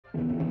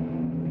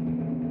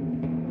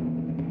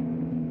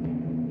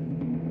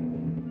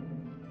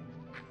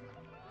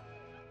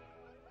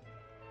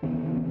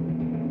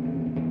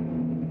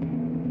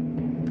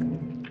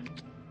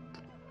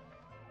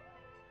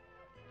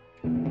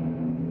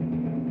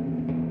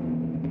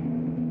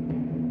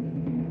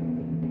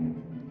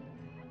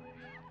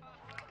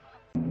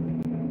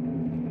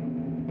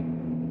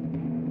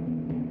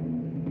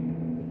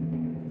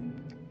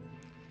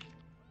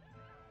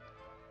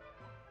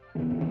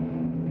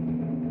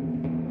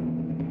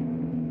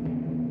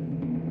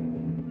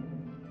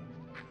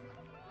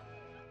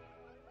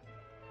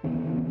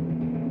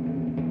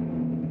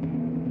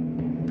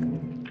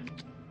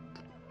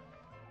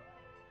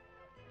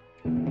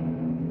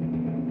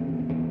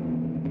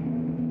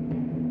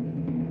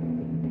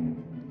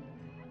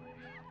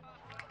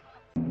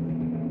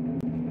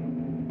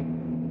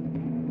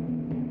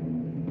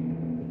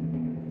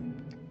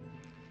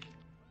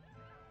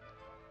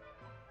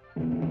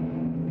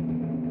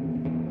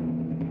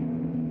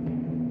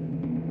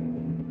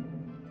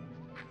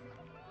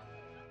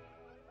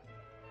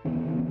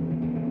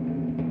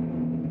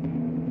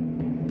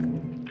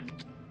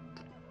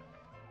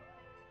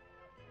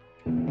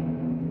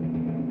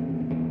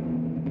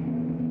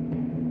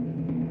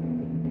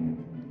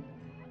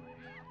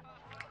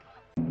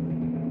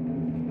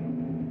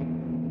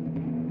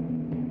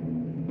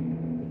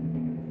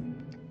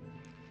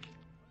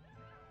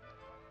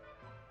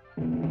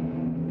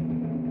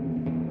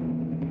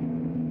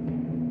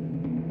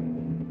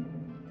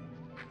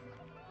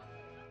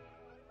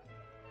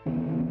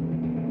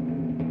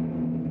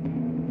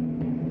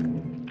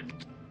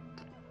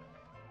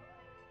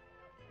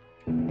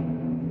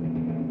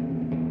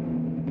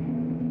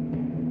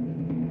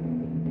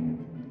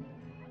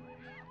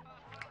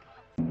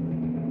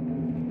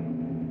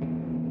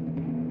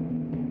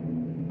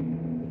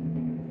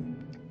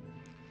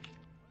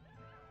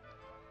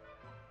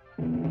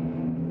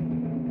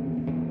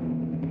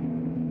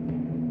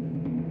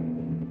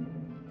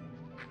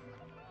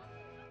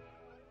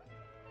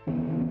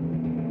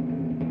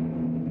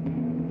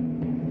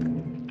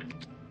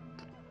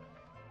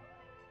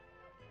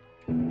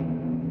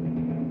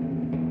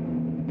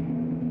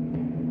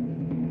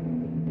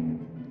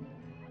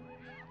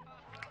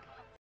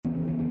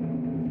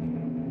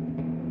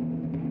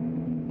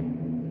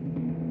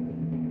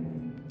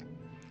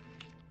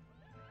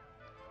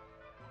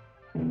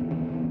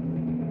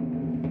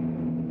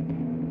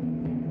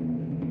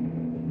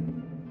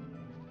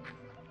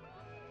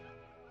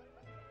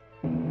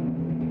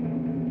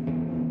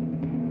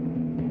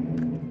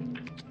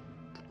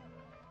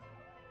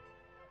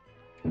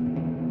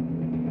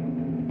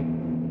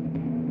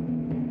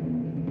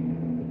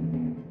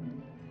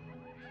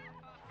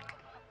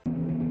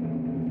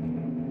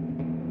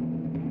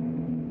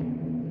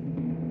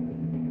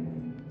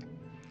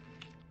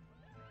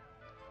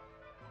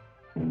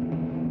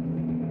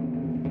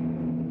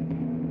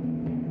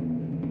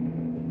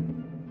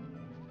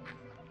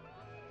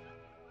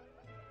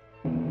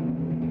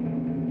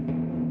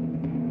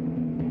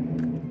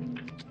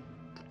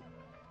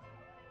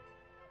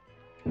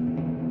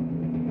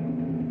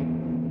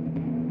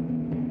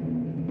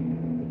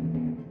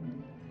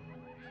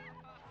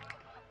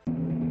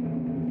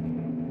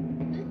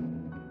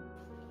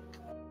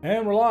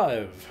And we're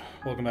live.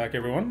 Welcome back,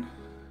 everyone.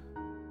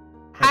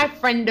 Hi,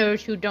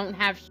 friendos who don't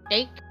have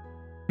steak.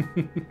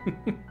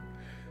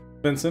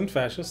 Vincent,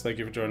 Fascist, thank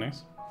you for joining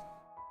us.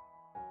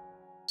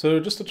 So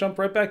just to jump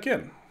right back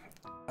in.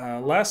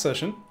 Last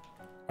session,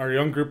 our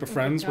young group of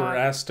friends were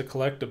asked to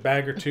collect a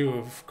bag or two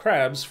of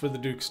crabs for the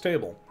Duke's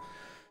table.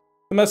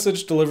 The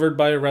message delivered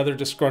by a rather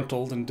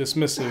disgruntled and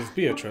dismissive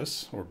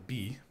Beatrice, or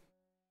B,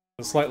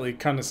 a slightly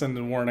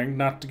condescending warning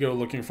not to go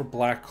looking for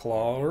Black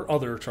Claw or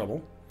other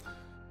trouble.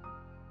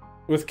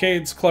 With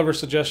Cade's clever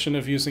suggestion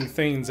of using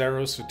Thane's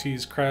arrows to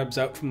tease crabs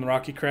out from the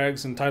rocky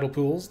crags and tidal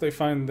pools, they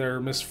find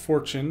their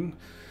misfortune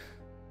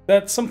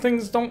that some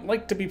things don't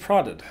like to be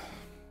prodded.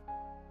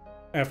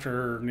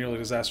 After a nearly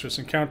disastrous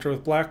encounter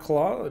with Black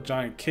Claw, a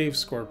giant cave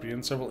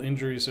scorpion, several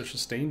injuries are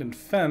sustained, and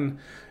Fen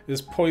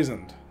is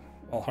poisoned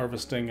while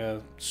harvesting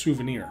a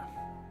souvenir.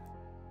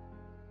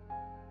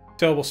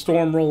 Terrible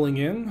storm rolling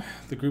in,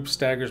 the group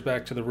staggers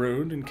back to the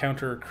road,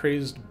 encounter a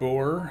crazed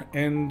boar,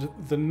 and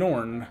the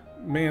Norn,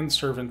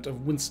 manservant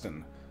of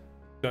Winston,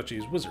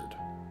 Duchy's wizard.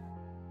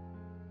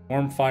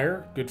 Warm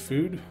fire, good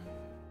food.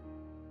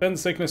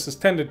 Fen's sickness is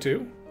tended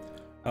to,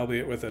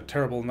 albeit with a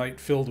terrible night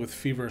filled with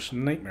feverish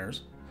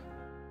nightmares.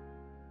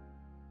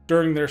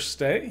 During their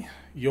stay,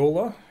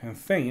 Yola and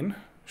Thane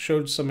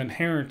showed some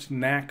inherent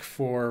knack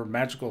for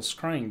magical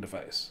scrying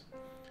device.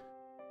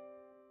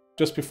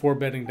 Just before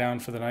bedding down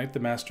for the night, the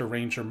Master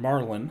Ranger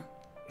Marlin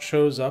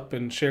shows up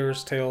and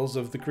shares tales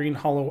of the Green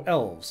Hollow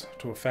Elves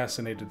to a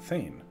fascinated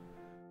Thane,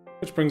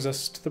 which brings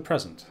us to the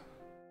present.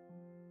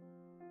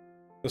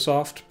 The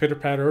soft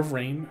pitter-patter of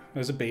rain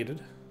has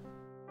abated.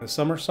 The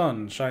summer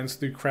sun shines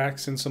through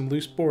cracks in some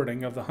loose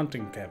boarding of the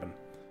hunting cabin.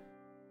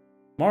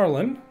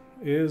 Marlin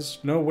is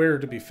nowhere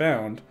to be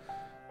found,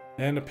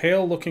 And a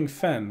pale-looking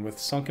Fen with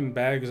sunken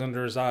bags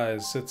under his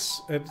eyes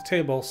sits at a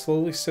table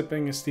slowly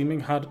sipping a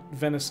steaming hot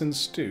venison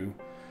stew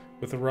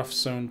with a rough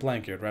sewn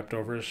blanket wrapped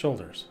over his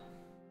shoulders.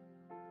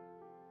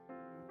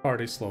 The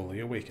party slowly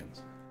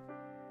awakens.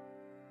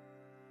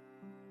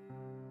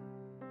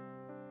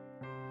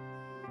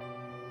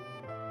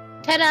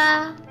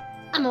 Ta-da!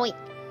 I'm awake.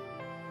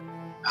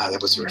 Ah,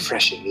 that was a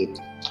refreshing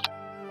evening.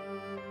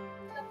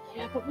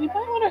 Yeah, but we might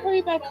want to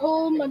hurry back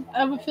home. I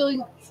have a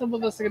feeling some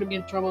of us are going to be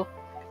in trouble.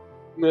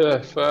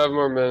 Yeah, 5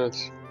 more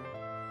minutes.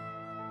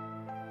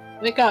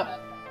 Wake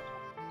up.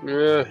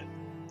 Yeah,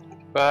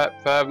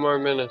 five more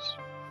minutes.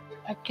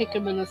 I kick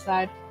him in the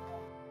side.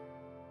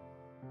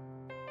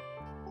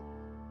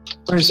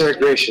 Where's our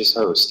gracious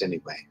host,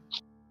 anyway?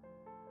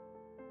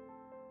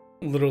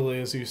 Literally,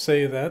 as you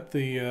say that,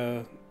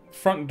 the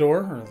front door,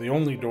 or the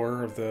only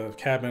door of the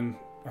cabin,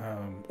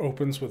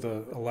 opens with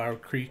a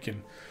loud creak,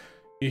 and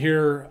you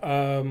hear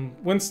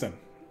Winston,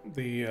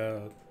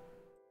 the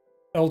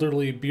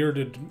elderly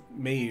bearded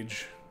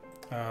mage,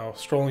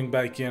 strolling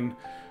back in,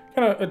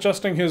 kind of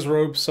adjusting his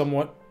robe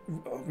somewhat,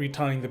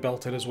 retying the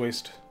belt at his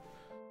waist.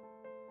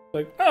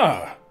 Like,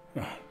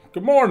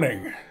 good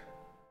morning.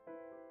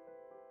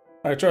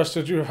 I trust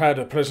that you had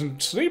a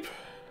pleasant sleep.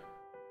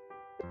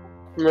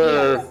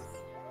 Yes.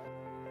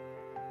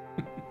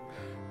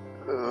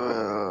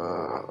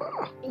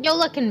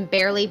 Yola can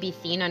barely be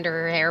seen under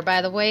her hair,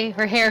 by the way.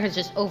 Her hair has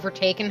just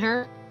overtaken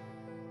her.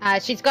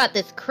 She's got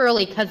this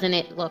curly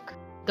cousin-it look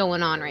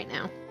going on right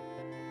now.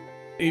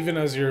 Even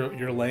as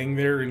you're laying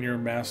there in your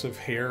massive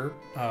hair,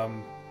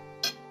 oh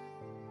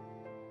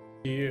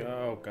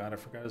god, I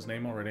forgot his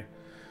name already.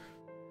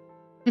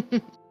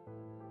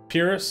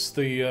 Kyrsus,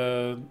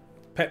 the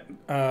pet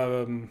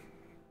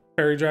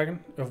fairy dragon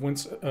of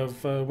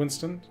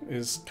Winston,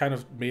 is kind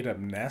of made a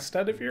nest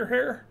out of your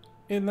hair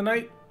in the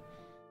night.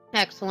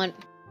 Excellent.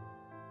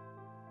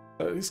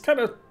 He's kind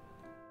of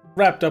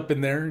wrapped up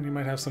in there, and you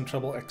might have some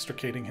trouble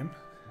extricating him.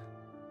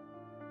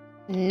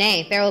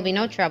 Nay, there will be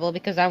no trouble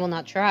because I will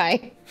not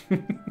try.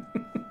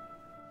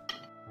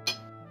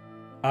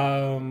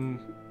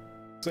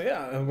 So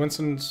yeah,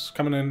 Winston's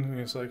coming in, and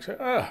he's like,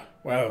 I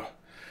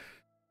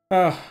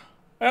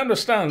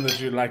understand that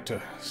you like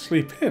to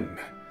sleep in.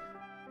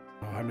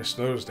 Oh, I miss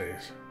those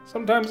days.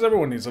 Sometimes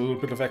everyone needs a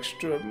little bit of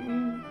extra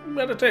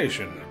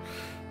meditation.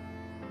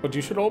 But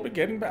you should all be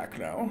getting back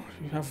now.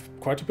 You have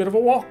quite a bit of a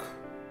walk.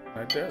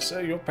 I dare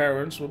say your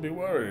parents will be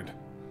worried.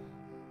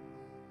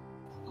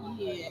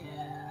 Yeah.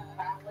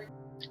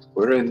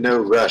 We're in no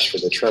rush for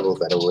the trouble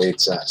that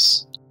awaits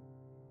us.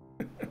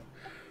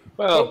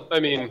 Well,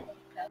 I mean,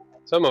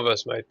 some of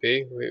us might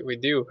be. We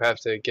do have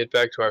to get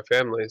back to our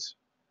families.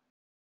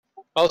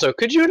 Also,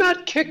 could you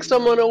not kick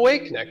someone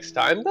awake next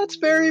time? That's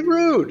very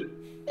rude.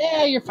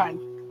 Yeah, you're fine.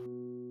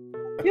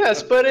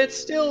 Yes, but it's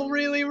still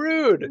really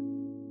rude.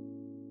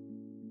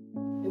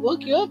 It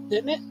woke you up,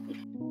 didn't it?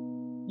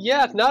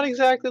 Yeah, not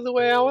exactly the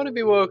way I want to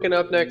be woken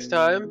up next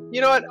time.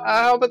 You know what?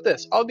 How about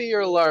this? I'll be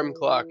your alarm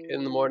clock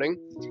in the morning,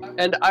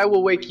 and I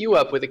will wake you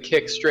up with a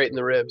kick straight in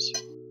the ribs.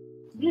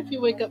 If you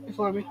wake up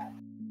before me.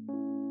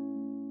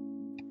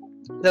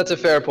 That's a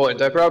fair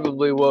point. I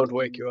probably won't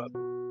wake you up.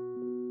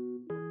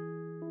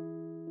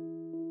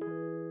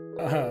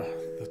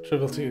 The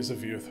trivialities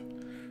of youth.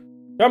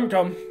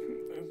 Come.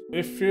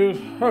 If you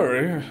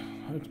hurry,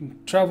 I can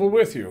travel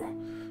with you.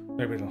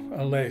 Maybe it'll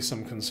allay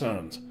some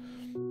concerns.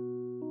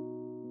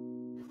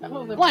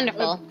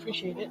 Wonderful. I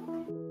appreciate it.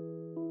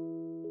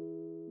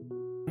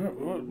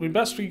 We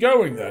best be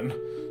going then.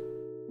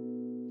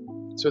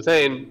 So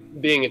Thane,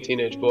 being a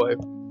teenage boy,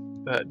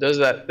 does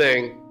that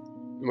thing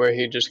where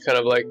he just kind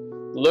of like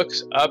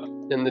looks up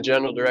in the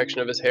general direction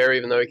of his hair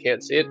even though he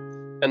can't see it,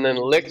 and then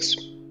licks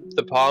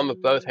the palm of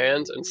both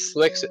hands and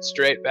slicks it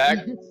straight back,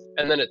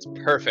 and then it's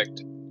perfect.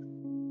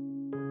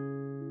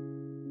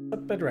 A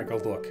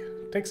bedraggled look.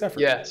 Takes effort.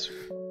 Yes.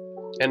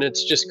 And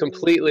it's just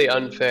completely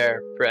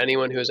unfair for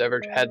anyone who has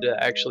ever had to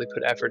actually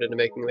put effort into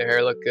making their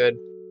hair look good.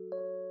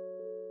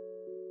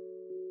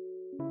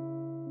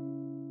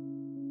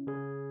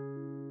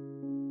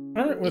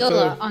 All right,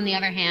 Yola, on the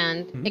other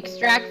hand,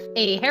 extracts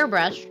a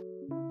hairbrush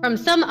from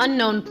some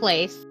unknown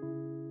place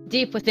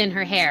deep within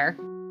her hair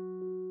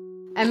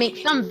and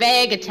makes some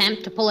vague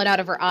attempt to pull it out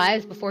of her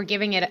eyes before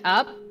giving it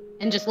up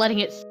and just letting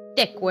it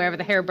stick wherever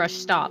the hairbrush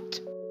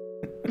stopped.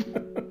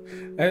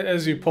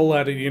 As you pull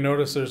at it, you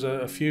notice there's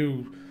a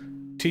few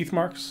teeth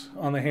marks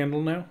on the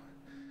handle now.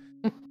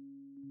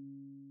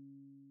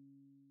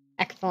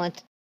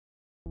 Excellent.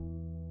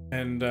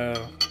 And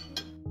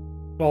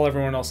while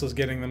everyone else is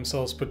getting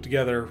themselves put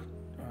together,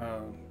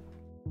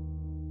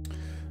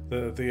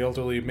 the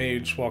elderly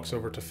mage walks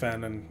over to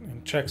Fen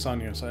and checks on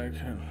you. It's like,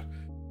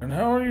 and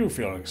how are you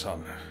feeling,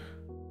 son?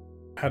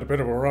 Had a bit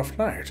of a rough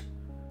night.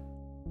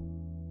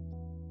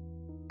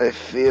 I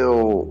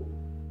feel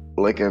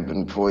like I've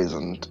been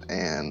poisoned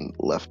and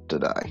left to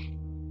die.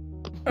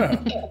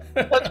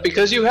 That's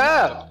because you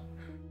have.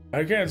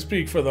 I can't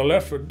speak for the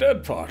left or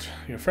dead part.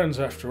 Your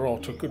friends, after all,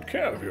 took good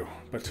care of you,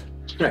 but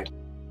Right.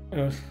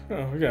 Oh,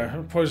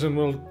 yeah, poison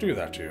will do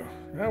that to you.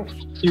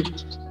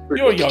 We're You're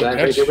going to young die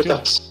yet. right here with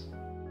us.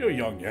 You're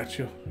young yet.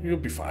 You'll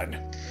be fine.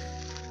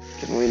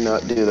 Can we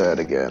not do that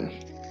again?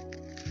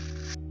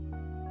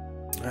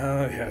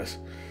 Yes.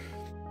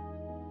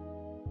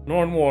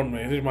 Norn warned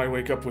me that you might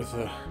wake up with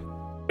a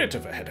bit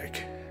of a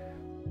headache.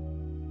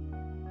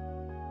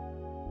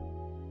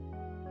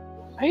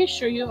 I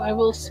assure you, I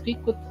will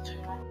speak with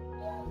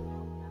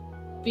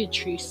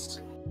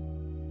Beatrice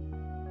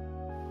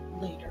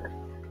later.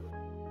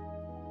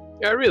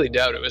 Yeah, I really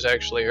doubt it was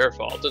actually her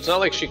fault. It's not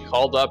like she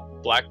called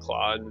up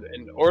Blackclaw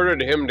and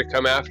ordered him to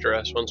come after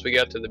us once we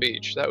got to the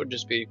beach. That would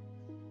just be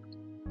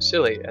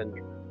silly and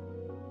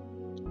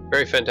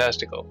very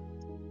fantastical.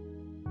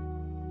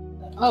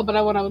 Oh, but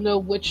I want to know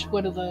which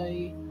one of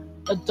the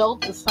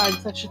adults assigned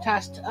such a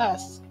task to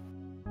us.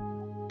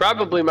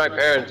 Probably my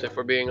parents, if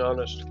we're being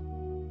honest.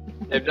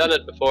 They've done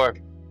it before.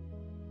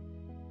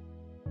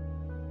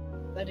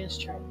 That is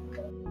true.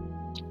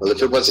 Well,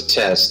 if it was a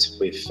test,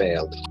 we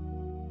failed.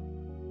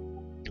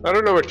 I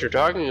don't know what you're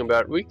talking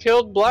about. We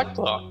killed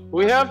Blackclaw.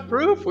 We have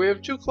proof. We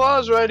have 2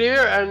 claws right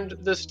here and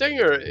the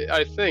stinger,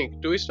 I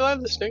think. Do we still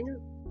have the stinger?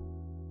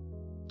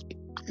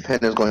 Penn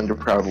is going to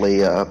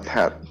proudly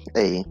pat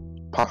a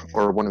pocket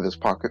or one of his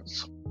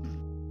pockets.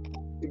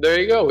 There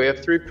you go. We have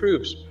 3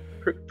 proofs.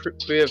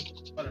 We have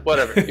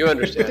whatever. You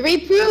understand.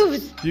 3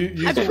 proofs.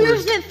 I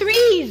proved it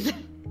 3s.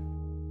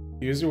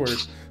 Use your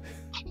words.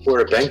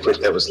 For a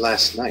banquet that was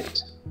last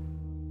night.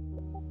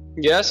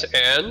 Yes,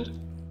 and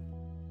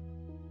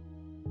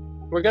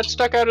we got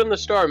stuck out in the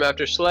storm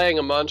after slaying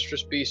a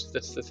monstrous beast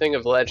that's the thing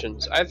of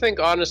legends. I think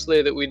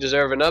honestly that we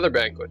deserve another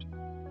banquet.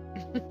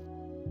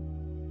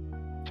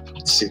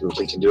 Let's see what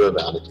we can do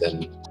about it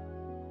then.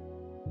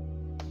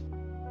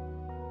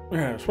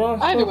 Yes,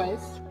 well.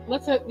 Anyways,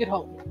 let's get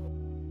home.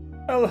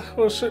 Well,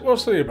 we'll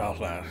see about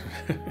that.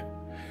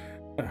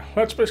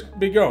 Let's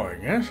be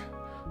going, yes?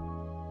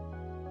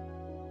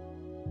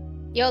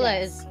 Yola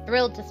is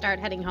thrilled to start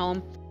heading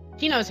home.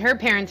 She knows her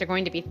parents are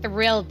going to be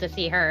thrilled to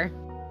see her.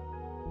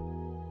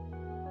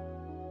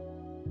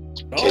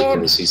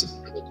 Taking the season.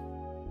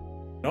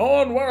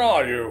 Nolan, where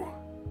are you?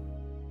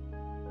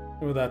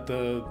 With that,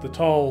 the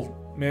tall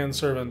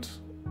manservant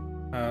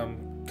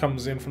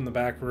comes in from the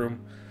back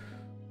room.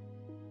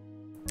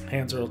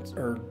 Hands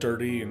are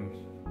dirty and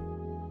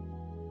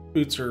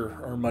boots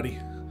are muddy.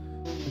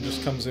 He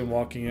just comes in,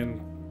 walking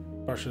in,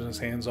 brushes his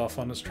hands off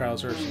on his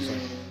trousers. He's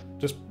like,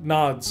 just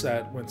nods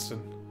at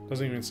Winston.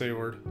 Doesn't even say a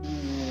word.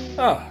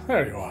 Ah,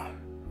 there you are.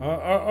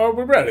 Are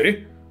we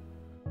ready?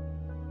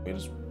 He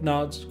just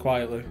nods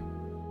quietly.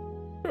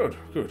 Good,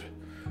 good.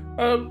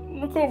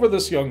 Look over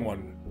this young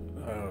one.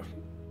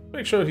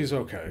 Make sure he's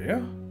okay,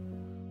 yeah?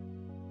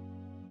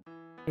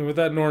 And with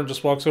that, Norn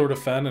just walks over to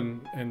Fen,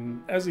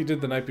 and as he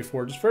did the night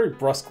before, just very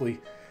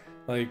brusquely,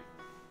 like,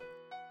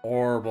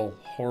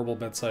 horrible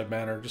bedside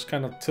manner, just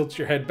kind of tilts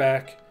your head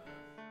back,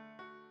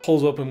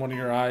 pulls open one of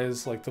your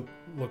eyes, like to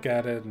look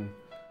at it, and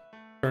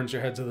turns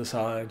your head to the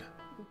side,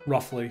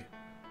 roughly.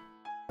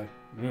 Like,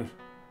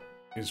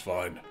 he's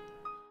fine.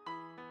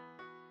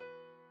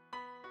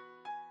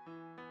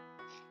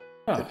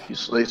 If you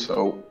say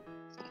so.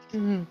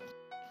 Mm-hmm.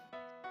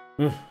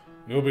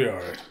 You'll be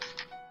alright.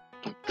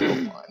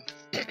 Don't mind.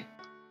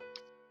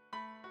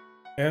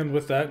 And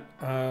with that,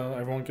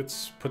 everyone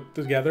gets put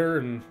together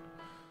and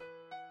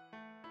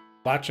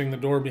latching the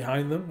door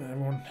behind them,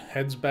 everyone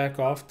heads back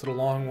off to the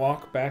long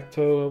walk back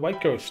to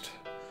White Coast.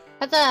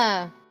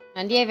 Huzzah!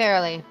 And yay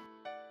verily.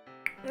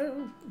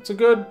 It's a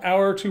good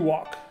hour or 2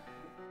 walk.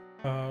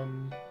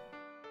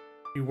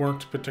 You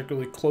weren't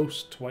particularly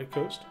close to White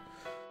Coast.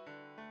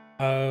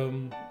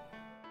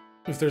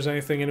 If there's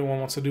anything anyone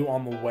wants to do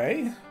on the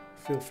way,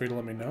 feel free to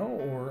let me know,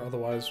 or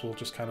otherwise we'll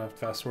just kind of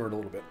fast forward a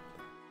little bit.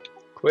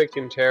 Quake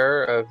in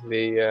terror of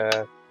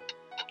the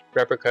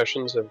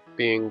repercussions of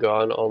being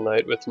gone all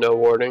night with no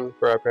warning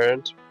for our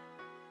parents.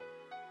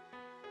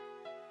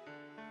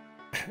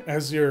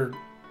 As you're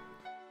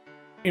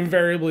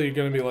invariably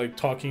going to be like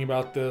talking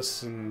about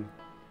this, and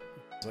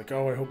it's like,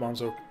 oh, I hope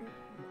Mom's okay.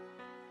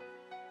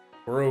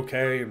 We're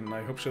okay, and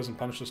I hope she doesn't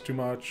punish us too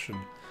much, and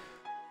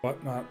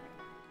whatnot.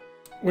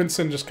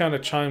 Winston just kind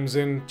of chimes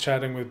in,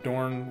 chatting with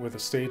Dorn with a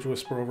stage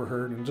whisper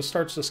overheard, and just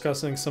starts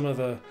discussing some of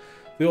the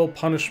old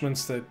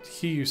punishments that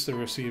he used to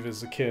receive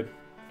as a kid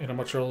in a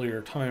much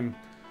earlier time,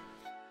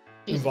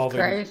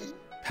 involving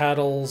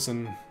paddles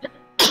and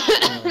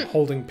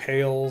holding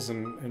pails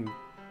and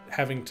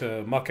having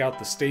to muck out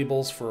the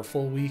stables for a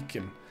full week,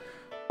 and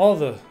all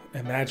the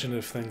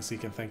imaginative things he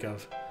can think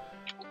of.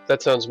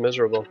 That sounds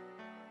miserable.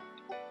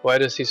 Why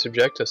does he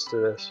subject us to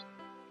this?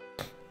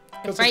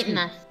 To frighten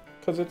us.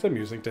 Because it's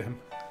amusing to him.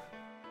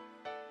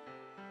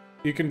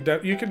 You can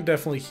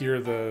definitely hear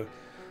the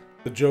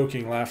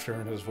joking laughter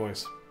in his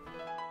voice.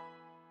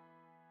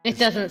 It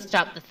doesn't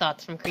stop the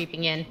thoughts from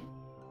creeping in.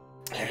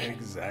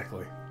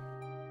 Exactly.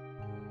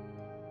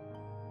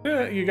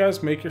 Yeah, you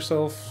guys make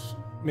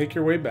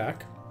your way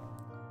back.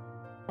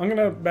 I'm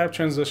gonna map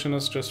transition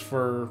us just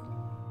for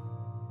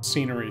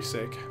scenery's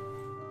sake.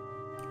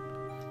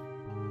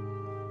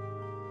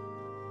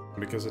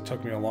 because it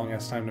took me a long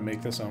ass time to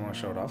make this. I want to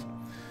show it off.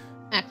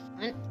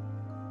 Excellent.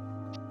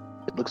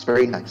 It looks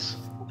very nice.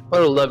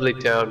 What a lovely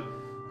town.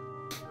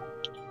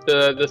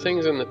 The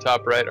things in the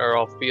top right are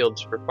all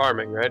fields for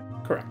farming, right?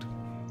 Correct.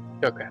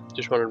 Okay,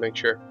 just wanted to make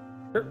sure.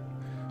 Sure.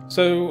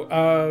 So,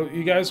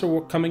 you guys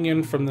are coming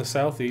in from the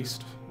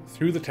southeast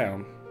through the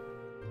town.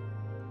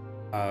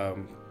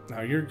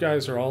 Now, you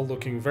guys are all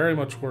looking very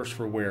much worse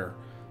for wear,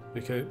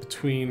 because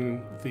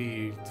between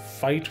the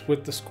fight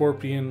with the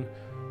scorpion,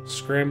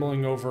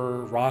 scrambling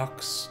over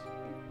rocks,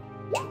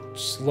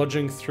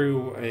 sludging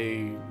through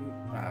a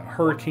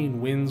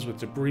hurricane winds with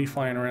debris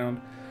flying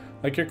around,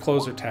 like your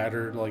clothes are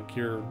tattered, like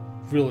you're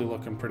really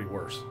looking pretty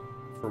worse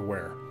for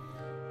wear.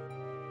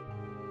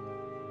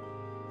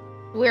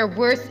 We're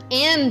worse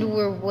and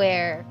we're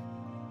where?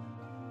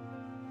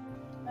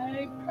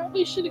 I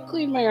probably should have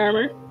cleaned my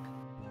armor.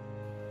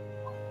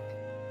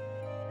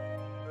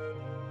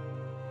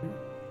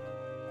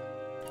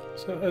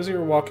 So as you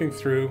were walking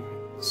through,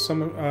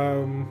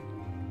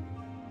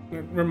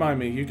 remind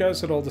me, you guys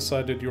had all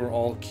decided you were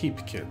all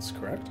keep kids,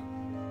 correct?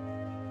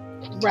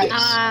 Right.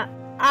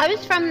 I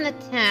was from the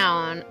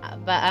town,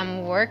 but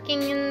I'm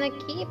working in the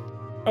keep.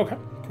 Okay,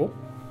 cool.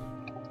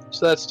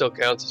 So that still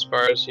counts as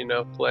far as,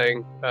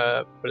 playing,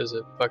 what is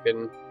it,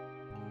 fucking...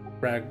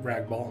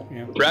 RAGBALL,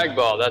 yeah.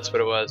 RAGBALL, that's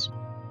what it was.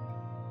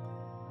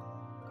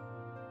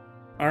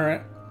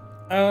 Alright.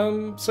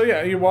 So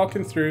yeah, you're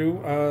walking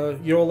through,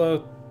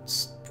 Yola,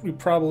 you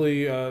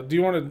probably, do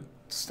you want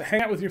to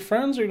hang out with your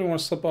friends, or do you want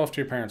to slip off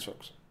to your parents'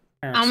 folks?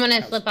 I'm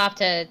gonna slip off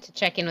to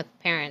check in with the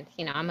parents.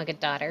 I'm a good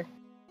daughter.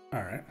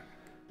 Alright.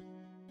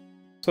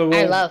 So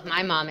I love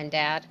my mom and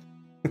dad.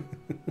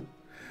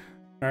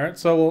 Alright,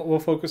 so we'll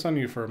focus on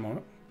you for a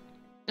moment.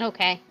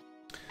 Okay.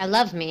 I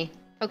love me.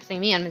 Focusing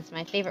me on is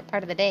my favorite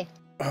part of the day.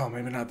 Oh,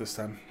 maybe not this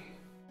time.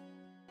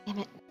 Damn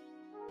it.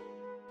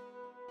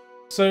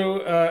 So,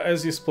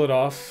 as you split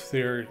off,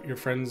 your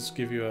friends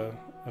give you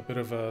a bit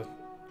of a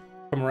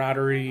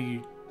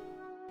camaraderie,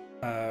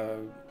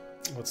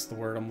 what's the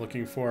word I'm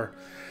looking for?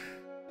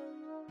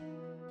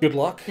 Good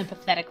luck.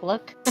 Sympathetic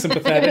look. It's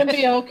Sympathetic. gonna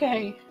be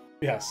okay.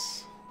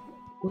 Yes.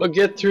 We'll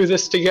get through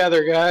this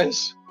together,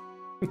 guys.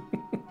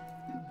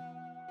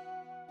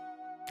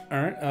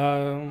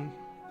 Alright,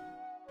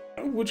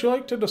 would you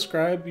like to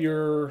describe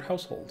your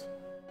household?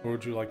 Or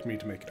would you like me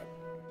to make it up?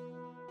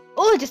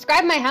 Oh,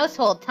 describe my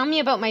household. Tell me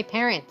about my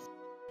parents.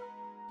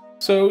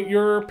 So,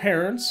 your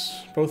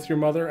parents, both your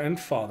mother and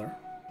father,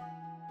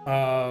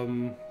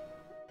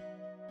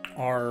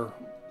 are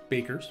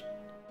bakers,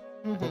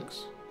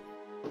 cooks.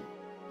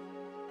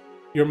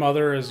 Your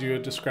mother, as you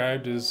had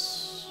described,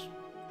 is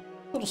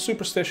a little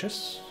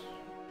superstitious,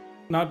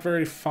 not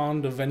very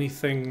fond of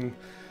anything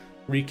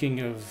reeking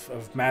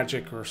of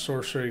magic or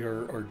sorcery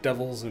or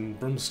devils and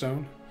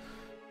brimstone.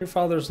 Your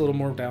father's a little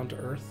more down to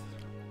earth.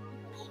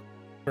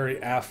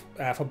 Very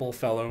affable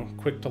fellow,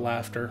 quick to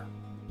laughter,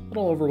 a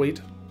little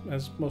overweight,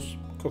 as most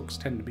cooks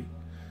tend to be.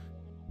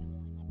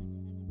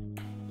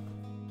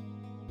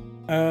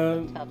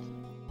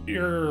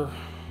 Your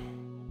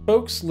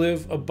folks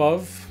live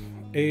above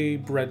a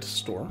bread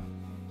store.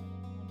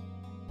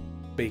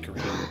 Bakery.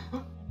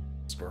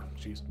 Store,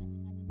 jeez.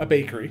 A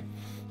bakery.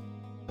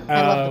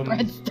 I love the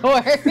bread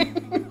store.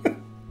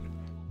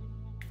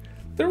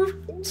 There were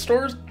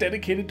stores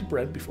dedicated to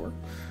bread before.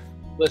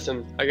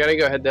 Listen, I gotta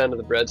go head down to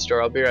the bread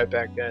store. I'll be right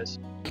back, guys.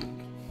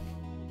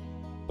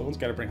 Someone's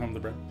gotta bring home the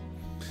bread.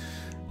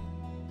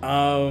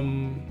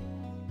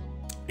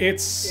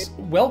 It's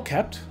well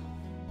kept.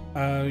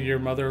 Your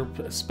mother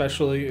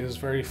especially is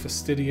very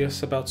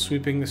fastidious about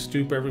sweeping the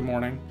stoop every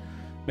morning,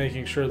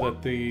 making sure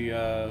that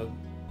the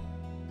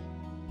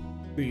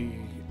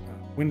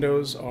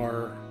windows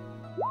are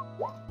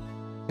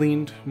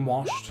cleaned and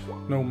washed,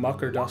 no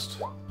muck or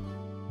dust.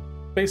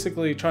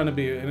 Basically trying to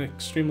be an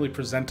extremely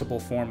presentable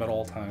form at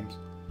all times.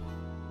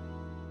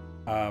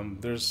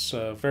 There's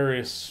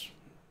various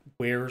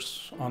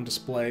wares on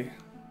display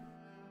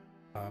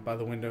by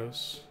the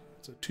windows.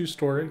 It's a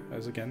 2-story,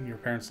 as again, your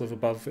parents live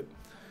above it.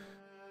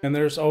 And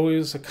there's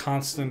always a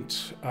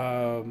constant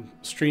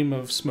stream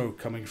of smoke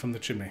coming from the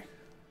chimney.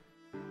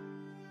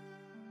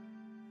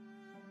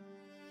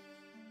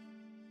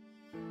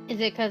 Is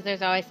it because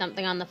there's always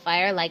something on the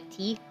fire, like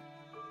tea?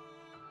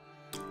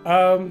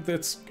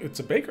 It's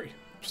a bakery.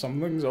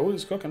 Something's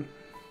always cooking.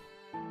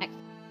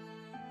 Excellent.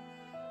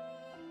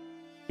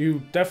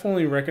 You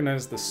definitely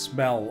recognize the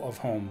smell of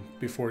home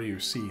before you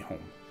see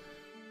home.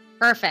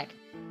 Perfect.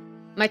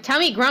 My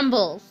tummy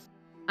grumbles.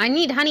 I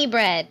need honey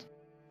bread.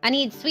 I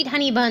need sweet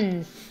honey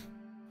buns.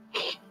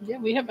 Yeah,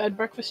 we haven't had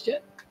breakfast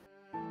yet.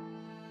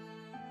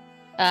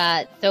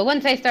 So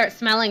once I start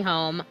smelling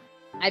home,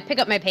 I pick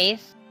up my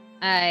pace.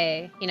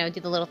 I,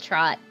 do the little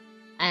trot.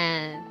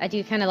 And I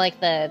do kind of like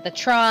the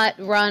trot,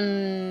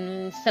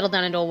 run, settle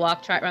down into a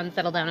walk, trot, run,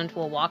 settle down into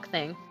a walk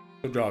thing.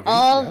 So jogging,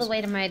 all yes. the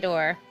way to my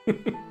door.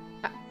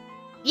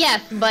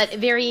 Yes, but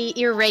very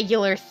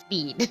irregular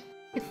speed.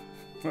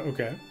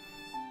 Okay.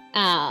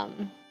 All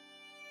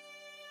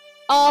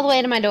the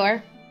way to my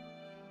door.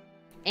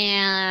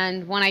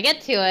 And when I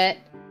get to it,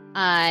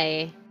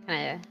 I kind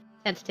kind of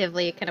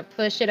tentatively kind of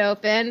push it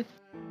open,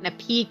 kind of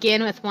peek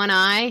in with one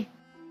eye.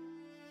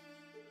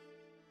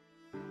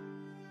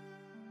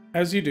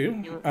 As you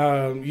do,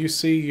 you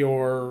see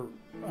your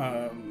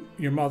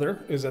mother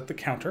is at the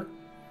counter,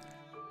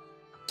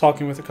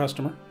 talking with a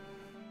customer,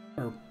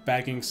 or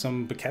bagging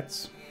some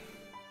baguettes.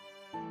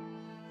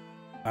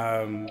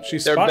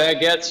 They're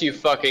baguettes, you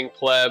fucking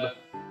pleb.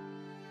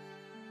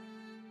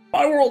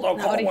 My world, I'll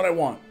call it what I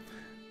want.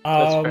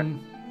 That's fair.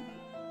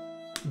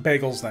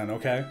 Bagels then,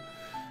 okay?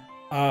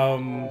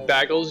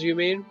 Bagels, you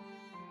mean?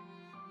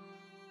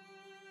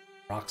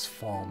 Rocks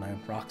fall, man.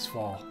 Rocks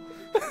fall.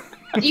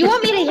 Do you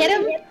want me to hit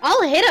him?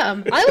 I'll hit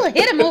him. I will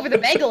hit him over the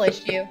bagel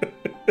issue.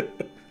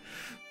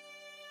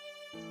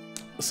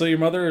 So your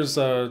mother is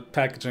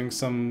packaging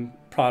some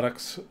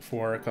products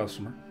for a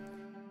customer.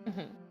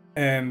 Mm-hmm.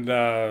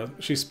 And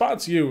she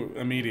spots you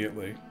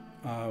immediately.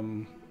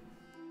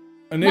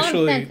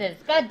 Initially... Mom senses.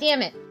 God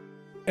damn it.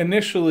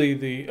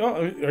 Initially,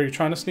 are you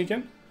trying to sneak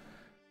in?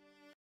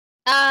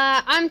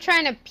 I'm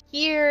trying to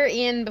peer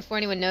in before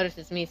anyone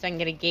notices me so I can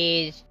get a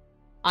gauge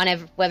on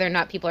whether or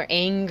not people are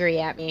angry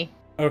at me.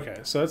 Okay,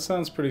 so that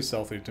sounds pretty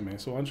stealthy to me.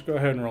 So why don't you go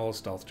ahead and roll a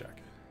stealth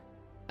check?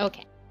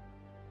 Okay.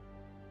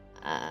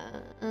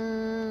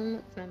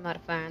 What's my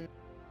modifier?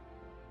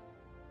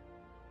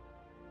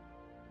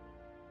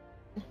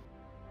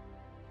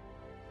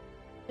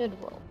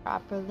 Should roll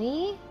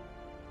properly.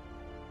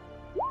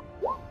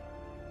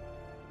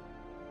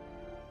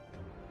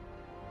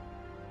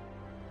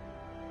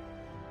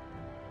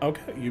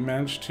 Okay, you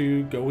managed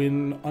to go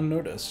in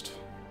unnoticed.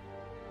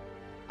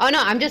 Oh no,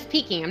 I'm just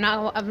peeking.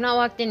 I've not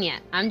walked in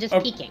yet. I'm just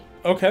peeking.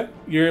 Okay,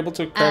 you're able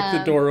to crack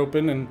the door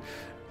open, and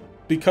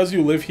because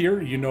you live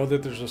here, you know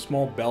that there's a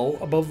small bell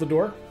above the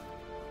door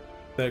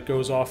that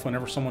goes off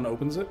whenever someone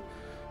opens it.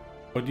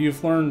 But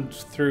you've learned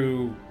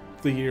through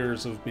the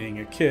years of being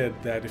a kid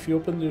that if you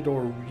open the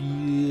door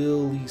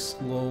really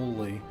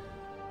slowly,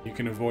 you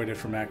can avoid it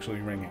from actually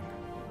ringing.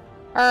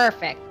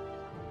 Perfect.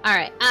 All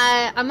right.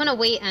 I'm gonna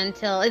wait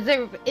until.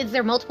 Is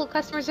there multiple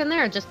customers in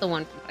there, or just the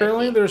one?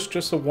 Currently, there's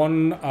just a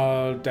one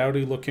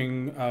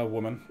dowdy-looking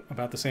woman,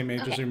 about the same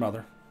age as your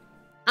mother.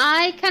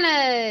 I kind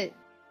of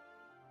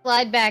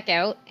slide back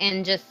out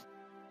and just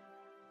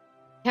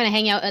kind of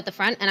hang out at the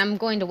front, and I'm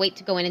going to wait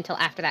to go in until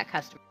after that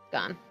customer's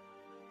gone.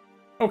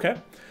 Okay.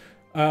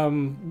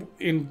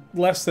 In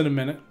less than a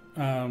minute,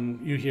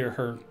 you hear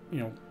her,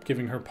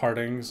 giving her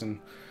partings and.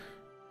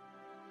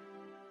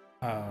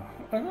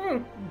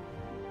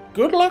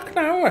 Good luck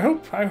now.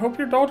 I hope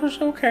your daughter's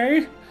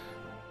okay.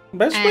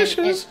 Best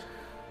wishes.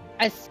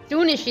 As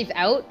soon as she's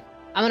out,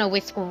 I'm gonna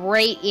whisk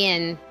right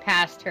in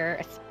past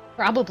her,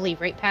 probably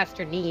right past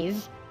her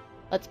knees.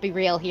 Let's be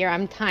real here.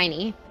 I'm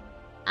tiny.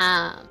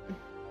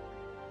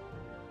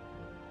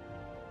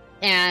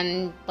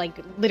 And like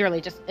literally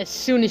just as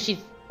soon as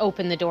she's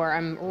opened the door,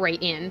 I'm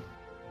right in.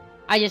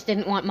 I just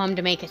didn't want Mom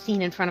to make a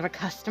scene in front of a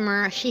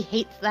customer. She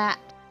hates that.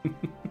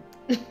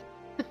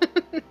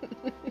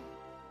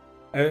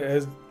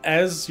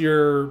 As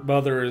your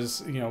mother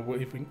is,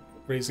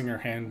 raising her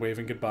hand,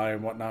 waving goodbye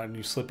and whatnot, and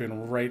you slip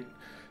in right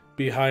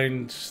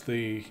behind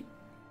the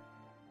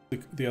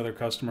other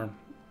customer.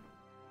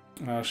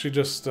 She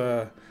just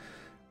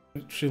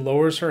she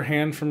lowers her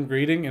hand from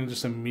greeting and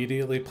just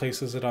immediately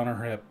places it on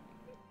her hip,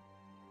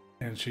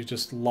 and she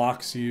just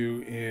locks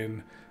you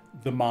in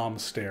the mom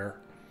stare.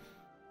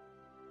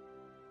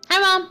 Hi,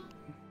 Mom.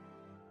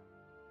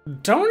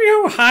 Don't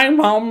you hi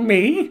mom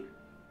me?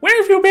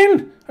 Where have you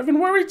been? I've been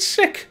worried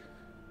sick.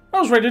 I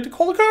was ready to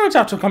call the guards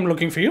out to come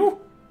looking for you.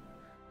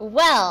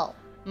 Well,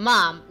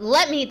 Mom,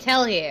 let me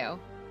tell you.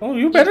 Oh,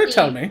 you better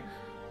tell me.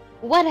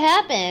 What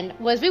happened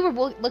was we were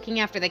looking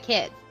after the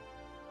kids.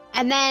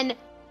 And then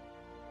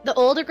the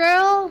older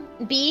girl,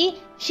 B,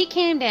 she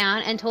came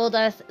down and told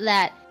us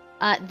that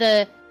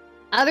the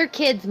other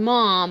kid's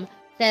mom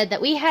said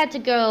that we had to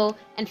go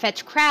and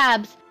fetch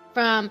crabs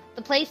from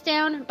the place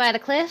down by the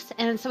cliffs,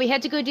 and so we had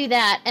to go do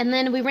that. And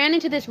then we ran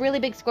into this really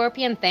big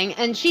scorpion thing,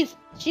 and she's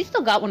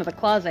still got one of the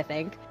claws, I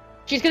think.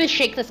 She's gonna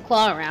shake this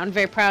claw around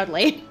very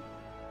proudly.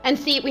 And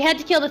see, we had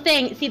to kill the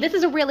thing. See, this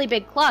is a really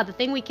big claw. The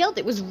thing we killed,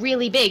 it was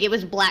really big. It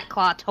was black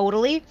claw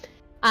totally.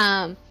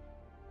 But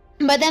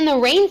then the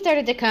rain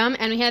started to come,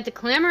 and we had to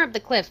clamber up the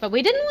cliffs. But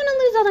we didn't want to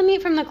lose all the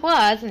meat from the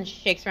claws. And she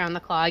shakes around the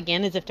claw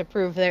again, as if to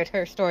prove that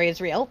her story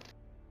is real.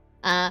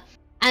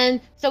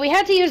 And so we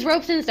had to use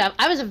ropes and stuff.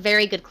 I was a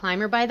very good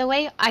climber, by the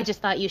way. I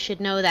just thought you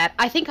should know that.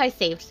 I think I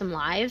saved some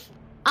lives.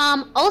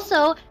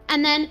 Also,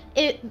 and then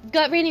it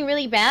got raining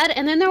really bad,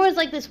 and then there was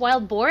like this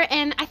wild boar,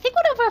 and I think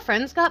one of our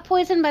friends got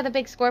poisoned by the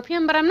big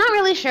scorpion, but I'm not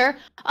really sure.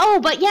 Oh,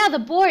 but yeah, the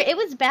boar, it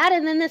was bad,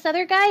 and then this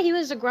other guy, he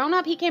was a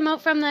grown-up, he came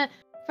out from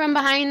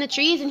behind the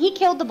trees, and he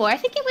killed the boar. I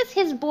think it was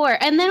his boar,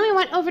 and then we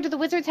went over to the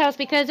wizard's house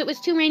because it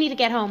was too rainy to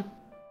get home.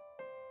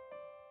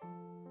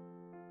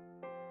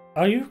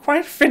 Are you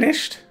quite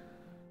finished?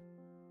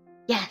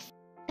 Yes,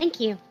 thank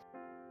you.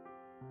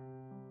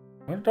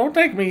 Well, don't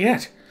thank me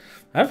yet.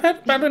 I've had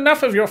about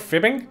enough of your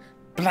fibbing.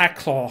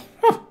 Blackclaw.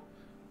 Huh.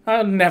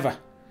 I'll never.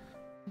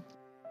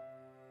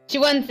 She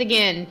once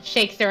again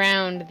shakes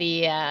around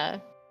the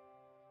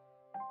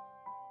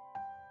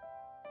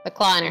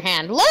claw in her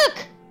hand.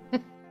 Look!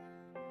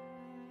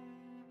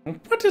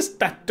 What is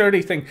that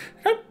dirty thing?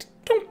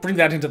 Don't bring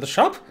that into the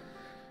shop.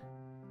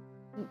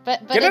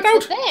 But Get it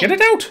out! Get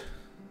it out!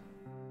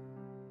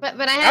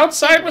 But I have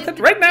Outside with it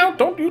right now!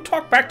 Don't you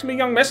talk back to me,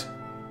 young miss.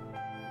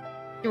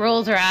 She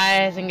rolls her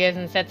eyes and goes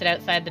and sets it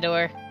outside the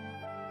door.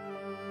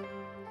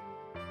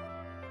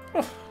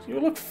 Oh, you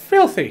look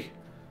filthy.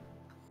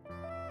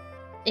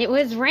 It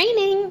was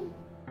raining.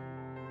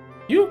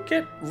 You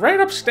get right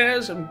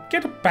upstairs and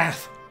get a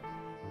bath.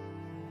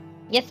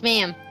 Yes,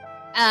 ma'am.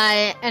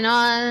 And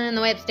on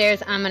the way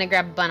upstairs, I'm gonna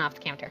grab a bun off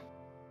the counter.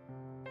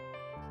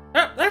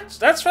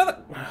 That's for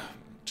the...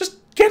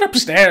 Just get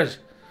upstairs.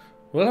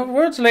 We'll have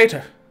words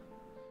later.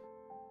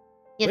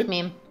 Yes,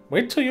 ma'am.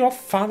 Wait till your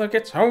father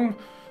gets home.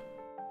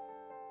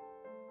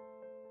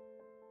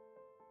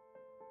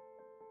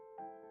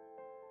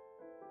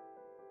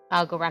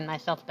 I'll go run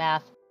myself a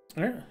bath.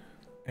 Alright.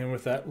 And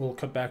with that, we'll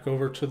cut back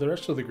over to the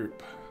rest of the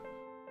group.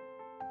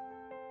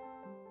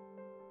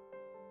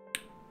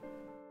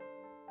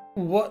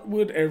 What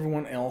would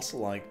everyone else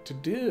like to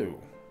do?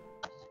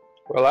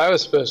 Well, I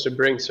was supposed to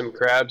bring some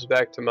crabs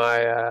back to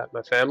my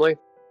my family.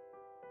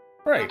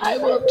 Right. I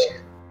will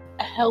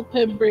help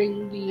him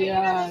bring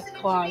the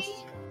claws.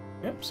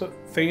 Yep, so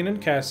Thane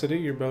and Cassidy,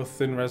 you're both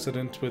in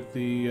resident with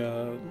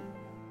the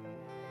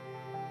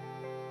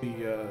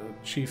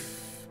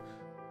chief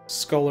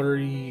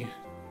scullery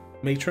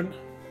matron.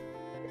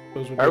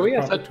 Those would be Are the we?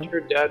 I proper thought term. her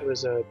dad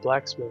was a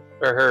blacksmith.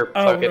 Or her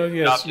Oh, fucking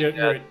yes, adopted you're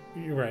dad. right.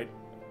 You're right.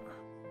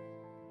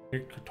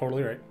 You're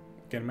totally right.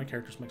 Getting my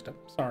characters mixed up.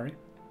 Sorry.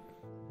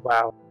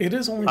 Wow. It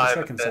is only the I'm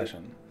second offended.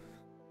 session.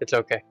 It's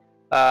okay.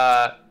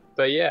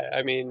 But yeah,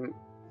 I mean,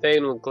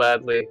 Thane will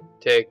gladly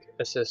take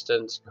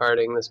assistance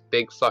carting this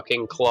big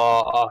fucking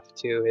claw off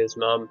to his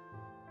mom.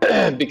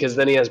 Because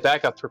then he has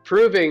backup for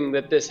proving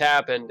that this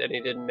happened and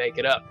he didn't make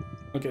it up.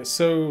 Okay,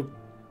 so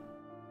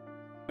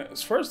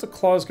as far as the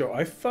claws go,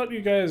 I thought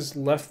you guys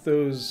left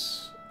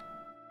those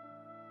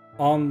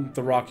on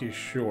the rocky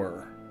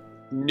shore.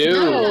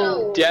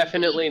 No,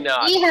 definitely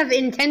not. We have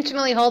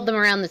intentionally held them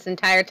around this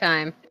entire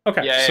time.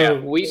 Okay, Yeah, so, yeah.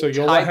 We so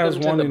Yola tied has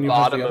them to one the and you have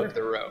bottom the other? of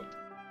the rope.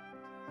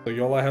 So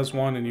Yola has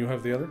one and you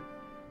have the other?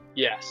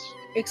 Yes.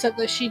 Except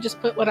that she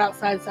just put one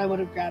outside, so I would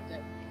have grabbed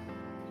it.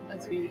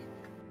 As we.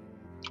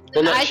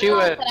 Well, no, I she thought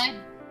went. that I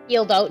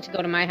healed out to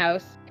go to my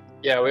house.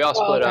 Yeah, we all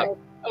split okay. up.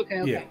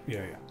 Okay.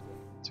 Yeah.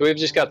 So we've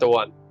just got the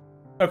one.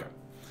 Okay.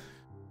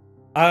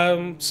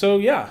 So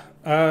yeah.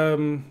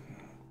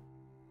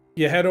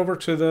 You head over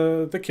to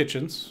the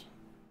kitchens.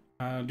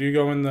 Do you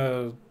go in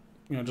the,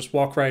 just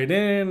walk right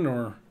in,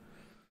 or?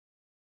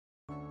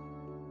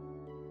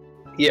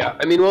 Yeah,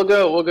 I mean, we'll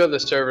go the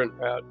servant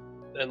route,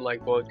 and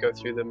like we'll go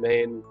through the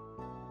main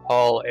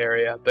hall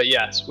area. But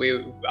yes,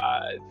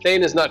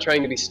 Thane is not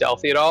trying to be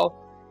stealthy at all.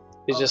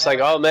 He's just like,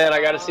 oh man,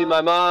 I gotta see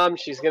my mom.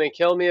 She's gonna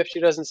kill me if she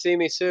doesn't see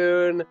me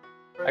soon.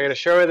 I gotta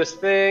show her this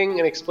thing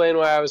and explain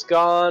why I was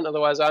gone.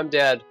 Otherwise, I'm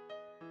dead.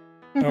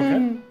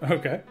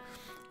 Okay.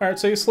 All right,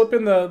 so you slip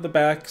in the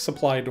back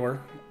supply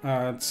door.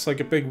 It's like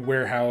a big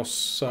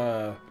warehouse,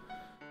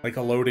 like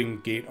a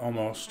loading gate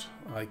almost.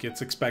 Like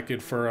it's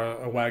expected for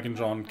a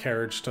wagon-drawn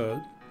carriage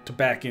to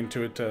back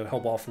into it to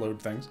help offload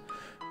things.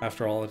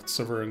 After all, it's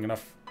serving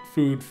enough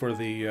food for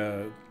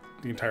the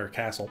entire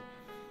castle.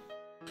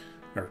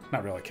 Or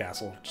not really a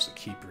castle, just a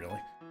keep, really.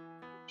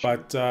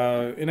 But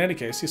in any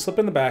case, you slip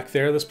in the back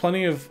there. There's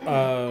plenty of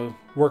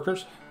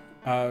workers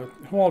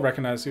who all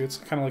recognize you. It's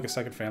kind of like a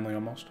second family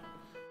almost.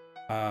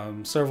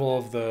 Several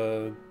of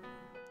the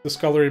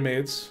scullery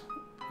maids,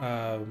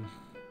 some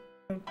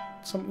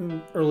in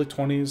the early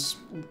 20s,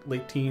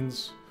 late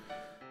teens,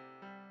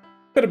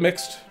 bit of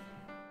mixed.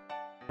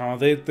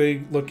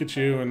 They look at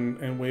you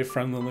and wave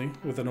friendlily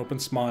with an open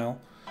smile.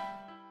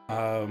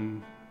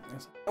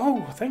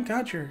 Oh, thank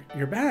God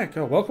you're back.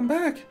 Oh, welcome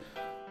back.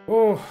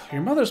 Oh,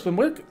 your mother's been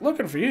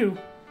looking for you.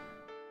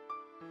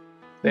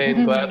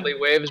 Thane gladly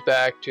waves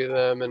back to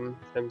them and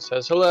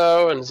says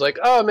hello, and is like,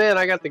 oh man,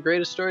 I got the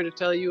greatest story to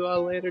tell you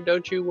all later.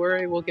 Don't you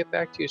worry, we'll get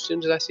back to you as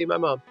soon as I see my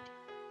mom.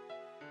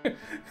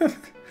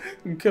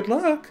 Good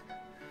luck.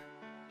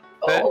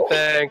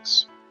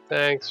 Thanks.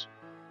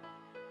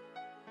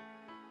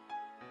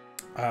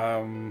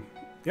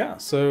 Yeah,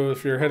 so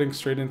if you're heading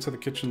straight into the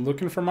kitchen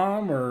looking for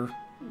mom, or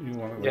you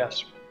want to...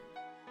 Yes.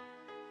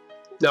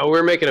 No,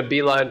 we're making a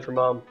beeline for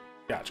mom.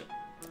 Gotcha.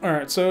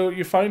 Alright, so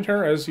you find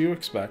her as you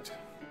expect,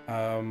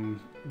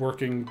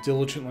 working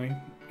diligently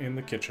in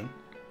the kitchen.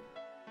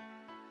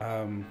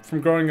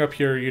 From growing up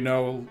here,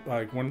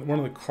 like one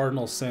of the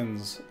cardinal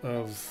sins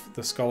of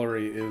the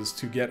scullery is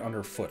to get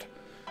underfoot.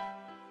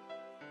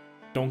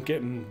 Don't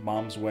get in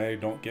mom's way,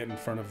 don't get in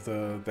front of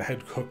the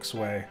head cook's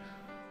way.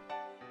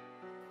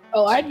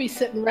 Oh, I'd be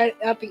sitting right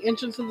at the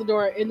entrance of the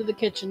door into the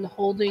kitchen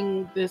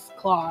holding this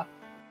claw.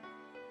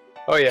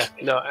 Oh yeah,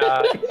 no,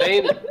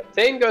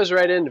 Thane goes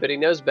right in, but he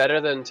knows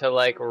better than to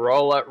like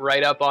roll up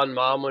right up on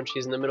mom when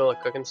she's in the middle of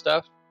cooking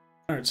stuff.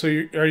 Alright, so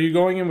are you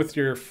going in with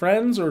your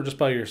friends or just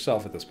by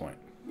yourself at this point?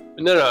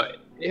 No.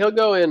 He'll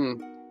go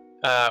in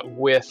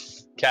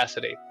with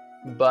Cassidy,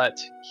 but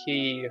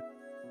he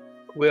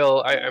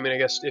will. I mean, I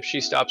guess if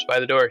she stops by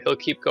the door, he'll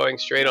keep going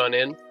straight on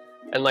in,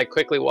 and like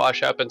quickly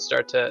wash up and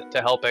start to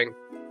helping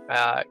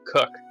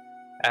cook,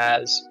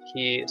 as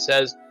he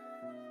says,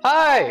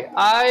 "Hi,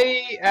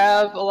 I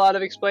have a lot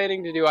of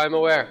explaining to do. I'm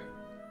aware."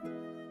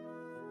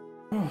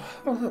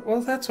 Oh, well,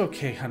 that's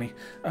okay, honey.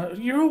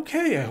 You're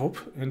okay, I hope.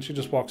 And she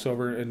just walks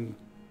over and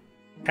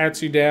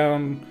pats you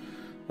down,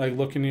 like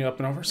looking you up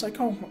and over. It's like,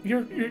 oh,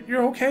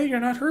 you're okay?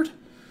 You're not hurt?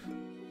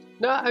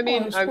 No, I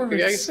mean, I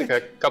guess like a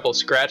couple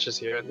scratches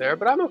here and there,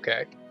 but I'm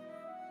okay.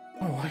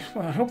 Oh,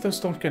 I hope those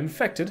don't get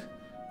infected.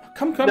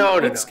 Come, No.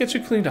 Let's get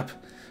you cleaned up.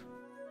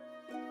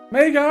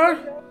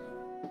 Magar!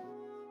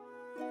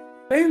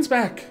 Bane's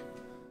back!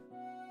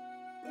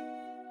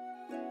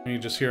 And you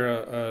just hear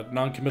a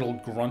non-committal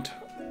grunt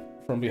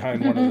from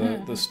behind one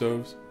of the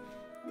stoves.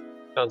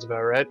 Sounds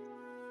about right.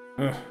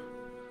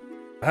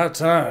 About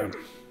time.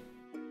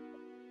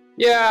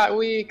 Yeah,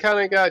 we kind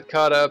of got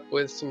caught up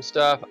with some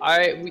stuff.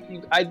 I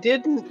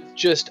didn't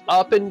just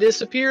up and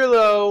disappear,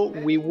 though.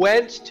 We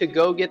went to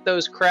go get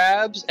those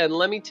crabs, and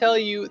let me tell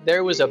you,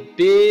 there was a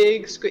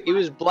big... It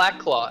was Black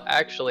Claw,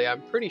 actually.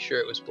 I'm pretty sure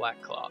it was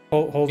Black Claw.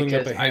 Holding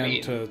up a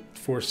hand to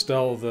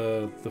forestall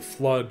the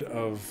flood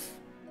of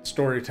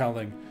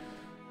storytelling.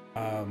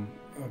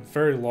 A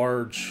very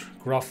large,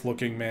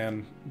 gruff-looking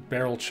man,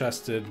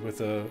 barrel-chested,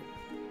 with a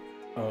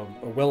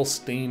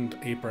well-stained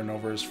apron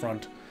over his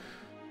front.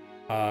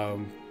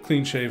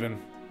 Clean-shaven.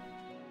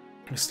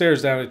 He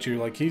stares down at you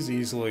like he's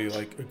easily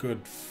like a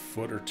good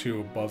foot or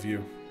two above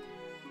you.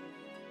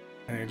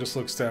 And he just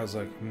looks down and is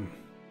like,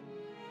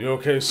 You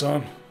okay,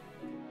 son?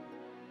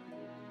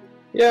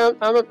 Yeah,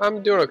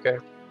 I'm doing okay.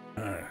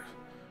 Alright.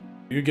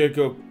 You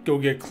go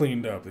get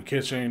cleaned up. The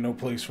kitchen ain't no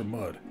place for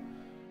mud.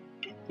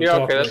 Yeah,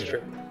 okay, that's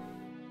true.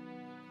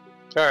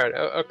 Alright,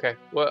 okay.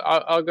 Well,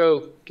 I'll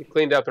go get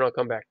cleaned up and I'll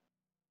come back.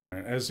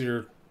 As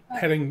you're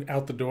heading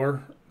out the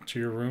door to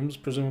your rooms,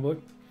 presumably,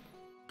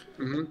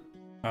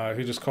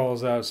 he just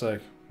calls out, it's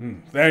like,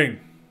 Thane!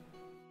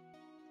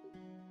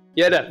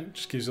 Yeah, Dad.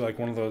 Just gives you like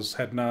one of those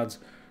head nods.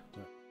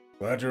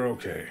 Glad you're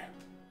okay.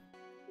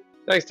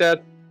 Thanks,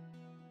 Dad.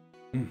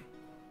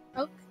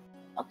 Oh,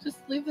 I'll just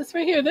leave this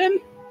right here then.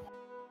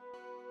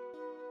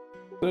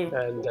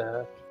 And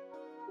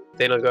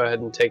Thane will go ahead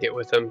and take it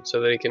with him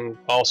so that he can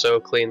also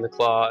clean the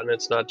claw, and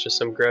it's not just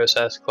some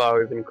gross-ass claw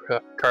we've been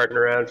carting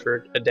around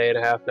for a day and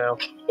a half now.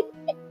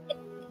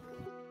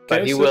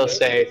 But he will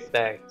say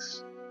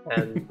thanks,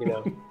 and, you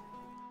know,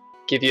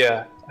 give you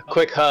a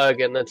quick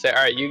hug, and then say,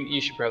 alright,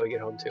 you should probably get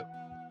home too.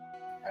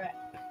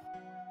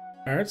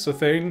 Alright, so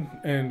Thane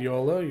and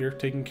Yola, you're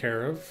taken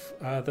care of.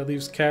 That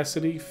leaves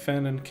Cassidy,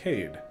 Fen, and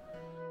Cade.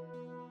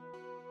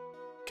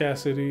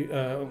 Cassidy,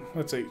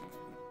 let's see.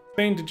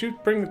 Thane, did you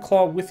bring the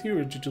claw with you,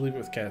 or did you leave it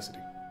with Cassidy?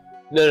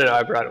 No,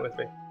 I brought it with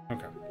me.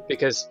 Okay.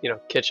 Because, you know,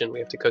 kitchen, we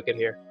have to cook it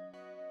here.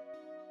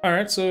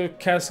 Alright, so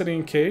Cassidy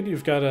and Cade,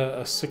 you've got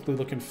a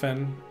sickly-looking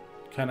Fen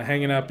kind of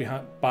hanging out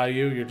by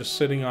you. You're just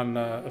sitting on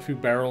a few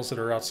barrels that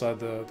are outside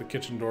the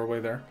kitchen doorway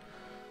there.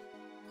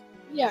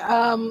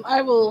 Yeah,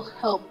 I will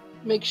help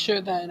make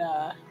sure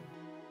that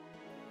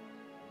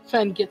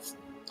Fen gets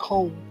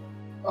home.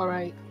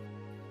 Alright.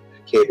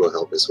 Cade will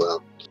help as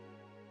well.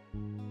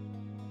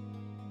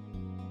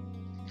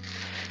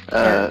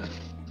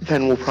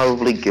 Fen will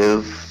probably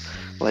give,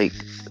 like,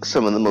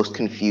 some of the most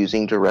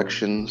confusing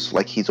directions,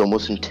 like he's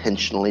almost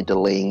intentionally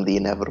delaying the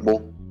inevitable.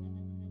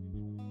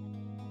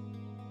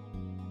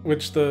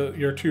 Which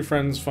your two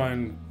friends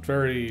find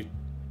very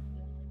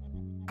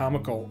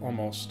comical,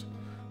 almost,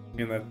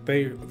 in that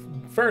they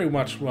very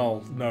much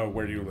well know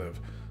where you live.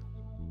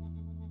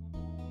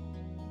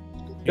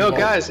 No,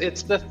 guys,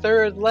 it's the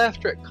third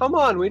left. Come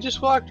on, we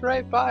just walked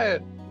right by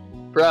it.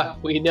 Bruh,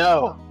 we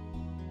know.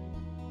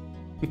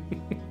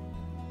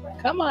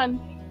 Come on,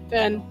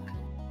 Fen.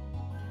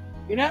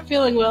 You're not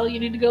feeling well.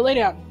 You need to go lay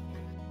down.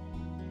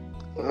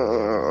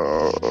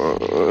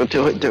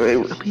 Do I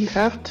really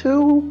have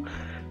to?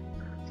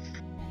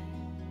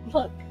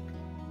 Look,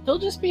 he'll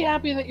just be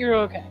happy that you're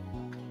okay.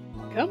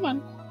 Come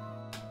on.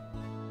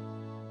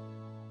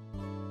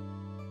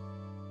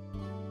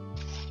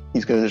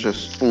 He's gonna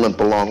just limp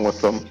along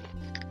with them.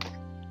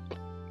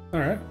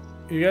 Alright.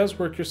 You guys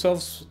work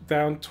yourselves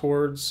down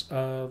towards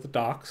the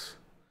docks.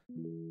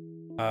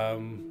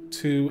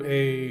 To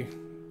a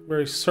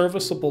very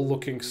serviceable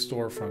looking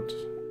storefront.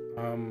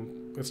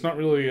 It's not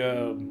really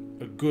a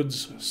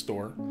goods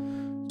store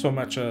so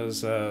much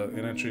as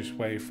an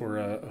entryway for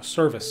a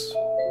service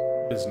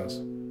business.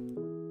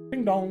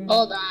 Ding dong.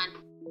 Hold on.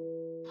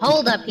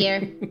 Hold up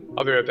here.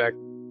 I'll be right back.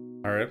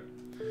 Alright.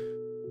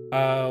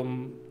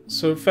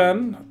 So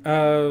Fen,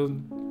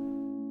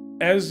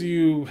 as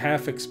you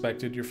half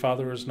expected, your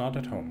father is not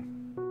at home.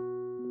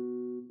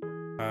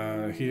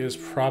 He is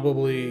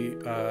probably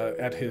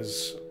at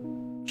his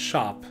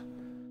shop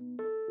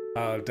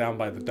down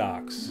by the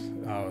docks,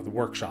 the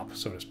workshop,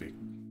 so to speak,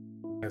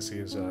 as he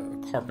is a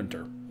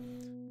carpenter,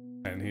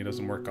 and he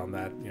doesn't work on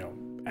that,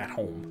 at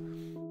home.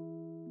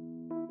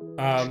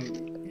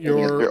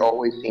 There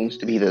always seems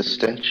to be the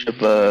stench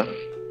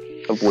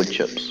of wood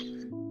chips.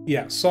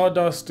 Yeah,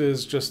 sawdust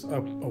is just a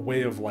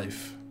way of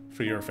life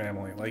for your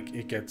family. Like,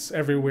 it gets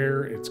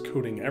everywhere, it's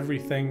coating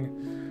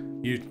everything.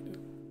 You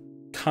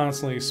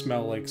constantly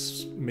smell like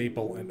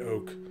maple and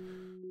oak.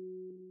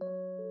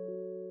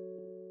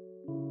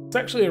 It's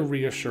actually a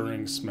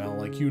reassuring smell,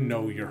 like you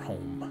know you're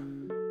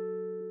home.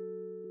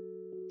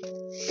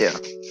 Yeah.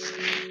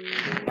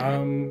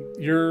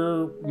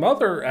 Your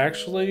mother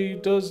actually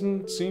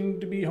doesn't seem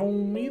to be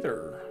home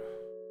either.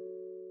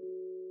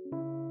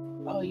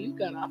 Oh, you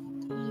got off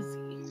easy.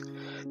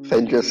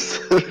 Finn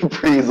just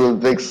breathes a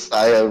big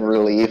sigh of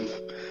relief.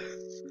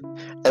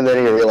 And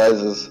then he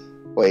realizes,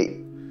 wait,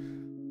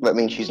 that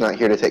means she's not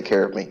here to take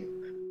care of me.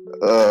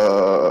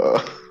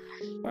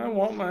 I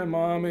want my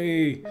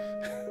mommy.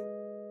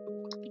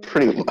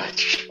 Pretty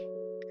much.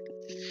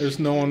 There's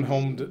no one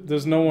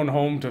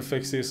home to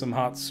fix you some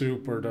hot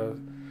soup or to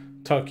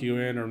tuck you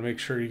in or make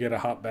sure you get a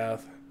hot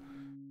bath.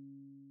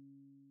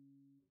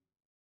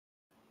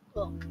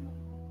 Well,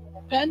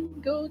 Ben,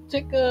 go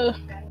take a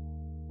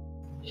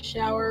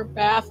shower,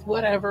 bath,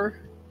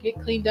 whatever.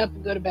 Get cleaned up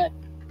and go to bed.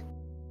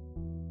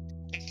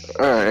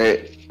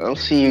 Alright, I'll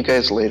see you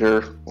guys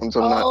later once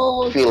I'm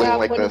not feeling grab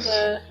like one this. of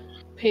the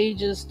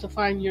pages to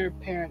find your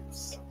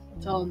parents.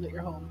 Tell them that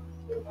you're home.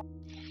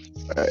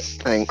 Alright,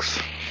 thanks.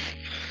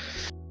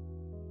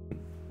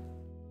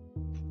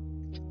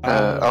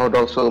 I would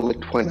also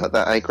like to point out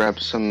that I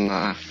grabbed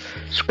some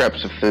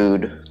scraps of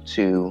food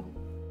to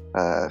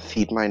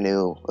feed my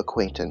new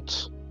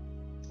acquaintance.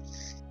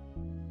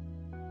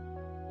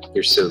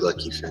 You're so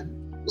lucky,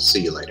 Finn. We'll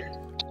see you later.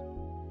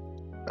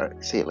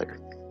 Alright, see you later.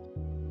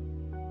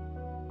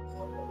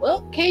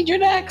 Well, Cade, you're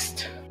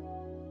next.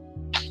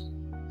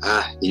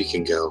 You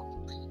can go.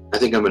 I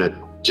think I'm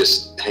gonna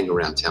just hang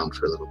around town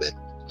for a little bit.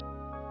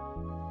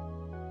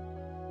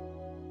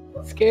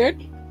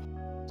 Scared?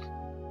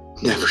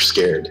 Never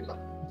scared.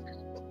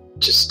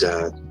 Just,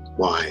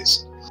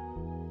 wise.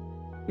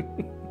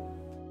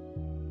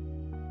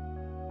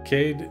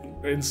 Cade,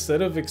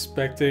 instead of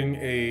expecting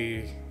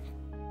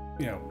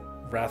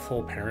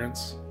wrathful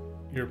parents,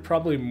 you're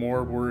probably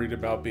more worried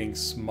about being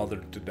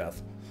smothered to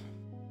death.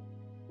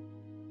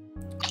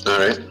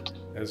 Alright.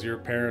 As your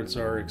parents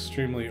are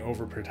extremely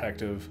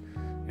overprotective,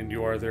 and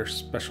you are their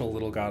special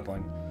little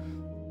godling.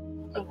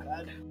 Oh,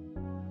 God.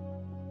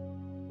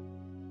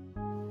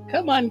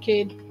 Come on,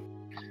 Cade.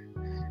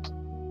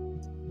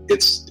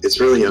 It's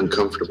really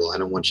uncomfortable. I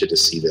don't want you to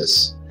see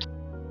this.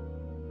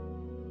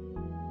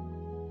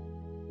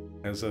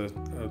 As a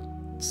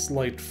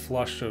slight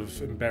flush of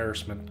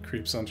embarrassment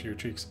creeps onto your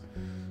cheeks.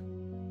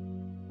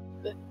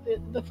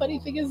 The funny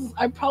thing is,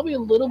 I'm probably a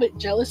little bit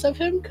jealous of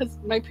him because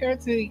my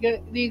parents are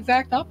the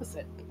exact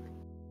opposite.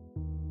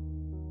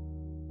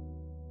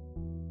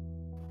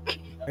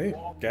 Hey,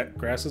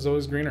 grass is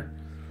always greener.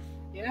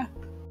 Yeah.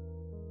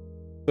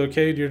 So,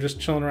 Cade, you're just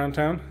chilling around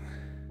town?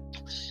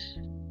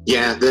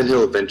 Yeah, then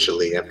he'll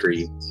eventually, after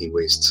he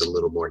wastes a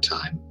little more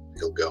time,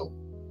 he'll go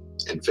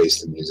and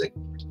face the music.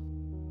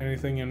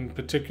 Anything in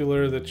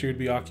particular that you'd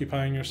be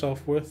occupying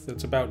yourself with?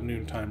 It's about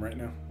noontime right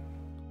now.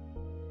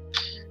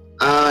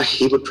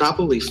 He would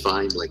probably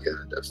find like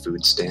a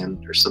food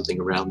stand or something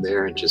around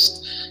there and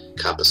just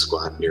cop a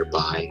squat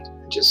nearby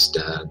and just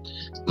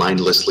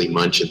mindlessly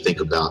munch and think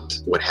about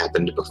what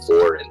happened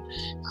before and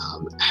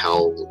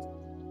how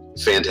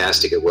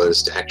fantastic it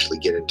was to actually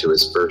get into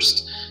his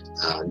first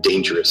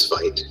dangerous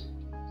fight.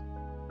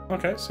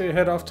 Okay, so you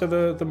head off to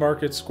the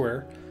market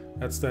square.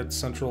 That's that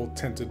central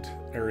tented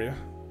area.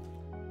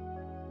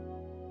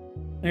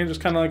 And you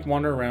just kind of like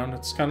wander around.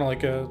 It's kind of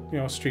like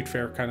a street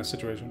fair kind of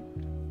situation.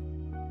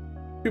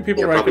 Few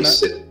people Probably recognize.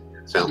 sit at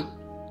the fountain.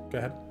 Go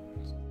ahead.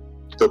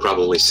 He'll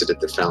probably sit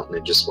at the fountain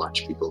and just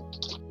watch people.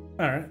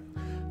 All right.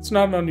 It's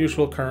not an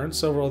unusual occurrence.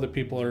 Several other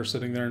people are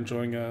sitting there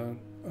enjoying a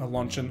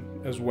luncheon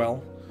as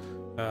well.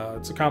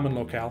 It's a common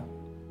locale.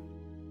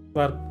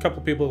 A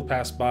couple people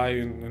pass by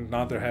and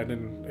nod their head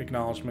in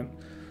acknowledgement.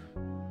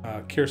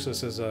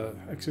 Kyrsus is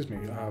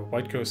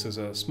White Coast is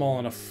a small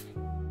enough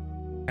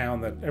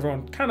town that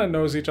everyone kind of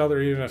knows each other,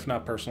 even if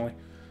not personally.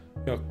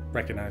 You'll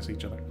recognize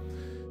each other.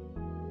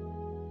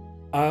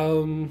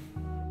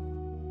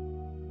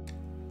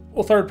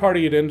 We'll third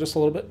party it in just a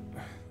little bit.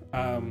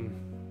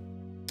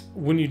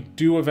 When you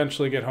do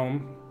eventually get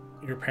home,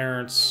 your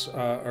parents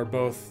are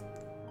both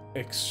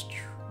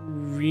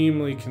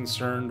extremely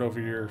concerned over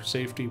your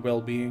safety,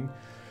 well-being.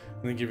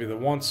 And they give you the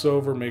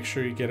once-over, make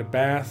sure you get a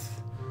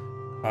bath.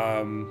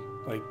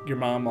 Like your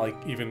mom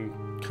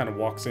even kind of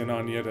walks in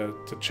on you to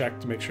check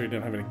to make sure you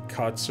didn't have any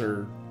cuts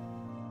or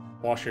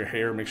wash your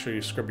hair, make sure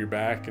you scrub your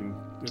back, and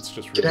it's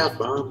just really Get out,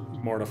 Mom.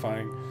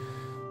 mortifying.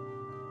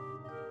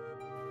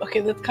 Okay,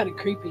 that's kind of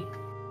creepy.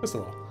 Just a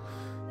little.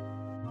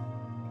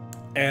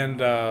 And,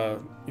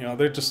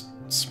 they're just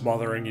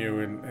smothering you,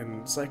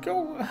 and it's like,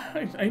 oh,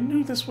 I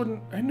knew this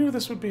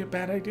would be a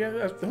bad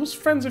idea. Those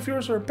friends of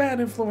yours are a bad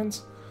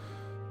influence.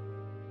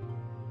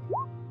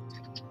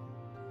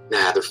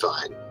 Nah, they're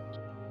fine.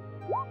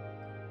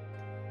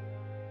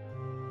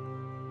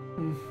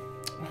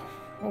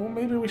 well,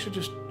 maybe we should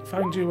just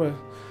find you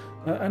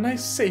a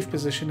nice safe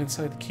position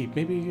inside the keep.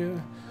 Maybe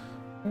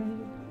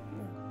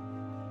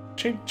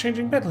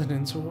changing bed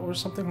linens or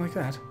something like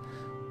that.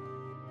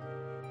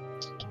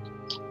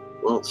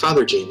 Well,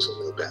 Father James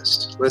will know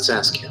best. Let's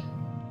ask him.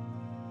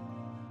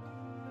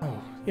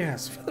 Oh,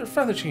 yes,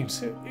 Father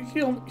James,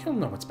 he'll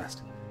know what's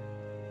best.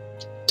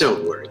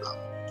 Don't worry, Mom.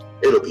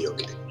 It'll be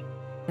okay.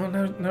 Well,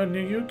 now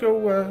you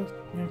go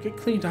get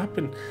cleaned up,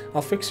 and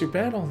I'll fix your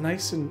bed all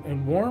nice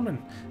and warm,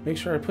 and make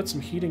sure I put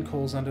some heating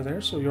coals under there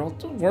so you're all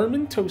warm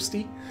and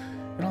toasty,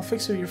 and I'll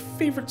fix you your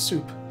favorite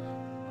soup.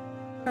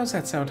 How's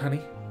that sound,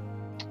 honey?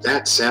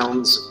 That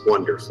sounds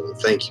wonderful.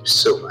 Thank you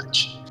so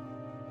much.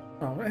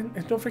 Oh,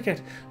 and don't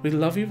forget, we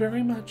love you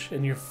very much,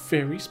 and you're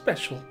very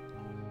special.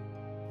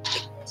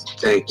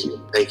 Thank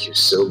you. Thank you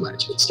so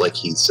much. It's like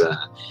he's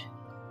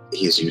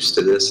used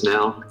to this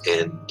now,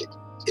 and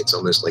it's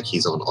almost like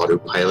he's on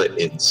autopilot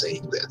in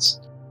saying this.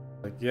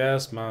 Like,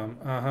 yes, Mom.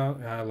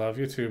 I love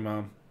you too,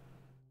 Mom.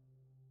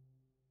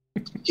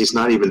 He's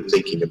not even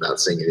thinking about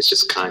saying it. It's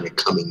just kind of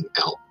coming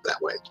out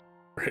that way.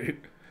 Right.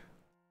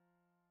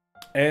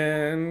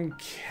 And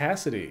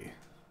Cassidy.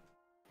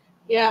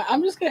 Yeah,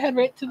 I'm just gonna head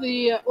right to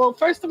the. Well,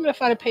 first I'm gonna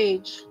find a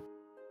page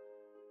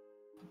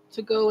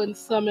to go and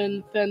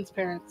summon Fenn's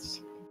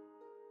parents.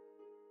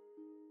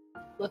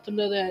 Let them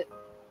know that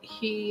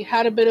he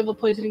had a bit of a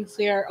poisoning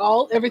scare.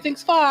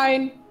 Everything's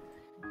fine.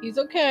 He's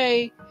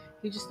okay.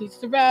 He just needs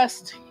to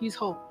rest. He's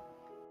home.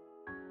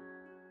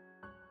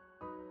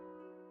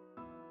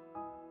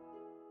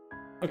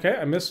 Okay,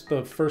 I missed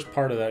the first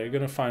part of that. You're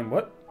gonna find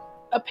what?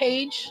 A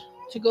page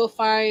to go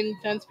find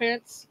Fenn's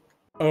parents.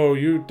 Oh,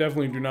 you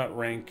definitely do not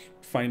rank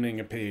finding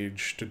a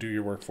page to do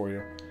your work for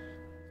you.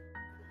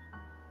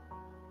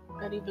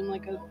 Not even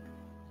like a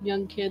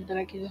young kid that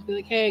I can just be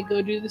like, hey,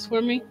 go do this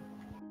for me.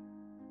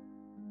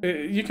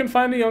 You can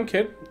find a young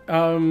kid.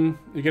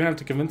 You're gonna have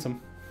to convince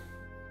him.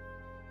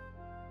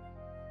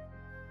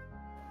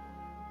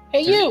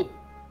 Hey, you!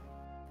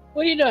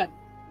 What are you doing?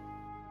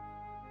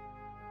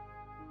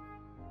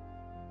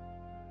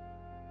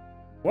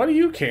 Why do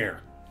you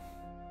care?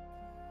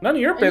 None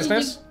of your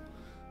business.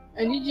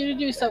 I need you to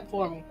do something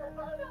for me.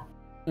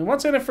 And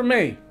what's in it for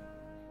me?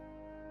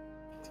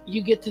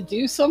 You get to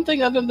do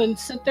something other than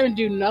sit there and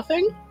do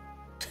nothing?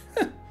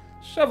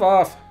 Shove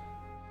off.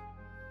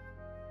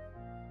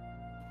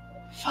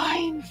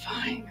 Fine.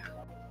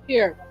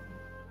 Here,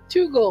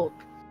 2 gold.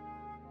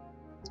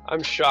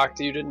 I'm shocked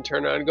you didn't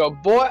turn around and go,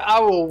 boy, I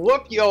will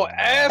whoop your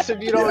ass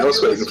if you don't I was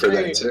do waiting this for for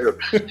that me."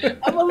 too.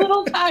 I'm a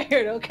little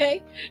tired,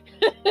 okay?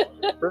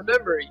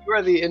 Remember, you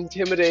are the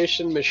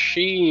intimidation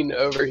machine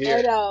over I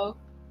here. know.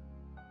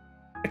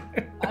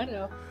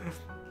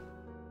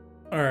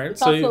 All right, It's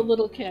so also a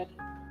little kid.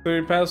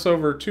 you pass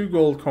over 2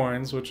 gold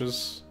coins, which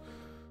is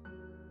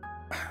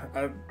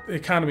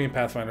economy and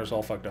Pathfinder is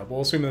all fucked up.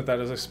 We'll assume that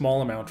is a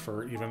small amount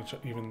for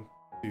even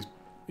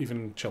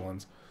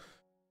chillins.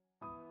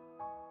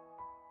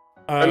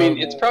 I mean,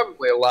 it's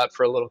probably a lot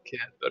for a little kid,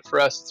 but for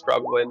us, it's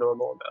probably a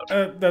normal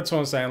amount. That's what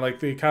I'm saying. Like,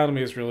 the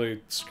economy is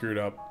really screwed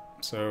up.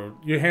 So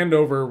you hand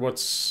over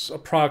what's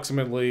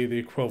approximately the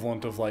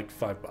equivalent of like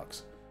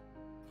 $5.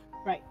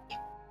 Right.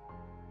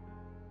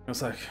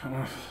 It's like,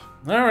 all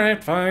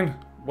right, fine.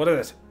 What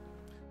is it?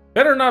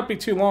 Better not be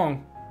too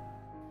long.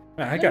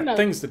 I got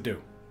things to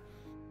do.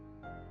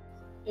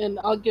 And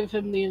I'll give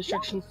him the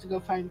instructions to go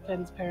find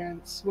Fenn's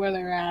parents, where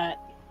they're at,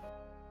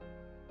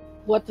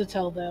 what to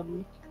tell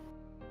them.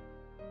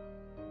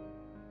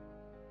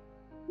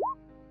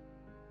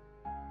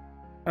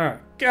 Alright,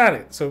 got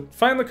it. So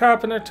find the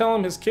carpenter, tell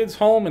him his kid's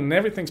home and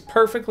everything's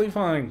perfectly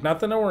fine.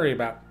 Nothing to worry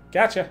about.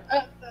 Gotcha.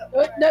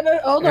 No,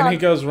 hold on. And he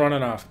goes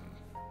running off.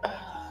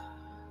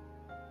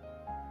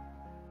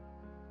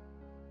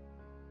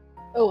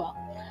 Oh well.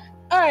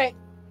 Alright,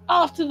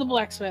 off to the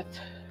blacksmith.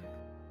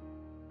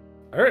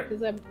 Alright.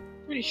 Because I'm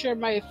pretty sure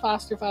my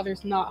foster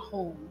father's not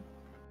home.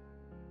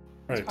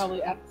 He's Right.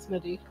 probably at the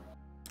smithy.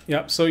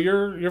 Yep, so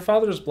your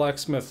father's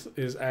blacksmith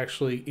is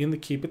actually in the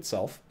keep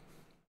itself.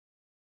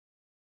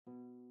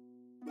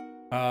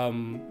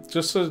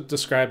 Just to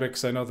describe it,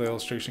 because I know the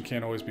illustration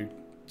can't always be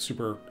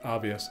super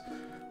obvious.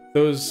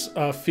 Those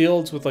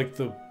fields with like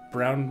the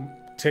brown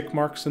tick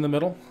marks in the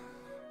middle,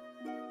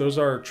 those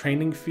are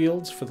training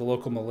fields for the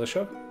local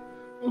militia.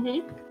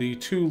 Mm-hmm. The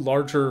 2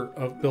 larger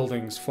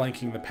buildings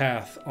flanking the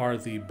path are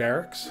the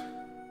barracks.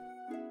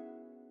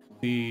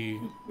 The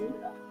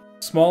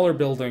smaller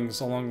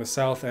buildings along the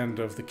south end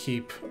of the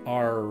keep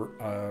are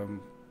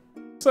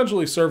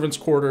essentially servants'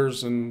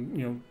 quarters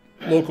and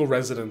local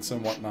residents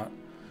and whatnot.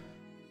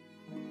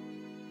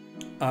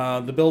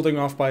 The building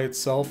off by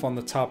itself on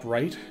the top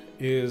right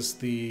is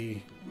the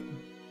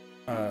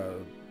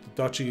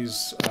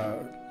duchy's,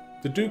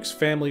 the Duke's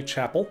family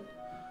chapel.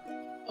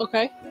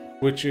 Okay.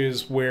 Which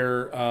is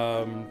where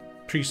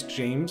Priest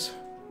James,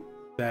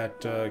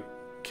 that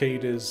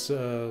Kate is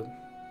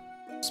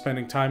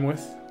spending time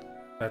with,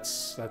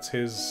 that's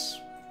his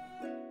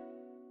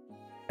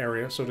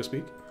area, so to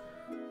speak.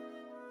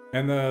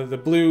 And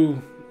the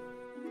blue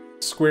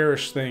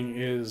squarish thing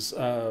is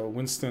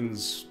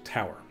Winston's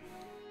tower.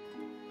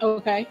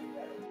 Okay.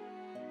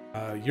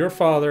 Your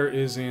father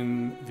is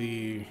in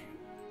the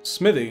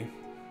smithy,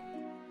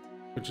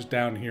 which is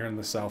down here in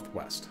the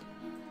southwest.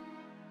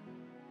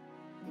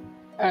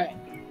 Alright.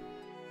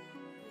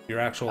 Your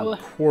actual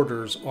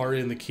quarters are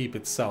in the keep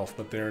itself,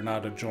 but they're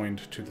not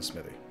adjoined to the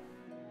smithy.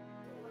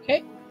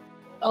 Okay.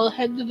 I'll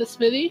head to the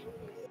smithy.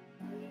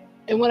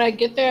 And when I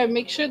get there, I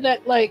make sure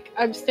that, like,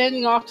 I'm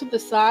standing off to the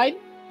side,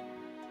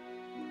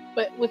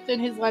 but within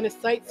his line of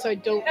sight so I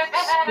don't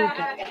spook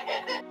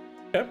him.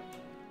 Okay.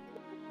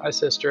 Hi,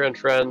 sister and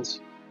friends.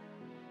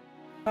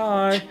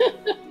 Hi.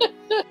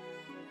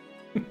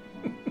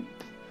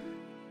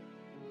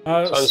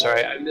 So I'm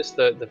sorry, I missed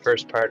the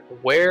first part.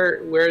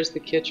 Where is the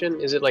kitchen?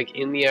 Is it like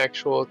in the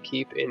actual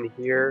keep in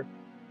here?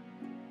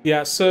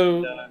 Yeah,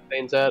 so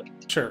Things at?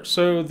 sure.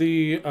 So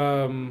the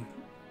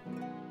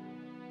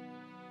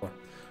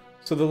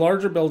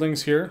larger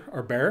buildings here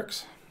are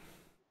barracks.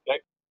 Okay.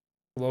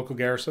 The local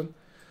garrison.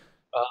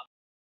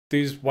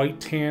 These white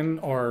tan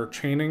are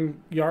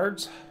training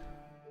yards.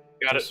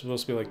 Got It's it.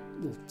 supposed to be like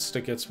little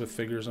stickets with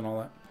figures and all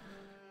that.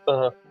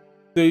 Uh-huh.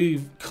 The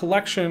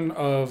collection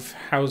of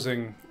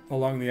housing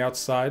along the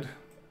outside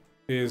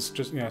is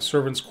just,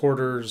 servants'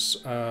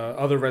 quarters,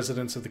 other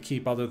residents of the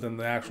keep other than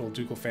the actual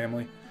ducal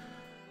family.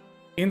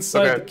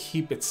 Inside the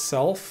keep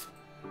itself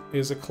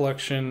is a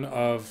collection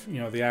of,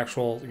 the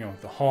actual,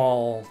 the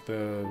hall,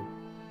 the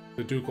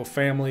ducal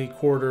family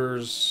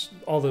quarters,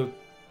 all the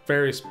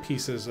various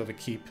pieces of a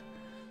keep.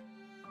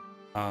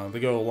 They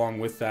go along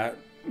with that,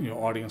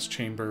 audience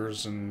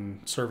chambers and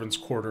servants'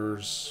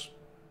 quarters,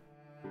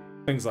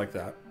 things like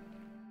that.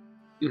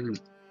 Mm-hmm.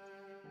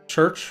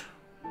 Church,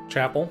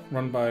 chapel,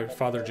 run by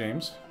Father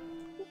James.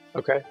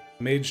 Okay.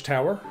 Mage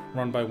Tower,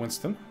 run by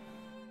Winston.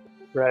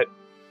 Right.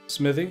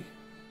 Smithy.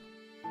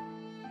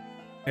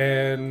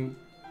 And,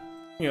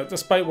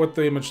 despite what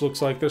the image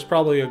looks like, there's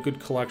probably a good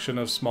collection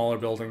of smaller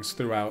buildings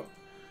throughout.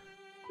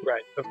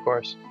 Right, of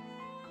course.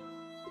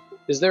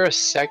 Is there a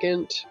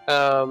second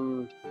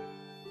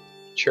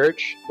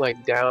church,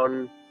 like,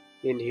 down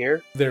in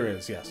here? There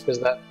is, yes.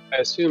 Because I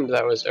assumed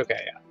that was... Okay,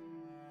 yeah.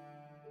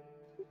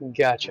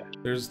 Gotcha.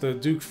 There's the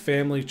Duke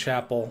Family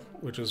Chapel,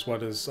 which is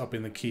what is up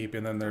in the keep,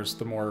 and then there's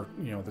the more,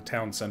 the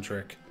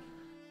town-centric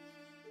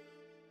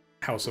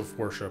house of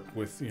worship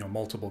with,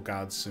 multiple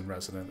gods in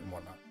resident and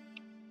whatnot.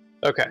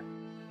 Okay.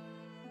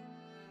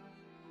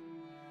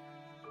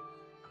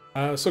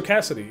 So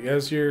Cassidy,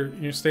 as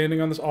you're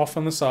standing off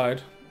on the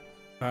side,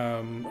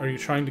 are you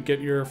trying to get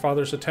your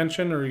father's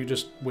attention, or are you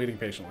just waiting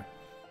patiently?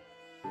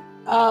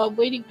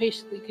 Waiting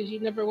patiently, because you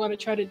never want to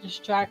try to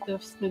distract the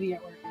smithy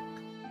at work.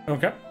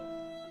 Okay.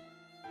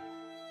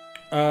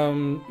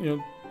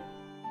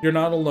 You're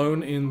not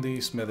alone in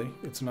the smithy.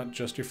 It's not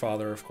just your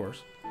father, of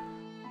course.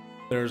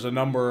 There's a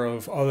number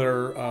of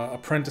other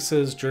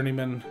apprentices,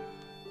 journeymen,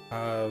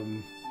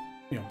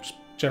 just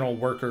general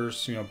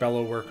workers,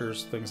 bellow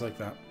workers, things like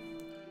that.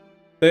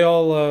 They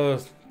all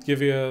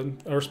give you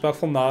a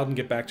respectful nod and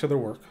get back to their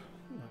work.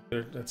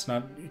 It's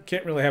not, you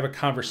can't really have a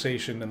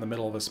conversation in the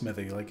middle of a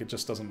smithy. Like, it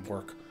just doesn't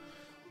work.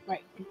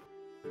 Right.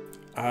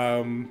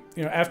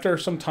 After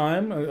some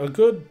time, a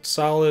good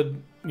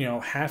solid,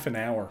 half an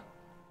hour,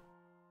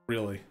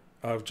 really,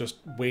 of just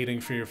waiting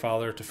for your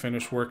father to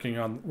finish working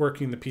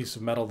the piece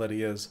of metal that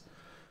he is.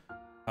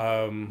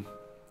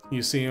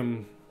 You see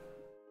him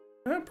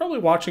probably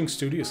watching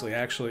studiously,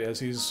 actually, as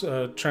he's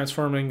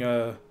transforming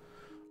a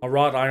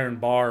wrought iron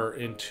bar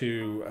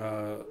into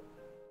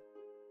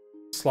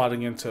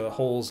slotting into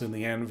holes in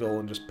the anvil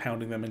and just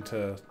pounding them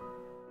into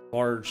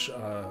large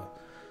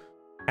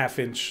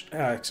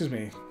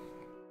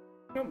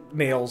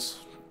nails,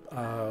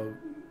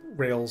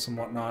 rails and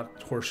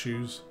whatnot,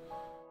 horseshoes.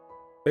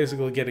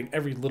 Basically getting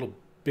every little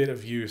bit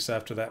of use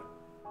after that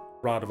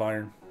rod of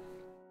iron.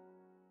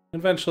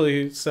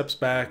 Eventually he steps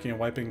back,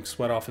 wiping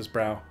sweat off his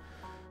brow.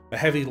 A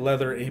heavy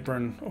leather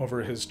apron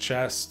over his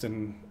chest,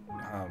 and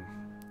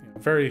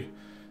very,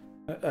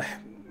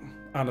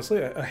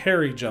 honestly, a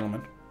hairy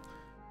gentleman.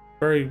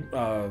 Very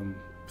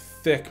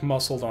thick,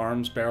 muscled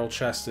arms,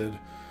 barrel-chested,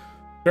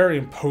 very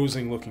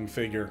imposing looking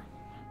figure.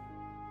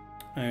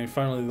 And he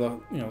finally,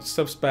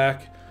 steps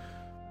back.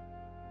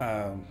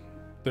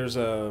 There's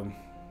a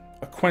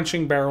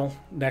quenching barrel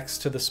next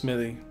to the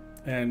smithy,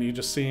 and you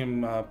just see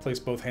him place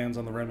both hands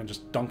on the rim and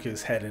just dunk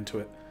his head into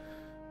it,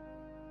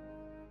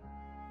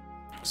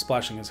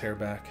 splashing his hair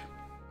back.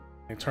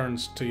 He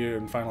turns to you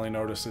and finally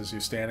notices you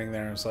standing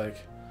there and is like,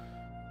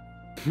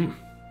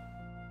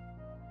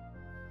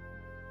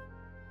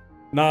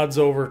 nods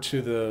over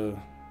to the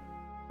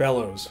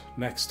bellows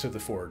next to the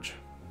forge.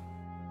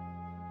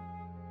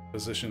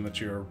 Position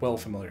that you're well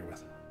familiar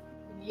with.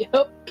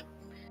 Yep.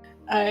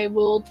 I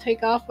will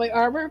take off my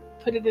armor,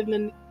 put it in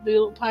the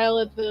little pile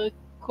at the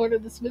corner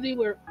of the smithy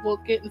where it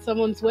won't get in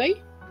someone's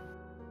way,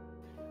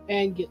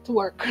 and get to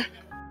work.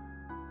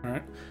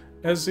 Alright.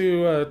 As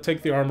you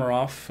take the armor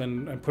off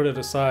and put it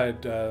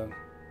aside,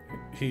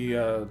 he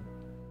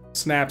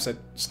snaps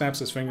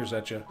his fingers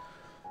at you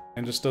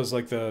and just does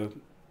like the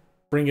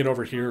bring it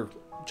over here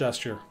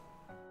gesture.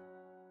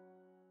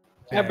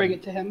 I bring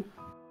it to him.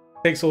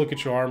 Takes a look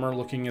at your armor,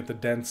 looking at the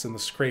dents and the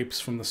scrapes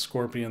from the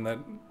scorpion that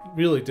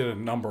really did a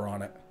number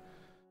on it.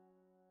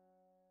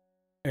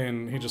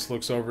 And he just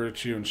looks over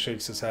at you and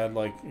shakes his head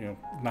like, you know,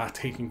 not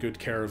taking good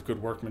care of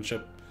good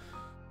workmanship.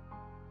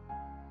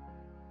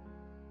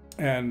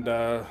 And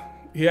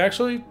he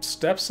actually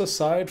steps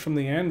aside from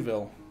the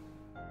anvil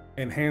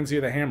and hands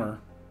you the hammer.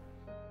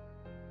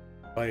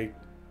 Like,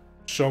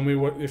 show me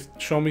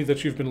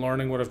that you've been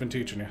learning what I've been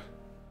teaching you.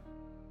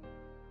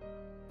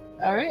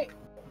 All right.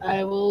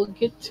 I will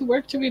get to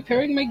work to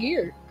repairing my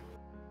gear.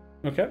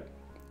 Okay.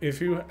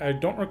 I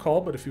don't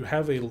recall, but if you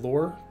have a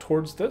lore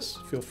towards this,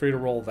 feel free to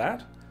roll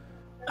that.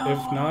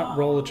 If not,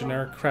 roll a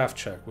generic craft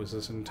check. Was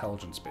this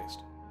intelligence based?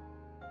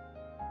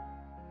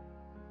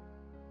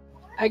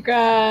 I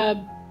grab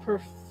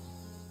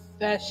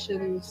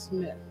Profession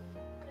Smith.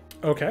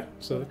 Okay,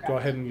 so go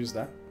ahead and use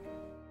that.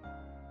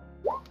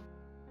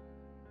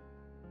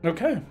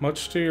 Okay,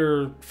 much to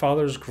your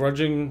father's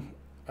grudging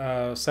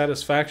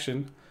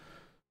satisfaction,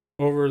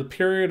 over the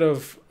period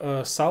of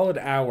a solid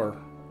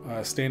hour,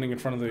 standing in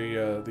front of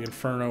the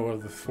inferno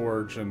of the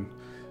forge and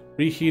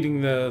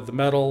reheating the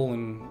metal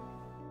and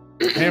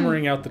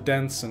hammering out the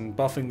dents and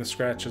buffing the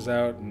scratches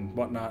out and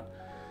whatnot.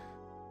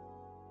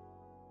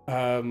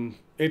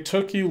 It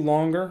took you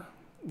longer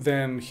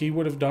than he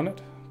would have done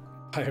it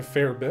by a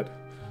fair bit.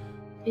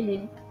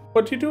 Mm-hmm.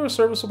 But you do a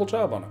serviceable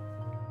job on it.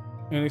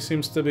 And he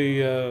seems to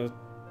be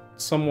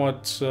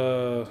somewhat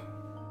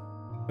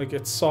like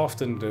it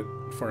softened it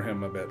for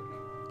him a bit.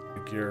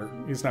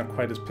 Like he's not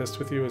quite as pissed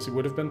with you as he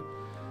would have been.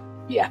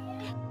 Yeah.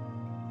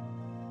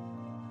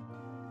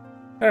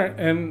 All right,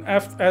 and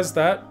as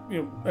that,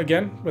 you know,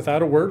 again,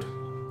 without a word,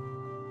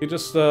 he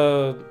just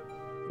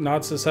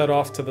nods his head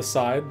off to the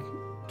side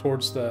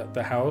towards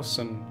the house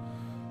and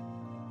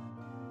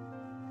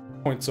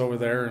points over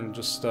there and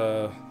just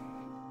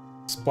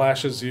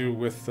splashes you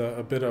with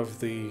a bit of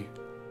the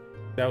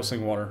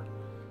dousing water.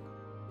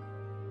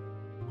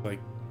 Like,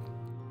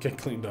 get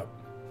cleaned up.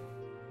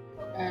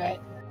 All right.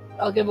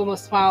 I'll give him a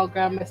smile,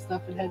 grab my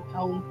stuff, and head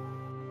home.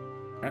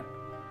 All right.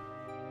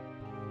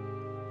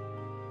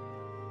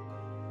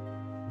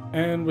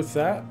 And with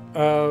that,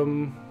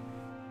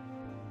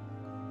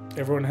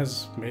 everyone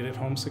has made it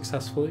home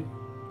successfully.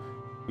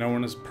 No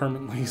one is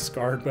permanently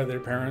scarred by their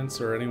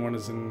parents or anyone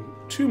is in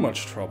too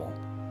much trouble.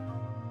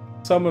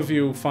 Some of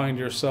you find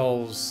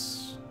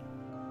yourselves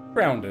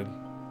grounded,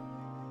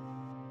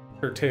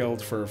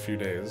 curtailed for a few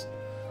days.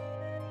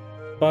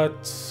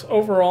 But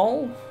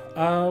overall,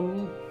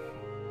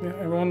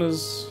 everyone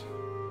is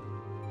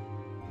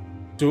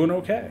doing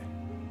okay.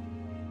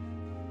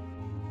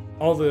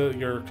 All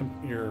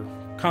your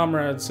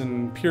comrades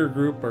and peer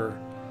group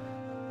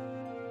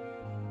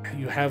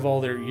you have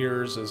all their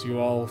ears as you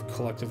all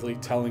collectively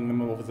telling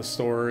them over the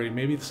story.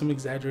 Maybe some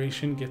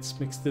exaggeration gets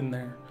mixed in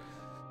there.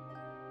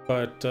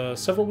 But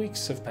several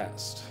weeks have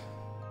passed.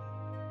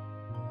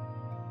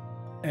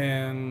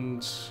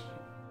 And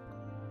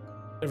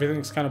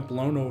everything's kind of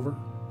blown over.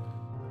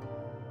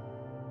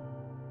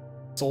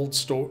 It's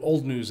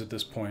old news at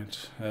this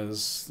point,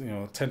 as you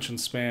know, attention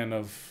span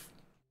of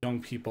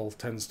young people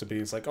tends to be.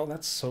 It's like, oh,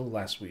 that's so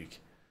last week.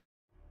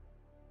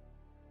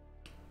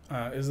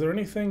 Is there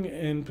anything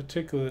in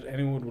particular that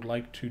anyone would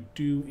like to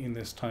do in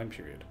this time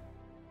period?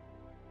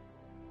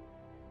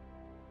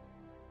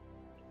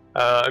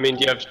 I mean,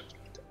 do you have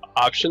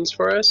options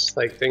for us,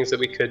 like things that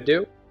we could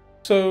do?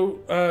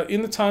 So,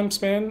 in the time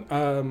span,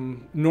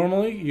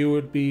 normally you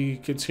would be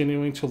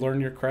continuing to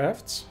learn your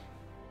crafts.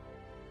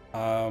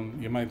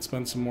 You might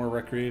spend some more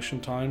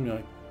recreation time.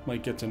 You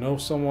might get to know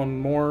someone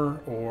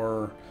more,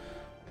 or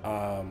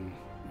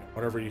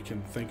whatever you can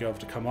think of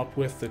to come up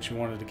with that you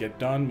wanted to get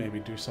done.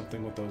 Maybe do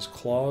something with those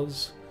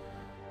claws.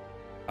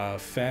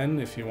 Fen,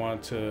 if you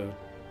wanted to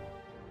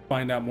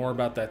find out more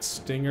about that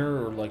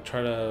stinger, or like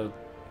try to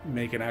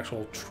make an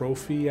actual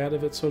trophy out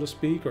of it, so to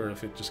speak, or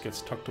if it just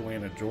gets tucked away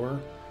in a drawer.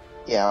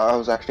 Yeah, I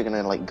was actually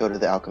gonna like go to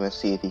the alchemist,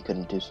 see if he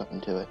couldn't do something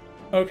to it.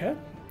 Okay.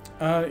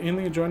 In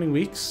the adjoining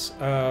weeks,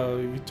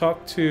 you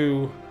talk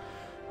to,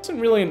 isn't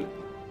really an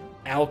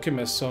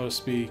alchemist, so to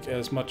speak,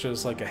 as much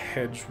as like a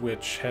hedge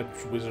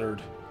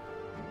wizard,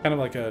 kind of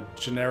like a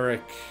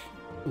generic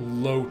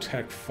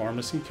low-tech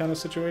pharmacy kind of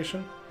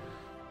situation.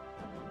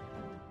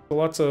 So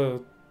lots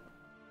of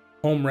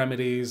home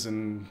remedies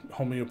and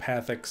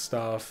homeopathic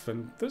stuff,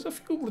 and there's a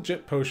few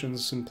legit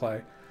potions in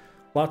play.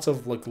 Lots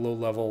of like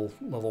level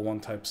 1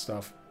 type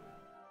stuff.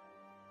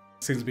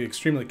 Seems to be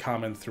extremely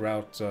common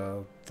throughout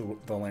the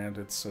land.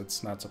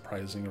 It's not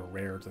surprising or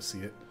rare to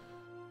see it.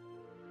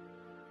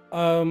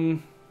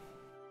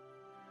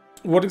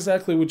 What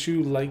exactly would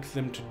you like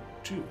them to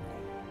do?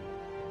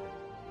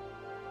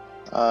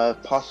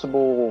 If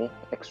possible,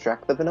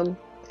 extract the venom.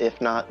 If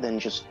not, then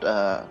just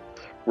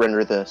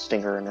render the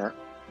stinger inert.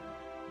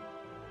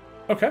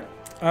 Okay.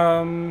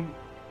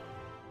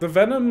 The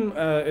venom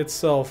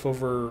itself,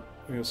 over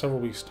several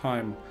weeks'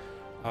 time,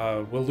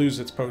 will lose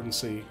its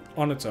potency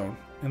on its own,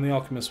 and the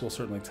alchemist will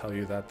certainly tell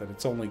you that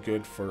it's only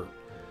good for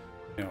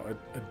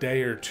a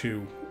day or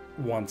two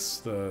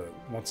once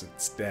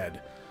it's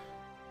dead.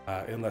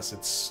 unless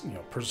it's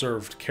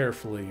preserved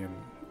carefully in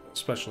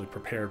specially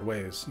prepared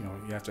ways.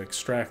 You have to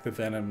extract the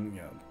venom,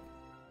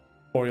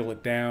 boil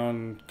it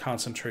down,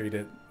 concentrate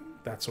it,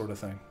 that sort of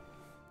thing.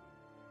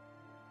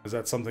 Is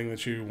that something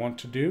that you want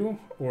to do,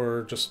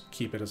 or just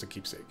keep it as a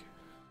keepsake?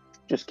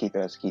 Just keep it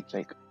as a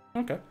keepsake.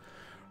 Okay.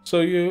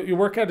 So you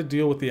work out a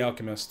deal with the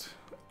alchemist,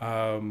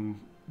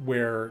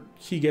 where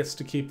he gets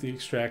to keep the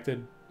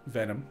extracted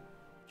venom,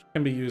 which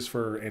can be used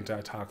for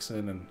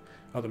antitoxin and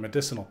other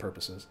medicinal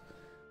purposes.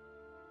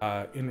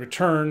 In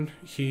return,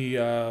 he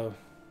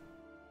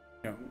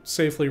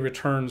safely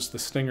returns the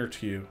stinger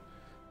to you,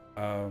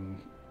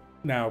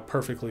 now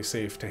perfectly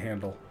safe to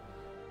handle.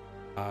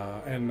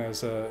 And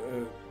as a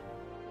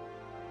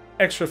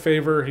extra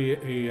favor,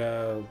 he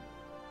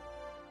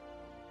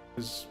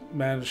has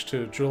managed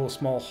to drill a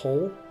small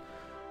hole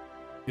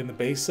in the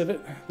base of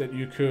it that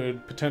you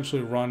could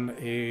potentially run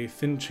a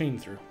thin chain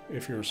through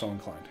if you're so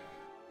inclined.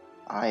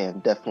 I am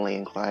definitely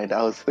inclined.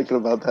 I was thinking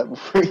about that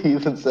before you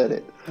even said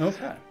it.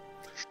 Okay.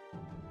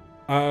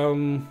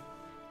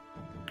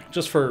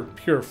 Just for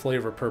pure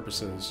flavor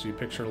purposes, do you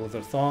picture a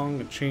leather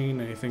thong, a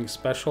chain, anything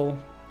special?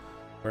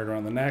 Right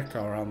around the neck,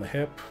 around the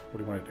hip? What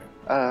do you want to do?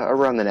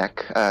 Around the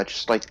neck.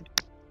 Just like,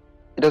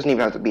 it doesn't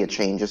even have to be a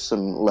chain, just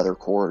some leather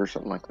cord or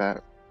something like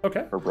that.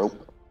 Okay. Or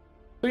rope.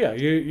 So yeah,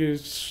 you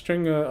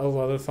string a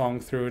leather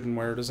thong through it and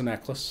wear it as a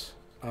necklace.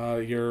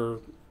 Your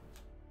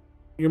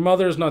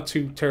mother's not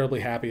too terribly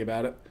happy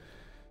about it,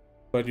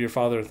 but your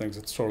father thinks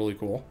it's totally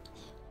cool.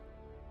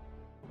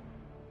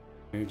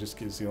 And he just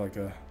gives you like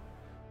a...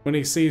 When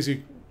he sees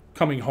you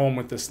coming home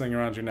with this thing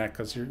around your neck,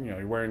 because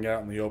you're wearing it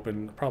out in the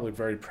open, probably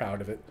very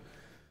proud of it.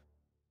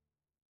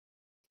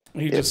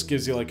 He just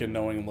gives you like a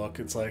knowing look.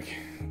 It's like,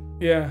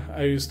 yeah,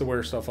 I used to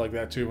wear stuff like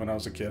that too when I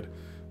was a kid.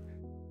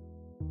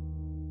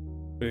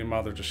 But your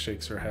mother just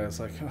shakes her head. It's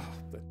like, oh,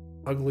 that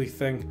ugly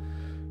thing.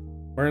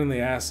 Wearing the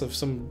ass of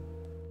some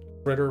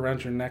critter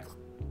around your neck.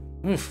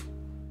 Oof.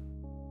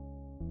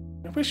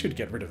 I wish you'd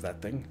get rid of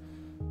that thing.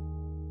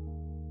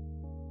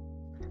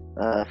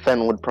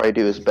 Fen would probably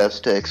do his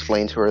best to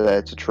explain to her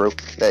that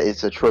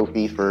it's a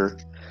trophy for,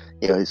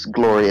 his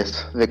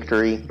glorious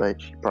victory,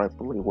 but she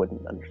probably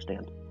wouldn't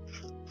understand.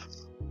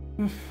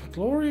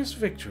 Glorious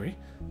victory?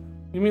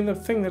 You mean the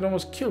thing that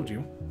almost killed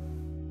you?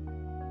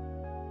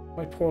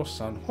 My poor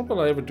son, what will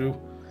I ever do?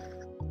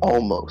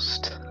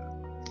 Almost.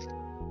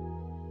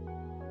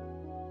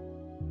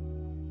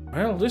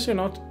 Well, at least you're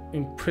not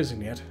in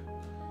prison yet.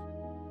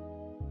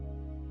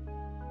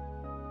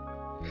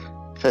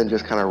 Fen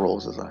just kind of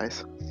rolls his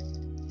eyes.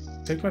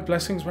 Take my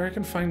blessings where I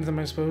can find them,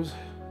 I suppose.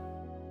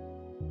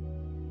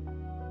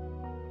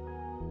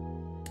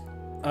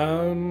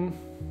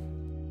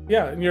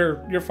 Yeah, and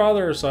your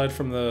father, aside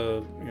from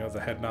the the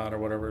head nod or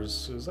whatever,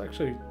 is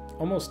actually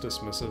almost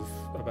dismissive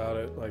about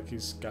it. Like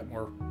he's got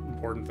more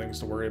important things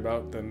to worry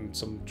about than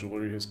some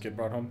jewelry his kid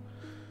brought home.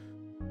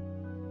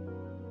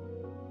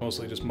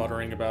 Mostly just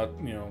muttering about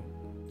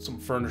some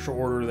furniture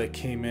order that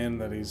came in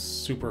that he's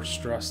super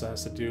stressed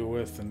has to deal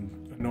with,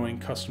 and annoying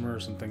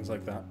customers and things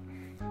like that.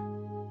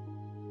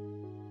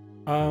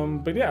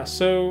 But yeah,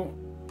 so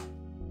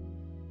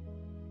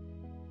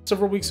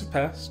several weeks have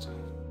passed.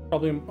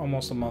 Probably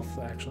almost a month,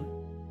 actually.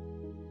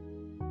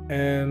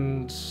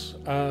 And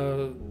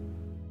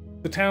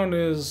the town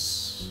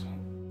is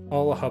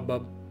all a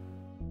hubbub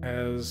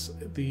as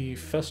the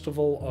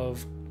Festival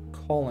of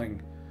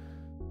Calling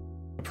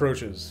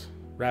approaches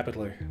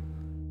rapidly.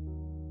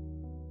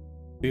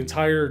 The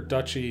entire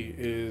duchy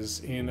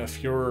is in a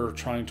furor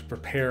trying to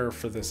prepare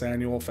for this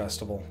annual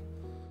festival.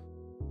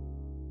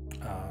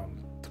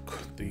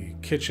 The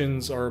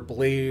kitchens are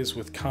ablaze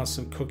with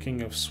constant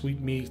cooking of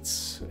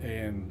sweetmeats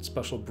and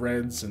special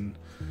breads, and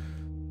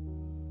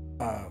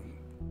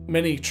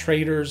many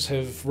traders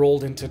have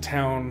rolled into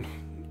town,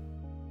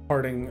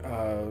 carting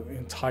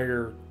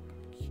entire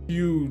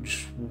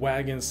huge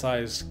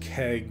wagon-sized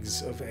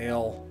kegs of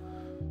ale,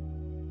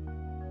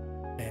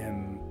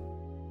 and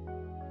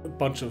a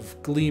bunch of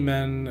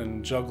gleemen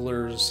and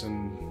jugglers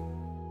and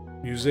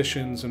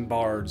musicians and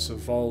bards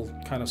have all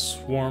kind of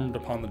swarmed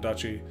upon the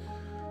duchy.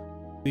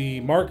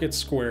 The market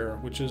square,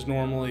 which is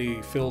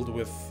normally filled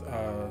with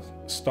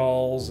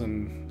stalls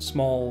and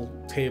small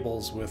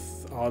tables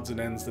with odds and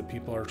ends that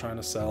people are trying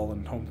to sell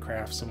and home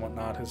crafts and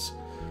whatnot, has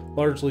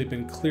largely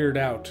been cleared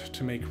out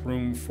to make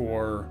room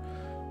for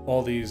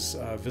all these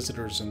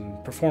visitors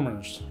and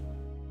performers.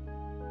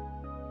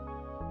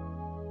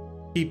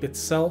 Keep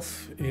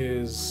itself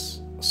is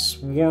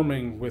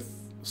swarming with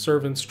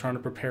servants trying to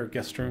prepare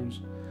guest rooms,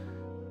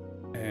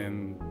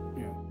 and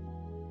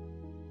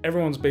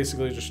everyone's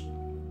basically just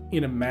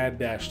in a mad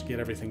dash to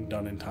get everything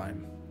done in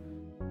time.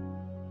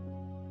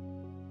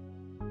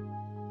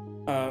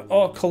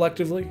 All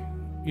collectively,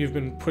 you've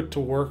been put to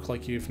work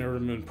like you've never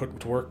been put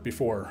to work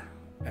before,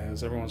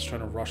 as everyone's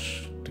trying to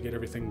rush to get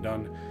everything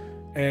done.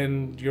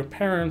 And your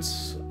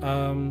parents,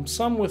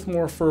 some with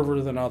more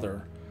fervor than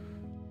other,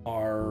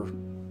 are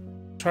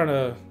trying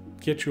to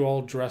get you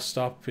all dressed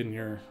up in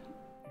your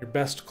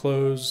best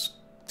clothes,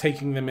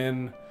 taking them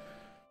in,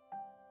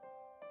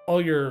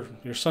 all your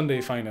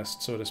Sunday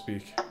finest, so to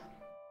speak.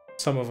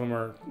 Some of them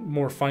are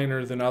more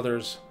finer than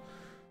others.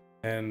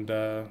 And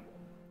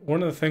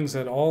one of the things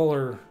that all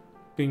are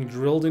being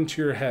drilled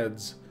into your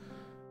heads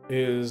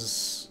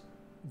is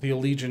the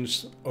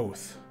allegiance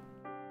oath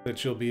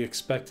that you'll be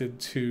expected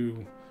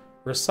to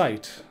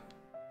recite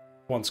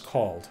once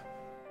called.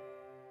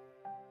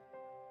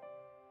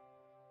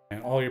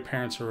 And all your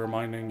parents are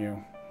reminding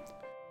you.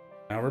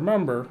 Now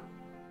remember,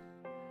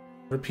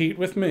 repeat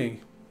with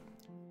me.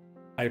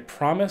 I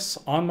promise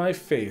on my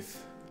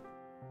faith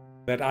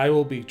that I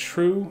will be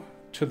true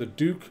to the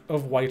Duke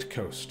of White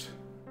Coast,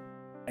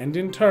 and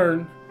in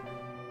turn,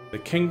 the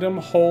kingdom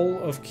whole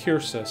of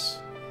Kyrsus,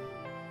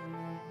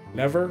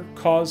 never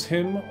cause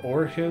him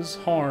or his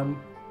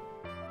harm,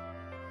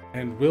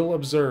 and will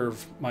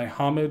observe my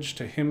homage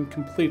to him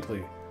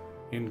completely,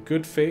 in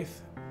good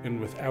faith and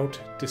without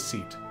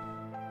deceit.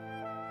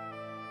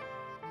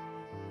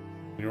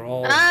 You're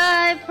all...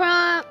 I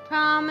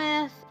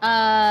promise,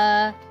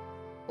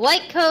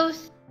 White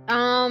Coast,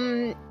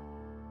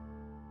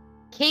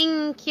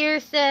 King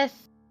Kyrsus,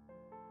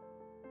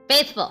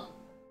 faithful.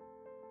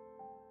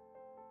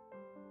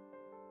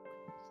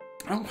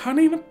 Oh,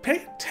 honey,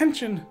 pay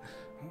attention.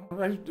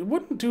 It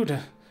wouldn't do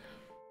to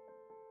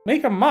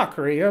make a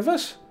mockery of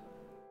us.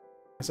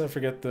 As I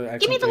forget the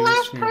actual. Give me the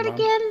last part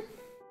again.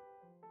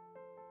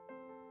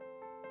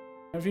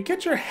 If you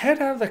get your head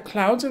out of the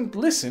clouds and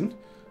listen,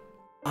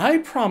 I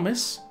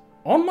promise,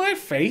 on my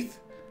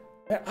faith,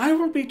 that I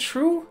will be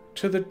true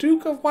to the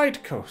Duke of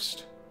White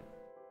Coast,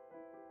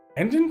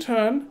 and in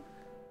turn,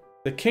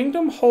 the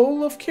kingdom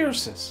whole of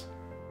Kyrsus,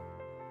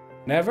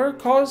 never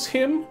cause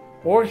him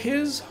or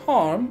his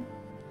harm,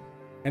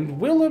 and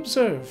will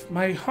observe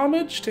my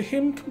homage to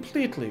him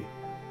completely,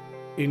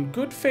 in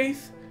good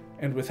faith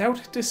and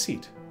without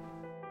deceit.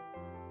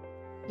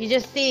 You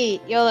just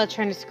see Yola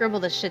trying to scribble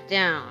this shit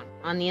down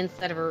on the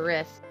inside of her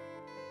wrist.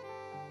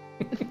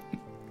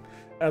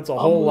 That's a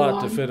whole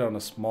lot to fit on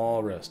a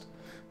small wrist.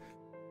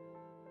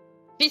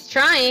 She's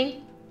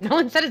trying. No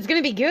one said it's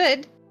gonna be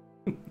good.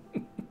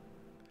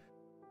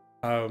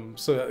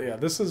 So yeah,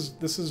 this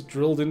is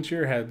drilled into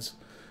your heads.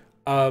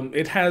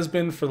 It has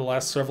been for the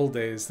last several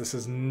days. This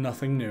is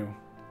nothing new.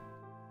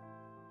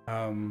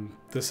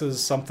 This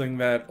is something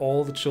that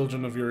all the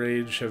children of your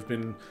age have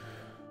been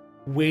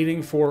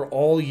waiting for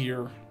all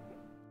year.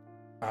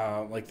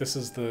 Like, this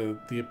is the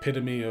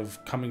epitome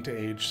of coming to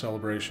age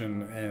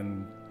celebration,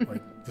 and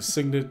like the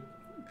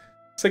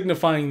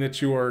signifying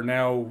that you are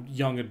now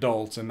young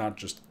adults and not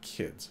just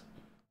kids.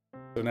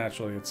 So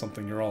naturally, it's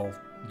something you're all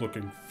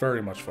looking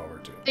very much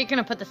forward to. You're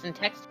gonna put this in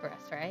text for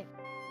us, right?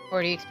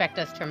 Or do you expect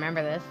us to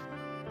remember this?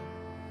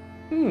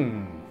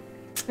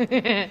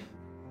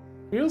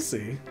 We'll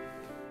see.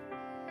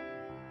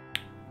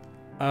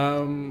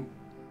 I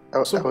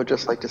would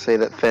just like to say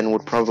that Finn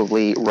would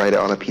probably write it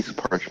on a piece of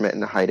parchment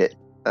and hide it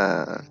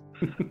on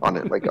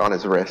it, like on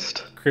his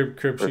wrist.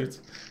 Crib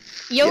sheets.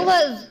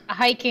 Yola's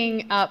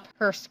hiking up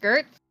her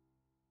skirts,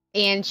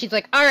 and she's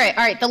like, all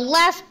right, the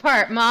last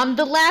part, Mom,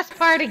 the last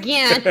part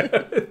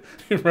again.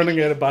 You're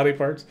running out of body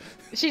parts?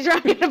 She's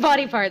running out of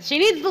body parts. She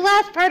needs the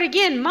last part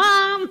again,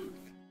 Mom!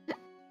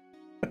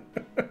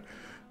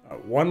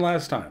 One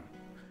last time.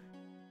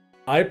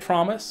 I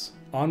promise,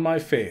 on my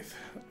faith,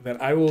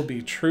 that I will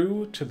be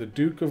true to the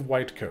Duke of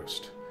White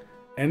Coast,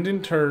 and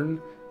in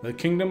turn, the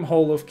kingdom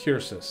whole of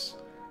Kyrsus,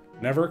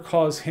 never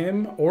cause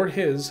him or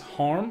his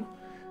harm,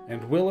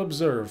 and will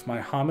observe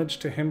my homage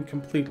to him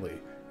completely,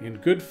 in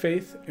good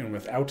faith and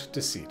without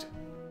deceit.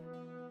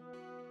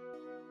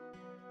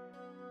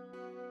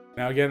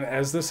 Now again,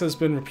 as this has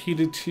been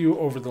repeated to you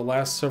over the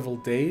last several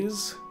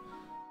days,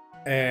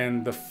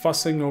 and the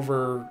fussing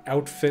over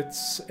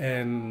outfits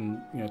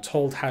and,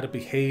 told how to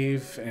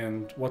behave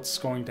and what's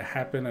going to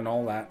happen and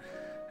all that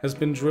has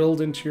been drilled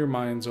into your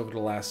minds over the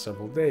last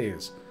several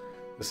days.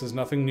 This is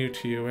nothing new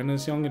to you, and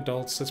as young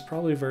adults, it's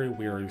probably very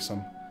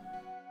wearisome.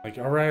 Like,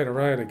 all right,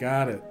 I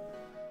got it.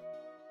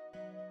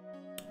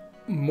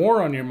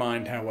 More on your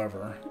mind,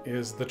 however,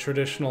 is the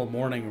traditional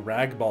morning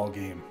RAGBALL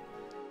game.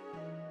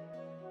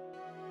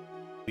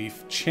 The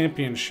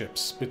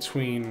championships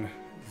between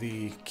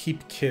the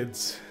Keep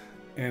kids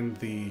and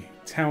the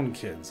Town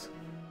kids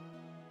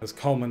has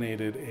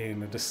culminated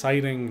in a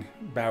deciding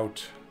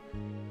bout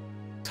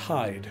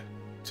tied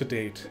to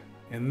date.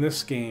 In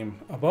this game,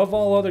 above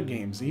all other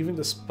games, even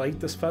despite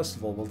this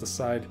festival, will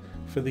decide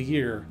for the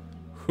year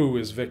who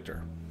is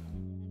victor.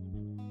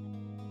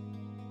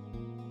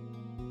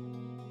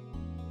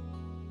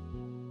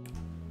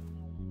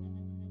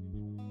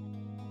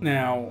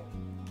 Now,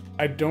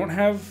 I don't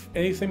have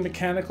anything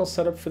mechanical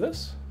set up for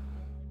this.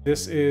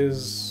 This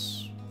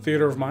is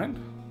theater of mind.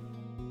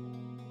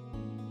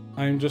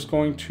 I'm just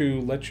going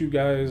to let you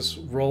guys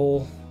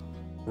roll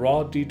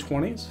raw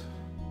d20s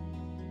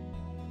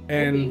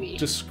and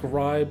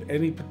describe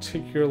any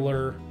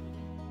particular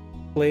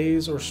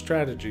plays or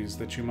strategies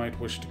that you might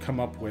wish to come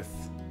up with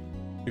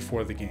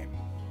before the game.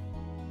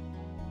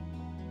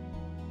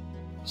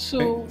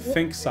 So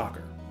think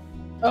soccer.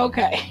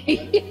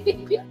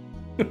 Okay.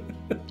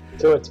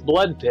 So it's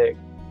Blood Pig.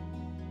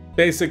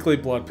 Basically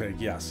blood pig,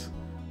 yes.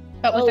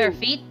 But with our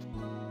feet?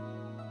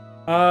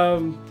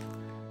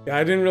 Yeah,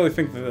 I didn't really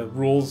think the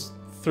rules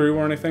through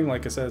or anything.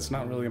 Like I said, it's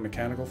not really a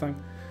mechanical thing.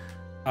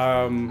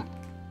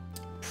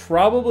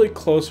 Probably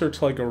closer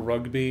to like a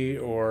rugby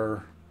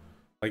or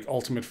like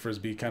ultimate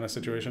frisbee kind of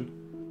situation.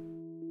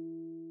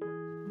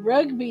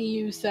 Rugby,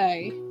 you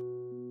say?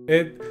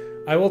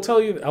 I will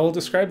tell you, I will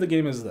describe the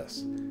game as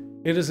this.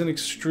 It is an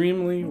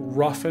extremely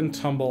rough and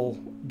tumble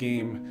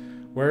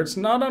game where it's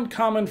not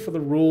uncommon for the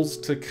rules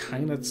to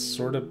kind of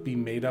sort of be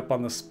made up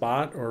on the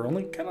spot or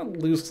only kind of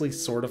loosely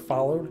sort of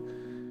followed.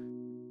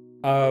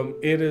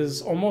 It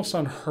is almost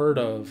unheard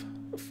of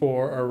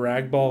for a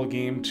RAGBALL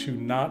game to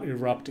not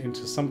erupt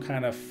into some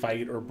kind of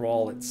fight or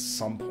brawl at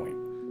some point.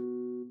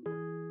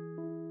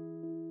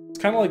 It's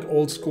kind of like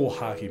old school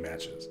hockey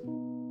matches.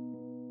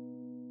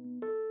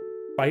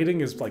 Fighting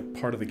is like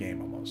part of the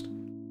game almost.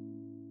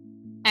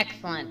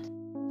 Excellent.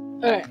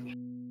 Alright.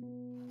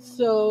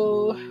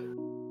 So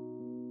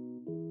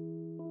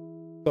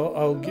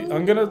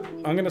I'm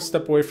gonna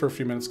step away for a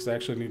few minutes because I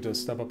actually need to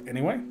step up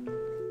anyway.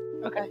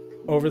 okay.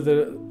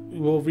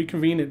 We'll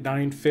reconvene at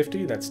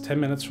 9:50. That's 10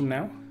 minutes from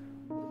now.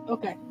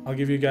 Okay. I'll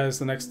give you guys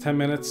the next 10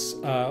 minutes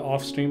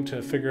off stream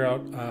to figure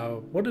out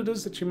what it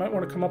is that you might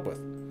want to come up with.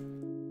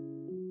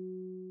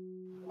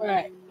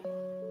 Alright.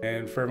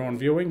 And for everyone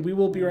viewing, we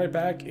will be right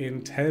back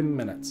in 10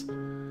 minutes.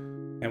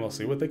 And we'll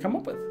see what they come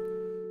up with.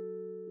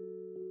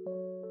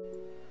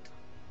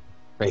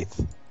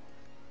 Wraith.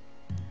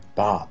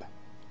 Bob.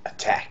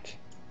 Attack.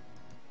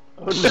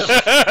 Oh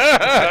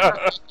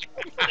no.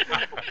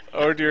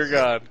 Oh dear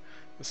God.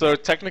 So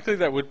technically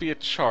that would be a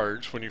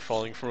charge when you're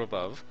falling from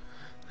above.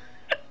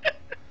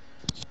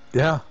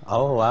 Yeah,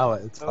 I'll allow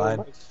it. It's fine.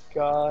 Oh my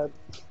God.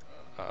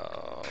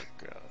 Oh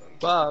God.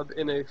 Bob,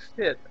 in a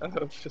fit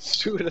of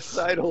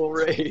suicidal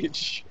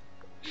rage,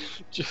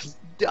 just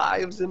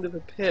dives into the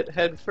pit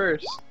head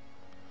first.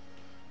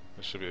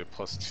 There should be a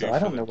 +2 So for I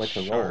don't the know what to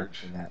roll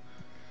charge. in that.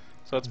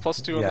 So it's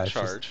 +2 on Yeah, the it's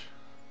just- charge.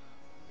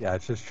 Yeah,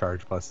 it's just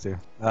charge +2.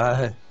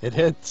 It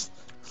hits.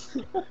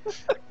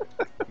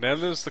 Now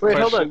there's the Wait,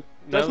 hold question. on.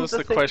 Now Doesn't there's the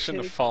the thing question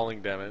of take-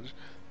 falling damage.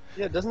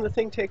 Yeah, doesn't the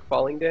thing take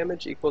falling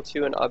damage equal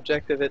to an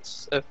object of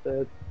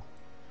the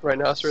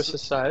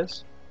rhinoceros's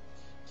size?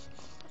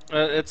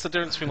 It's the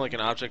difference between like an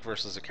object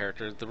versus a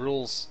character. The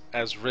rules,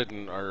 as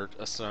written, are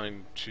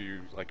assigned to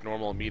like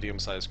normal,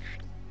 medium-sized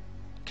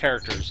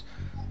characters.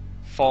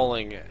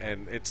 Falling,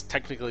 and it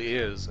technically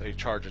is a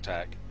charge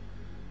attack.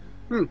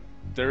 Hmm.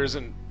 There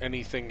isn't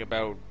anything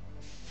about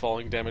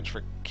falling damage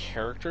for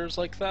characters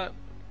like that,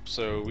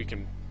 so we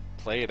can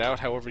play it out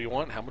however you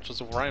want. How much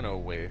does a rhino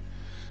weigh?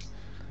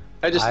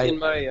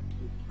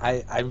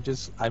 I'm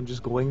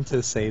just going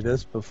to say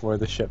this before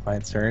the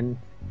shipmine's turn.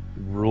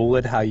 Rule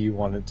it how you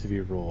want it to be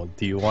ruled.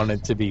 Do you want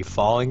it to be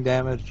falling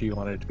damage? Do you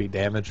want it to be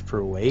damage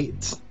per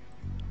weight?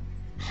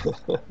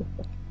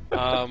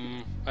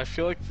 I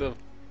feel like the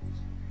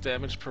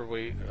damage per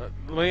weight...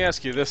 let me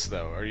ask you this,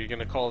 though. Are you going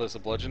to call this a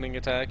bludgeoning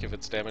attack if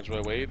it's damage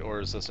by weight, or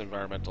is this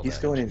environmental He's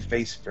damage? going in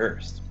face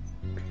first.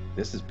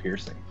 This is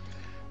piercing.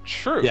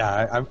 True.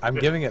 Yeah, I'm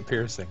giving it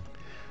piercing.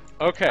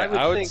 Okay,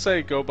 I would think-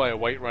 say go by a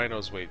white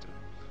rhino's weight.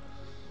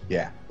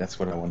 Yeah, that's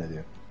what I want to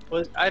do.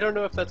 Well, I don't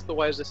know if that's the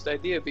wisest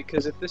idea,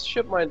 because if this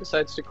ship mine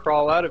decides to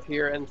crawl out of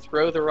here and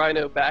throw the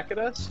rhino back at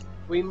us,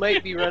 we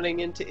might be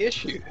running into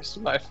issues,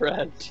 my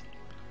friend.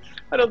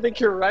 I don't think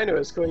your rhino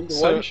is going to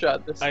So,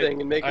 one-shot this thing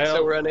and make it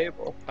so we're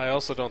unable. I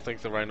also don't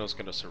think the rhino's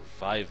going to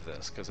survive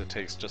this, because it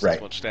takes just Right.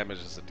 as much damage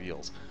as it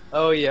deals.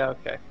 Oh yeah,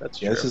 okay,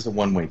 that's Yeah, true. this is a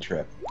one-way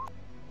trip.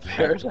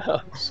 Fair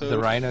enough. So The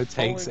rhino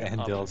takes falling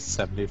and up- deals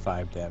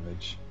 75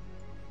 damage.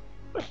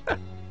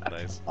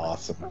 Nice.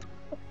 Awesome.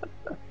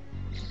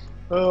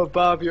 Oh,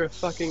 Bob, you're a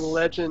fucking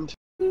legend.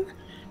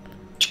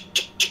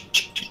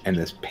 And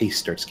this pace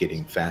starts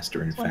getting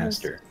faster and One of those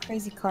faster.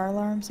 crazy car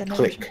alarms. I never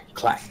Click,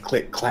 clack,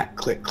 click, clack,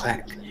 click,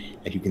 clack.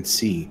 And you can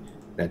see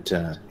that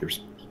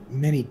there's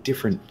many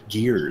different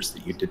gears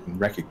that you didn't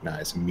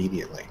recognize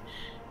immediately.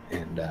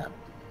 And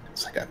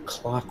it's like a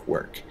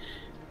clockwork.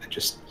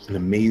 Just an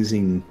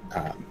amazing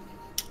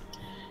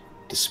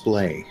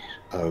display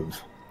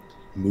of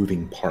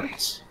moving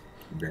parts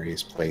in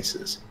various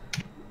places.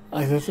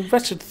 Either the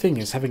wretched thing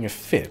is having a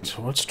fit,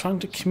 or it's trying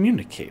to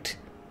communicate.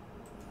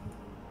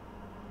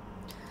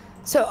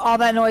 So all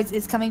that noise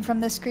is coming from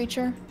this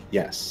creature?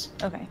 Yes.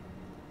 Okay.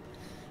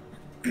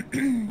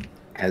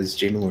 As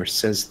J. Malor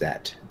says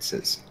that, it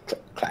says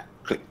click, clack,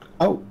 click.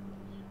 Oh,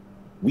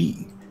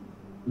 we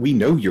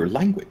know your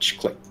language.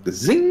 Click,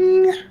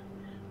 zing.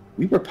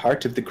 We were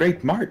part of the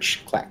Great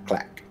March. Clack,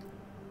 clack.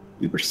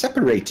 We were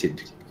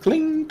separated.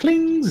 Cling,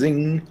 cling,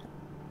 zing.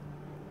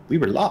 We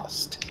were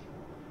lost.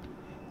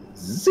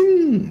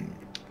 Zing.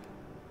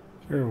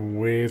 You're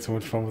way too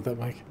much fun with that,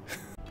 Mike.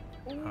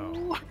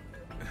 Oh.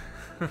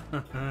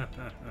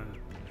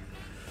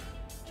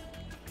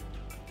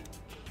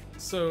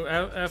 So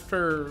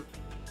after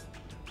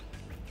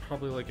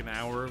probably like an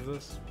hour of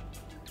this,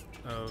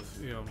 of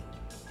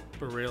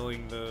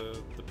berailing the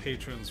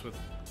patrons with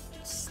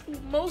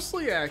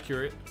mostly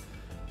accurate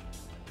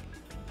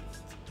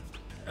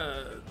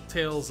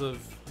tales of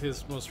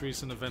his most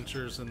recent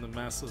adventures in the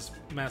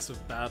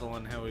massive battle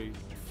and how he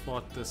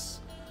fought this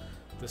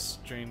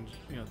strange,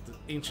 the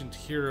ancient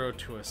hero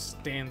to a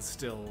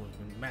standstill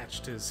and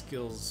matched his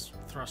skills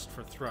thrust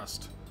for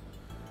thrust,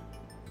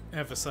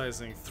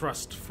 emphasizing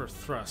thrust for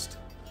thrust.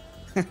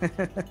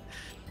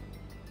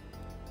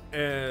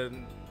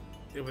 And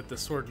with the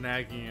sword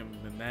nagging him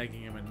and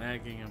nagging him and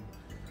nagging him,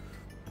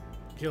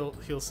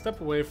 he'll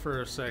step away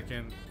for a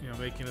second,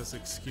 making his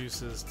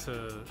excuses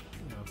to,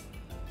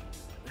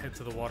 head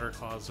to the water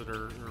closet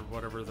or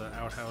whatever the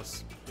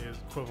outhouse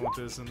equivalent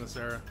is in this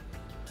era.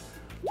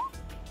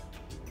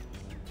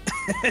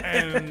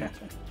 And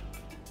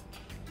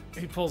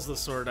he pulls the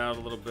sword out a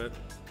little bit.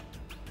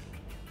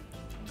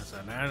 And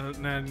I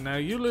said, now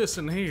you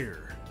listen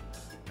here.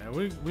 Now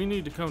we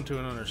need to come to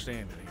an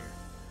understanding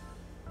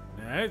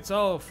here. Now it's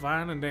all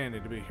fine and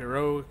dandy to be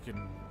heroic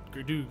and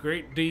do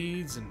great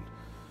deeds and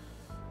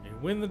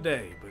win the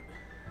day, but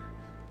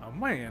a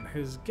man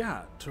has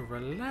got to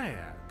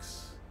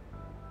relax.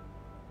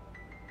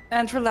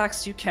 And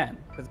relax you can,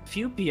 with a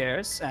few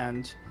beers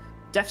and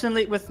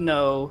definitely with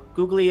no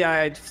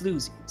googly-eyed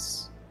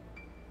floozies.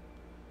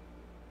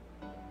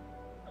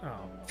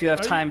 Oh, if you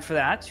have time for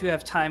that, you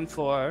have time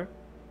for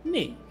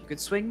me. You could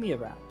swing me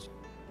around.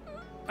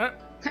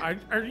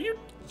 Are you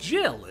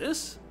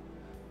jealous?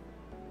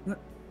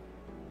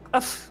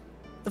 Of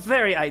the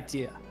very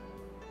idea.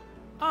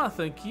 I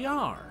think you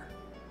are.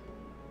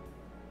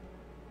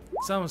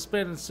 So I'm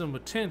spending some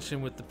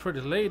attention with the pretty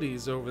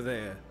ladies over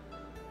there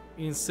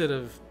instead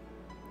of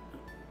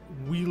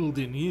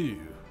wielding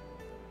you.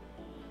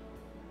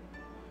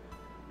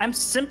 I'm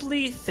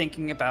simply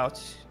thinking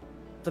about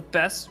the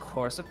best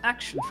course of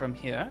action from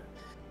here,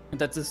 and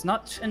that does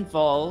not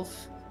involve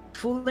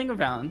fooling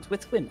around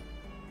with women.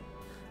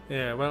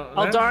 Yeah, well...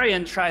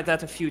 Aldarian tried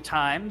that a few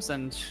times,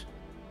 and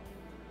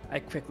I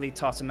quickly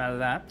tossed him out of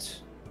that.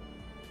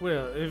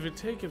 Well, if you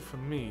take it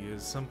from me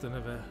as something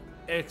of an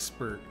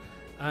expert,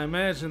 I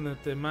imagine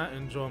that they might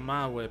enjoy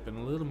my weapon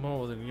a little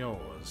more than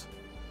yours.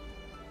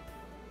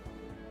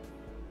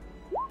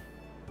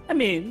 I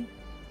mean,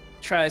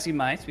 try as you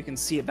might, we can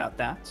see about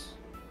that.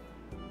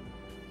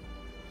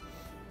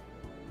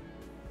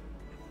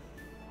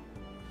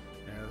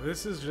 Now,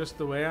 this is just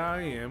the way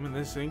I am, and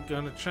this ain't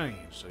gonna change,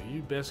 so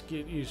you best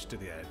get used to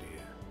the idea.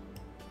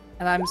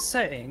 And I'm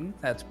saying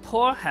that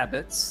poor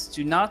habits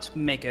do not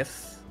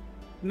maketh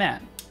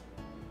man.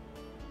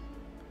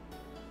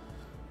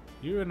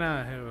 You and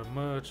I have a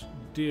much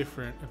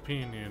different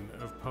opinion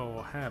of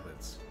poor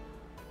habits.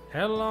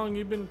 How long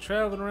you been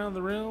traveling around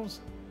the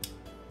realms?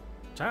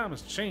 Time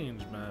has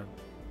changed, my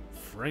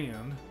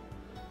friend.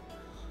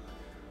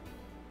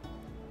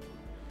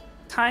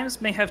 Times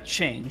may have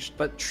changed,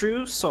 but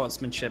true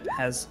swordsmanship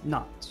has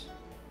not.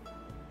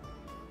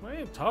 We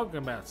ain't talking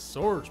about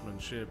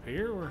swordsmanship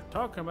here. We're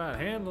talking about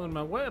handling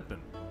my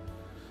weapon.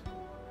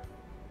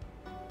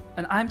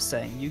 And I'm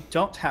saying you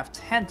don't have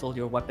to handle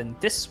your weapon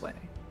this way.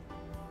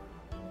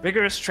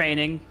 Rigorous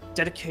training,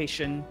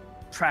 dedication,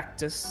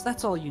 practice,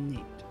 that's all you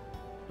need.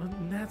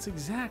 And that's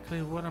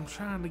exactly what I'm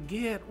trying to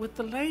get with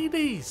the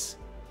ladies.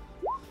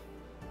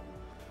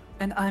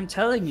 And I'm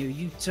telling you,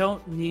 you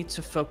don't need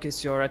to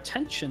focus your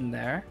attention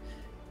there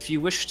if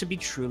you wish to be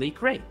truly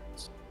great.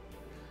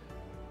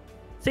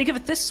 Think of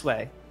it this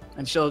way.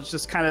 And she'll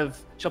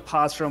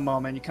pause for a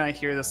moment. You kind of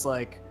hear this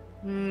like,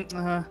 think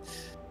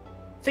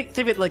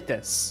of it like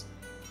this.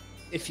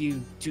 If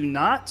you do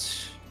not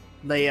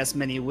lay as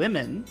many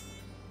women,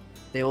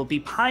 they will be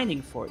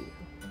pining for you.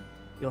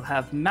 You'll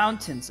have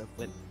mountains of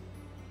women.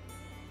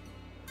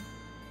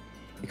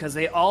 Because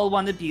they all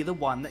want to be the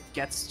one that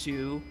gets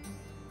to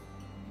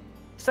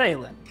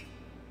Thalen.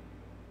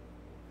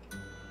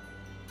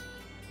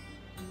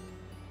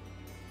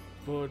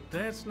 But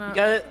that's not... You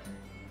gotta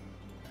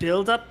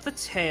build up the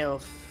tail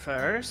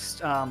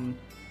first. I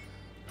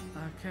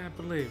can't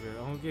believe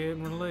it. I'm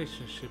getting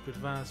relationship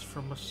advice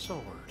from a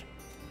sword.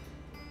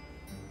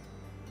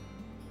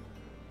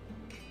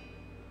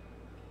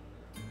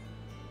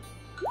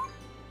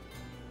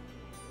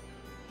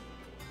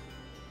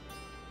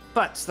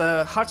 But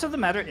the heart of the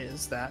matter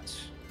is that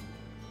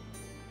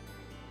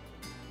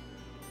you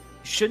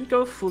shouldn't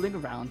go fooling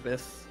around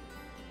with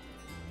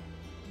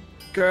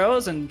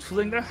girls and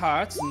fooling their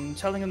hearts and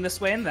telling them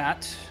this way and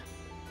that.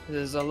 It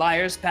is a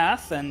liar's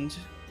path, and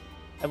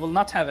I will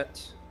not have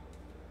it.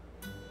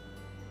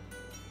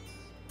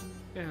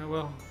 Yeah,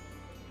 well,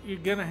 you're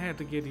gonna have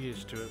to get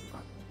used to it,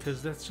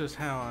 because that's just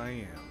how I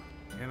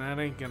am, and that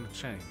ain't gonna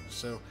change.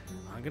 So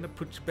I'm gonna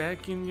put you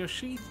back in your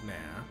sheath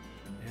now,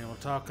 and we'll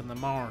talk in the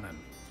morning.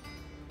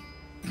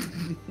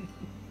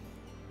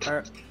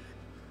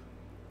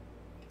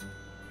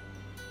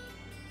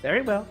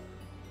 Very well.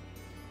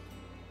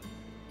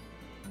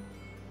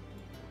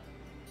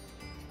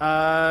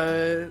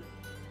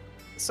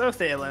 So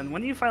Thalen,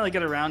 when you finally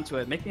get around to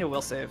it, make me a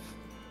will save.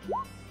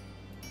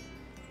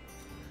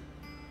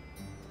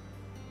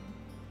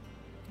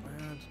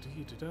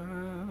 Need a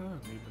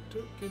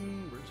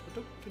token. Where's my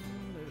token?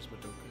 There's my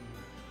token.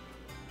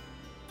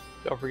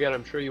 Don't forget,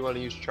 I'm sure you want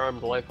to use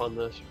Charmed Life on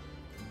this.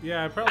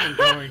 Yeah, I'm probably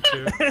going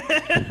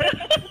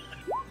to.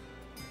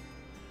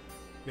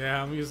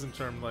 Yeah, I'm using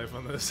Charmed Life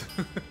on this.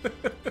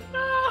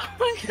 Oh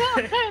my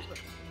god!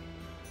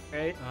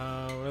 Right?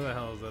 Where the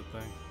hell is that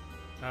thing?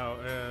 Oh,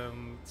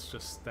 it's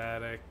just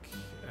static.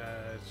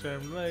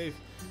 Charmed Life.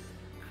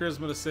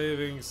 Charisma to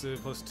savings,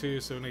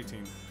 +2, so an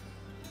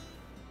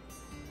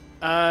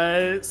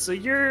 18. So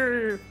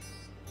you're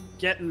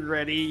getting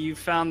ready. You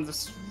found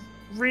this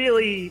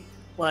really,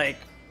 like,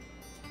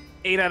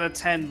 8 out of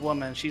 10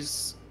 woman.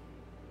 She's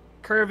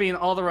curvy in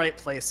all the right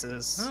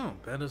places. Oh,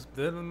 better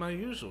than my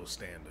usual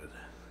standard.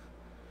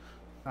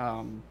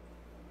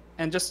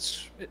 And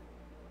just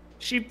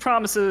she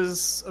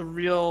promises a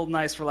real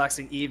nice,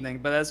 relaxing evening.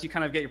 But as you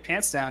kind of get your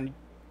pants down, you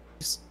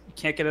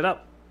can't get it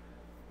up.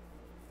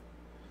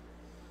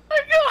 Oh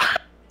my god!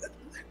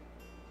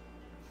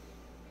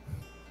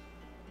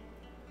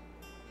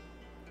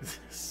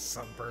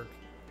 Sunburn.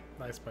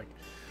 Nice pick.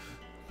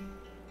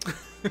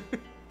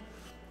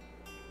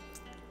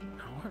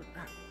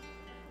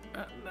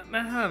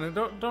 Now, honey,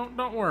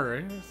 don't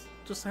worry.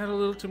 Just had a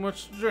little too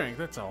much to drink.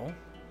 That's all.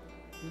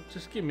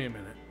 Just give me a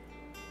minute.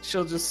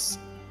 She'll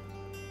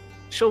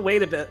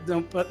wait a bit,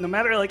 but no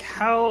matter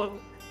how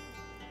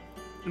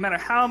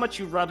much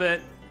you rub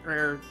it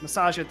or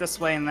massage it this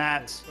way and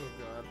that,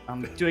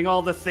 doing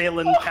all the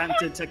Thalen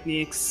patented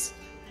techniques,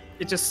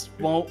 it just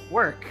won't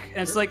work.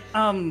 And it's like,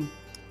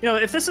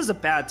 if this is a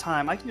bad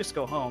time, I can just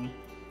go home.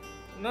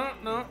 No.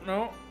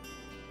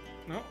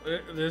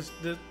 This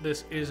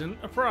isn't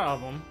a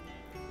problem.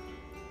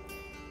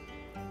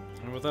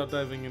 And without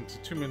diving into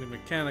too many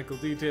mechanical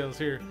details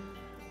here,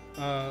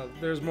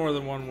 there's more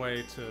than one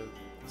way to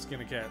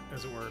skin a cat,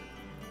 as it were.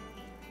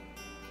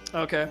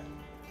 Okay.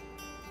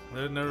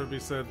 Let it never be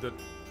said that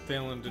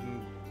Thalen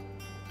didn't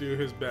do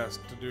his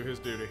best to do his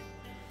duty.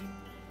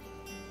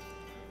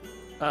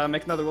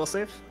 Make another will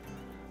save.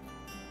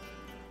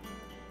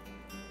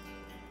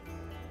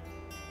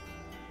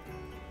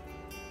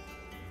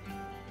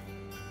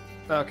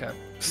 Okay.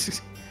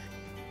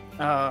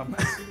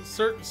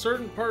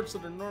 Certain parts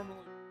that are normally...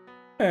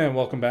 And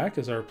welcome back,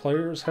 as our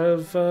players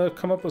have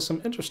come up with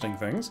some interesting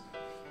things.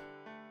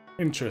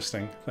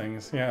 Interesting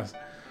things, yes.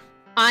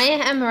 I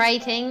am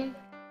writing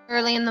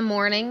early in the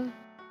morning,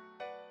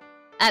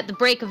 at the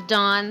break of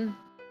dawn.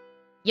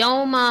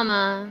 Yo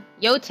mama,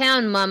 yo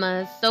town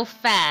mama is so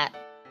fat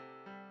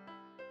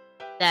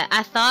that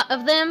I thought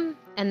of them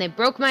and they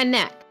broke my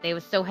neck. They were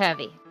so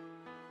heavy.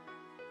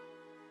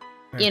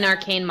 In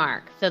arcane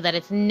mark, so that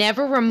it's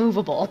never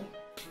removable.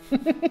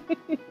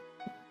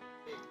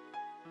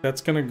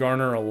 That's gonna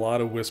garner a lot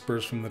of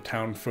whispers from the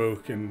town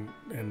folk and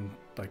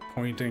like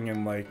pointing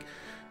and like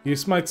you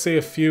might say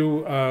a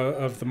few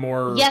of the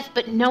more... Yes,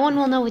 but no one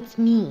will know it's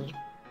me.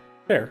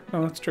 Fair.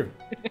 No, that's true.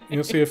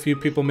 You'll see a few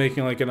people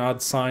making like an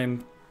odd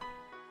sign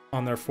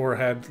on their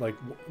forehead, like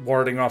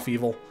warding off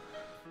evil.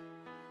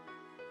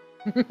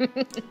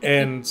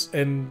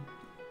 and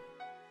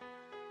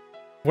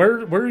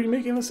where are you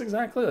making this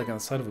exactly? Like on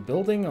the side of a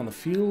building, on the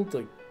field,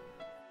 like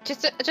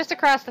just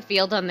across the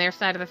field, on their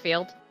side of the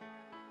field.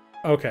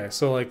 Okay,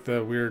 so like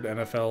the weird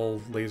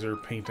NFL laser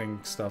painting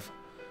stuff.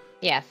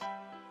 Yes,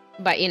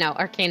 but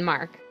arcane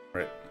mark.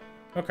 Right.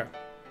 Okay.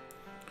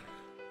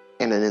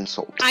 And an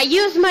insult. I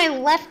use my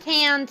left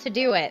hand to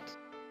do it.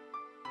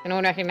 No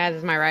one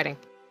recognizes my writing.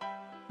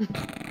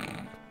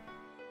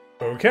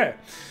 Okay.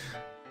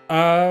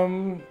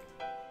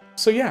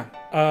 So yeah.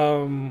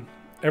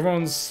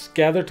 Everyone's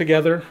gathered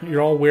together.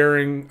 You're all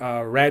wearing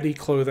ratty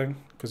clothing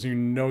because you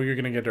know you're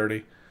gonna get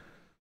dirty,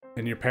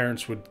 and your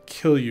parents would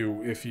kill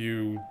you if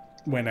you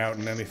went out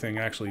in anything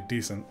actually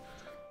decent.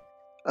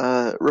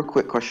 Real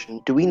quick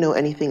question. Do we know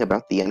anything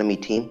about the enemy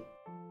team?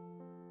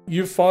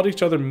 You've fought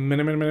each other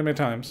many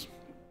times.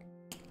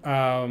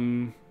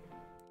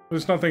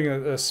 There's nothing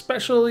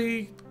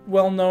especially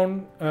well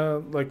known,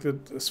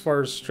 as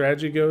far as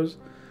strategy goes.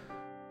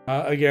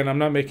 Again, I'm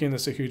not making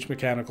this a huge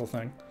mechanical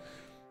thing.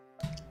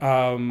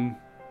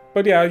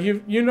 But yeah,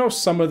 you know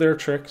some of their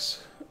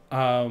tricks.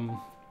 One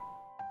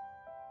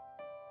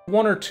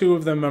or two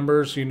of the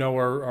members,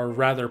 are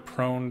rather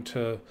prone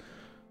to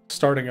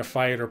starting a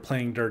fight or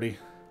playing dirty.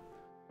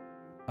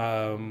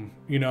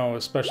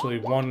 Especially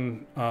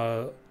one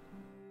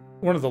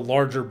of the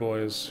larger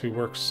boys who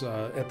works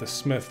at the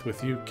smith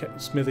with you,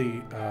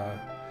 Smithy,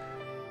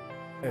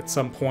 at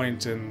some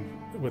point, and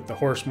with the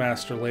horse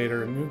master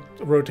later, and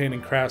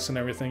rotating crafts and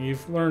everything.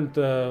 You've learned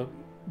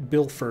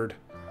Bilford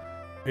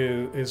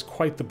is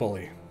quite the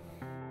bully.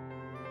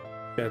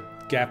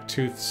 That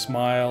gap-toothed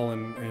smile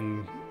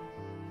and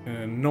an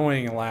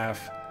annoying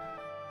laugh,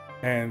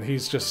 and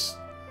he's just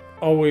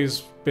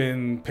always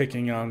been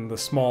picking on the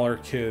smaller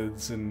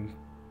kids and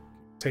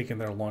taking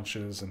their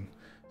lunches and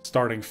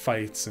starting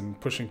fights and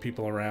pushing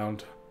people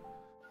around.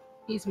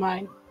 He's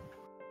mine.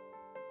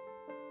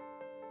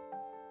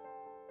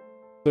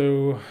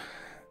 So,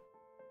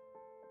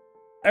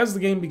 as the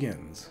game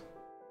begins,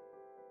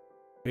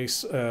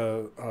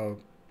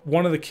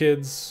 one of the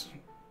kids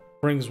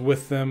brings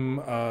with them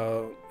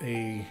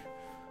a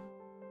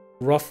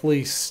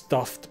roughly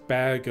stuffed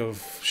bag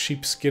of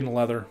sheepskin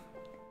leather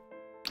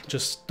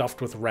just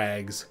stuffed with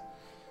rags.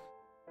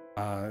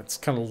 It's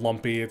kind of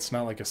lumpy. It's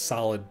not like a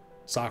solid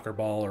soccer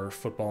ball or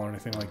football or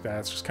anything like that.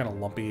 It's just kind of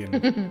lumpy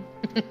and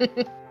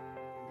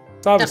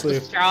it's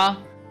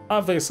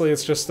obviously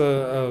it's just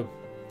a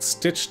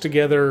stitched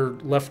together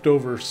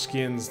leftover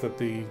skins that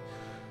the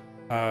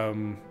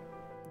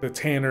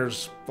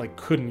tanners like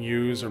couldn't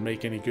use or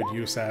make any good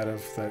use out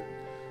of, that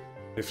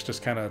it's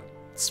just kind of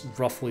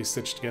roughly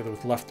stitched together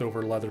with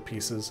leftover leather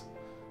pieces.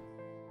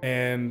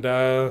 And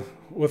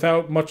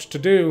without much to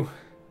do,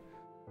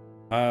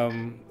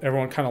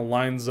 everyone kind of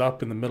lines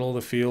up in the middle of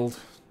the field,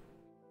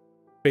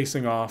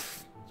 facing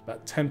off. It's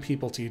about 10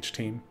 people to each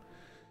team,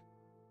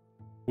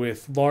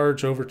 with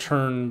large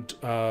overturned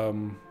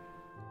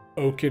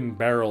oaken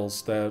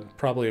barrels that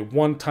probably at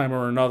one time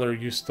or another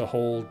used to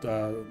hold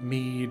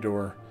mead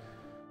or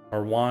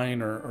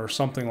wine or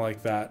something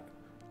like that.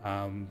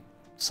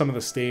 Some of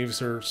the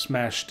staves are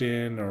smashed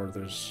in, or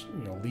there's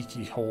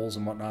leaky holes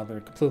and whatnot.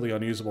 They're completely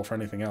unusable for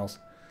anything else.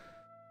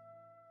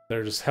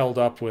 They're just held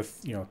up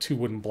with 2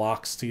 wooden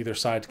blocks to either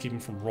side to keep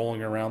them from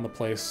rolling around the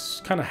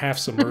place, kind of half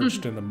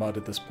submerged in the mud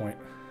at this point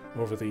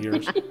over the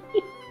years.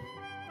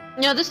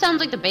 This sounds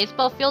like the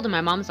baseball field in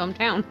my mom's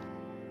hometown.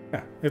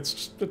 Yeah, it's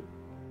just an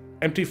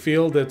empty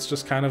field that's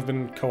just kind of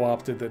been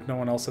co-opted that no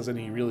one else has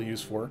any real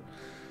use for.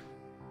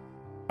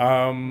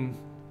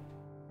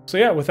 So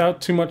yeah,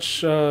 without too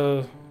much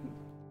to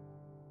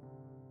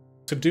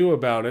do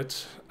about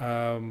it,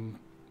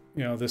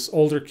 this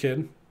older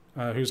kid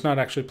who's not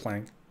actually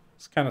playing,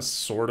 is kind of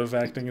sort of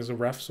acting as a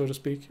ref, so to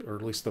speak, or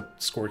at least the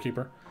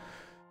scorekeeper.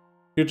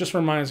 He just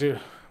reminds you,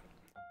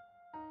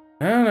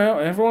 no,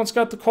 everyone's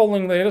got the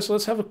calling later, so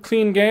let's have a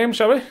clean game,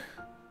 shall we?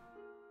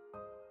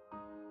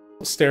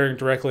 Staring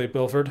directly at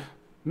Bilford.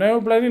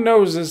 No bloody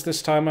noses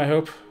this time, I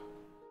hope.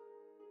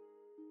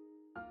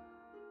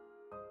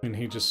 And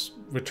he just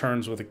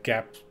returns with a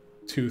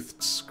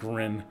gap-toothed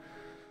grin.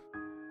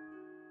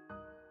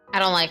 I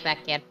don't like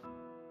that kid.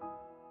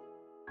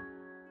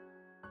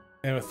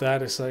 And with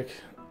that, it's like,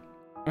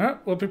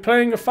 we'll be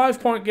playing a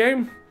 5-point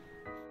game.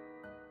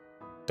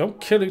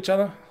 Don't kill each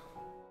other.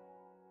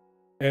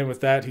 And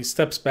with that, he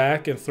steps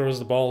back and throws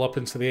the ball up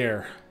into the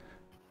air.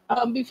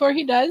 Before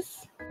he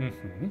does,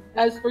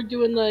 as we're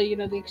doing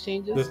the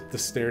exchanges, the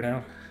stare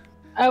down,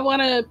 I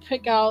want to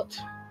pick out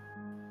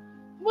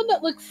one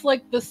that looks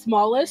like the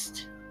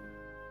smallest.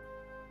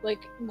 Like,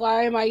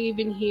 why am I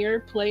even here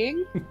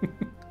playing?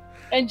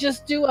 And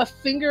just do a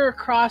finger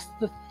across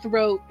the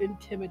throat,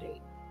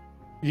 intimidate.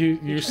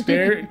 You're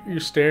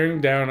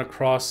staring down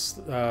across,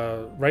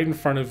 right in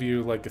front of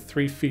you, like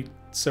 3 feet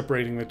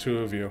separating the two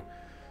of you.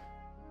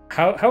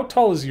 How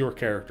tall is your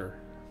character?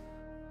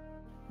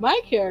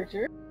 My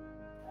character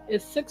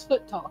is 6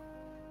 foot tall.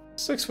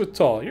 6 foot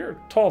tall. You're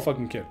a tall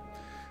fucking kid.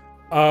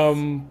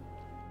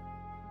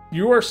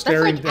 You are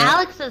staring down. That's like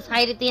Alex's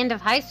height at the end of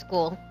high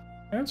school.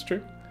 That's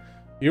true.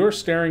 You are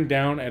staring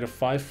down at a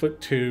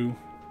 5'2"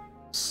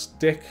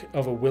 stick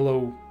of a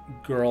willow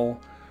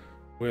girl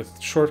with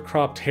short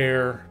cropped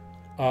hair,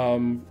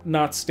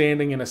 not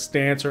standing in a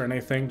stance or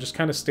anything, just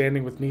kind of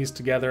standing with knees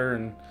together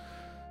and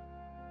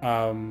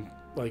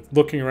like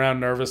looking around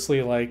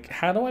nervously, like,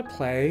 how do I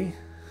play?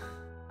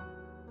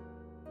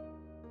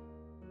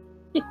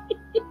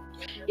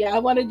 Yeah, I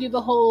want to do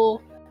the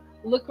whole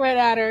look right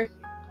at her,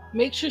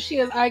 make sure she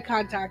has eye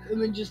contact,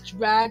 and then just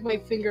drag my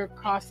finger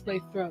across my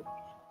throat.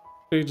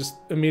 So he just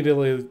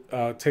immediately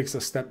takes a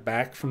step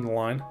back from the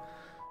line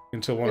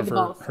until one of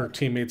her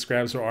teammates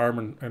grabs her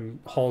arm and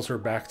hauls her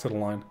back to the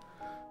line.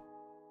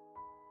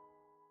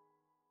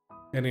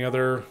 Any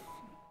other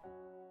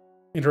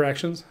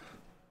interactions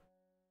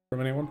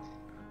from anyone?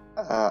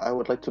 I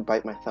would like to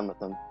bite my thumb at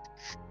them.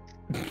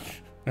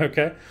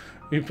 Okay.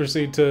 You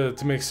proceed to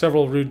make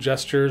several rude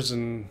gestures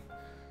and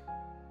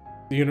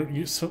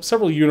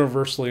several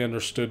universally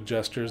understood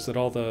gestures that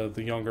all the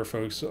younger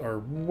folks are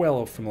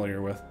well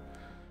familiar with.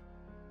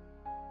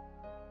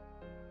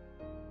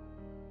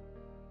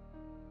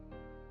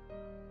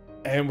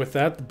 And with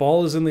that, the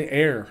ball is in the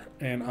air,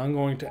 and I'm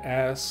going to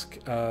ask.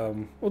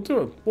 We'll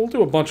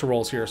do a bunch of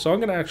rolls here, so I'm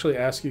going to actually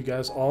ask you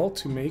guys all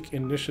to make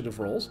initiative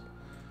rolls,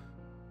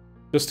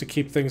 just to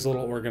keep things a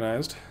little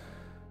organized.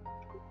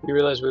 You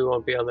realize we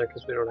won't be on there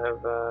because we don't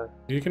have.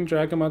 You can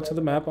drag them onto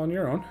the map on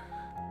your own.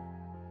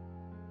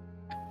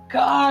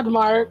 God,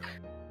 Mark.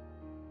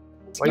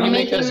 Why do you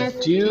make us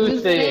do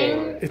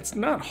things? It's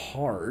not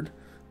hard.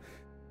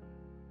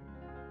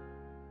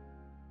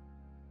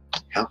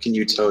 How can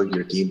you tell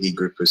your D&D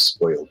group is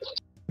spoiled?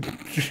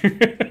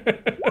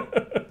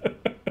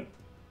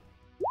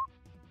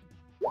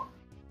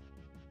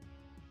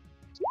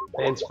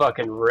 Man's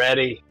fucking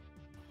ready.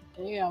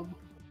 Damn.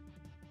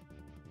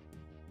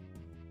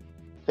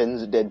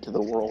 Finn's dead to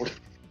the world.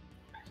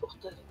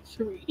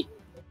 3.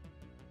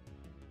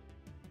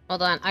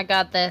 Hold on, I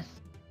got this.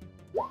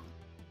 Do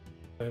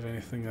I have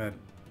anything that...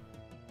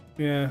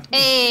 Yeah.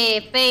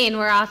 Hey, Thane,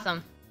 we're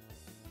awesome.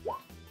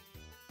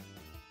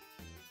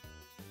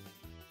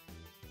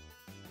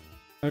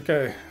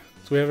 Okay,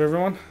 so we have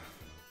everyone?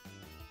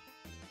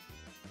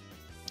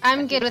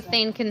 I'm good with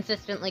Thane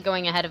consistently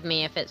going ahead of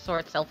me if it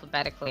sorts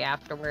alphabetically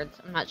afterwards.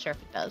 I'm not sure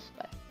if it does,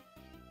 but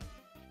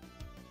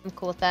I'm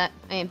cool with that.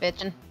 I ain't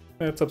bitching.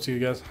 Yeah, it's up to you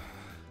guys.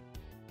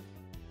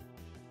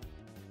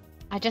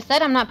 I just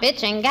said I'm not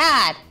bitching.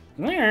 God.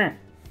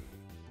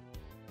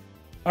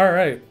 All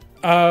right.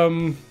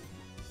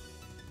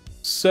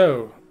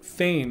 So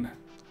Thane,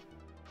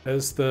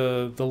 as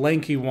the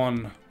lanky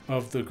one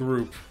of the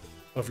group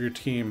of your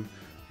team,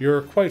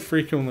 you're quite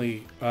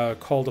frequently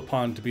called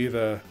upon to be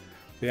the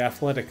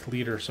athletic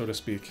leader, so to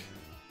speak.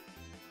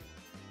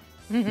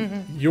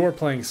 You're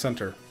playing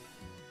center.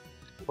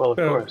 Well, of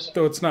course.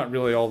 Though it's not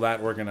really all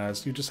that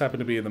organized. You just happen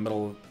to be in the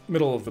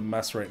middle of the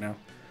mess right now.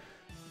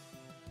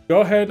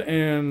 Go ahead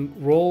and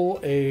roll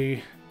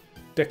a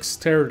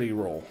dexterity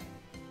roll.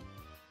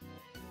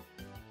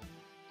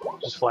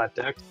 Just flat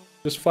deck.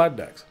 Just flat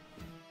dex.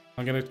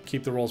 I'm going to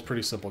keep the rolls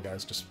pretty simple,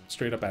 guys. Just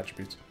straight up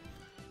attributes.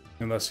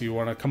 Unless you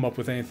want to come up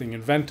with anything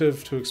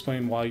inventive to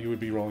explain why you would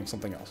be rolling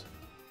something else.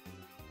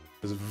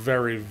 It's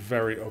very,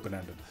 very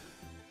open-ended.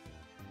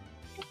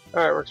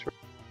 Alright, works for me.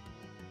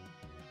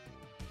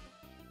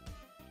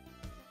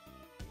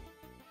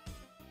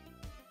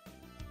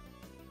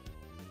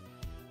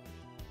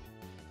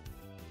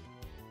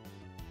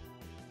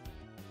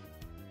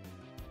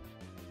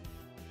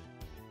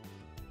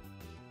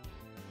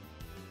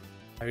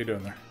 How you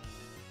doing there?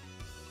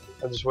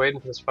 I'm just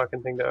waiting for this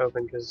fucking thing to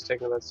open because it's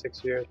taking about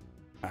 6 years.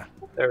 Ah.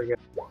 There we go.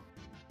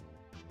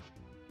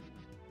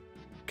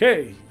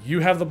 Okay, you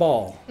have the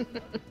ball.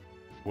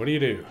 What do you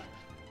do?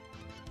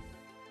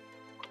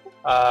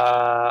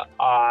 I'm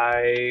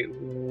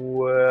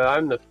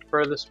the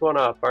furthest one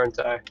up, aren't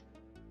I?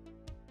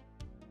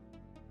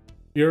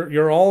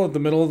 You're all at the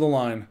middle of the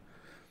line.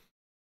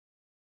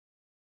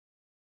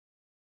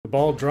 The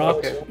ball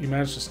dropped. Okay. You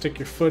managed to stick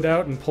your foot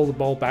out and pull the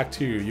ball back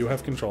to you. You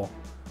have control.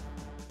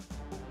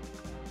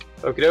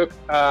 Okie doke.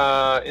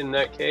 In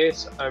that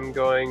case, I'm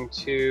going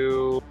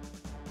to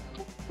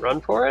run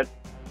for it.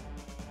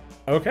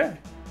 Okay.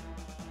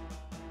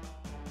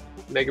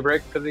 Make a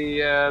break for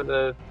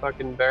the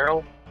fucking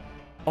barrel.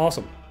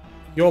 Awesome.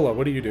 Yola,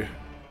 what do you do?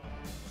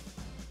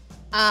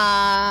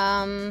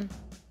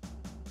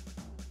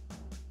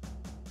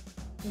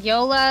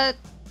 Yola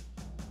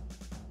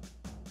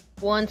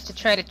wants to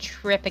try to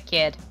trip a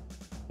kid.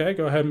 Okay,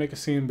 go ahead and make a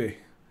C&B.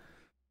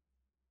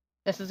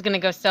 This is gonna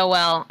go so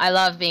well. I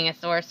love being a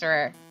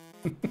sorcerer.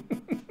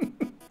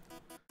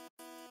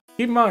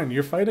 Keep in mind,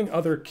 you're fighting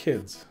other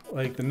kids.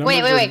 Like the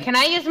numbers. Wait. Can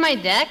I use my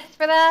dex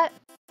for that?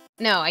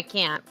 No, I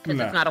can't because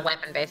No. it's not a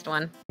weapon-based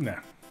one. No.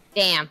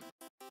 Damn.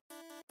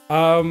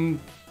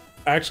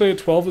 Actually, a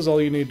 12 is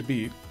all you need to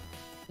beat.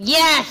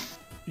 Yes.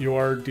 You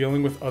are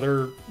dealing with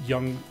other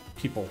young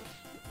people.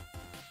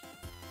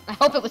 I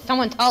hope it was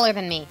someone taller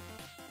than me.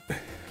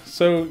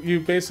 So you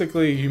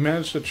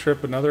managed to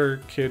trip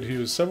another kid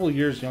who is several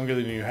years younger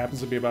than you,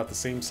 happens to be about the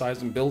same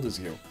size and build as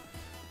you.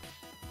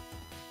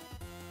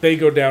 They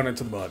go down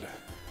into the mud.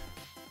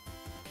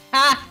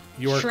 Ha!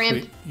 You are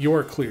Shrimp. You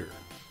are clear.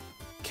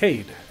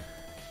 Cade.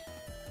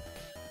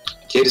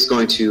 Kate is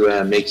going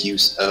to make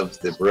use of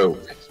the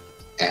rope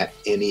at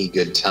any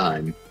good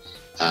time,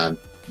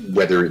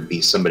 whether it be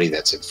somebody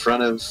that's in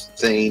front of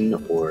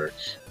Thane or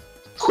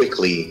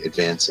quickly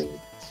advancing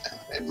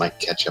and might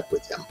catch up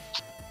with him.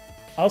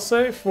 I'll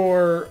say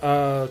for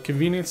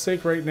convenience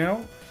sake right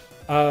now,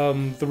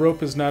 the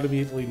rope is not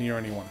immediately near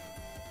anyone.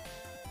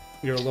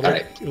 You're a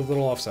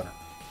little off center.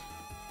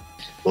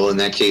 Well, in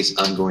that case,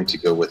 I'm going to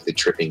go with the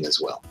tripping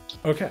as well.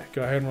 Okay,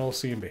 go ahead and roll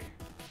C&B.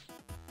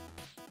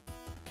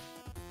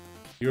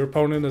 Your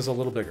opponent is a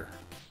little bigger.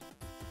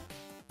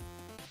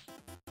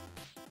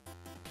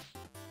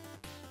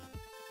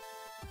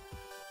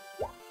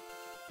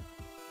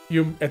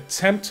 You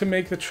attempt to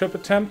make the trip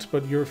attempt,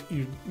 but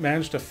you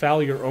manage to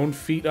foul your own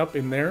feet up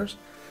in theirs,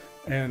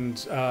 and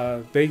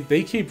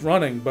they keep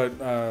running, but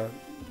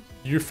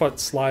your foot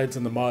slides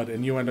in the mud,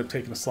 and you end up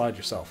taking a slide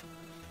yourself.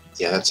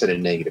 Yeah, that's at a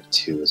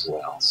 -2 as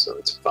well, so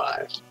it's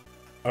 5.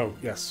 Oh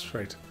yes,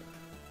 right.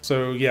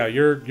 So yeah,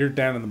 you're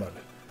down in the mud.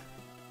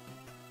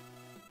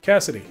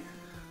 Cassidy,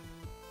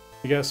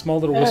 you got a small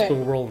little wisp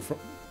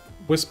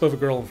of a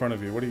girl in front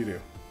of you. What do you do?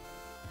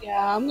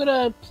 Yeah, I'm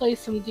gonna play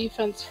some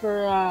defense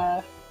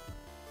for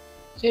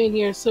Jane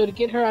here. So to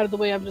get her out of the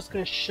way, I'm just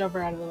gonna shove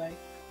her out of the way.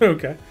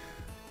 Okay.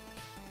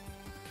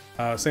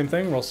 Same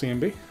thing. Roll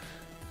C&B.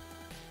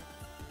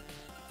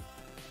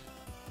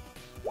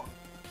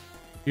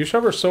 You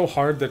shove her so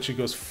hard that she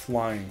goes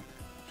flying.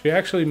 You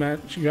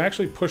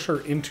actually push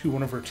her into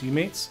one of her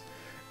teammates,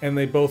 and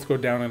they both go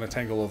down in a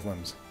tangle of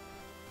limbs.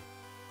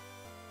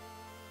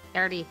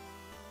 Dirty.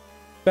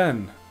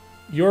 Ben,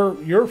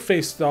 your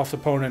faced-off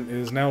opponent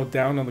is now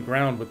down on the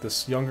ground with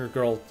this younger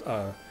girl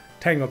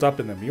tangled up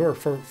in them. You are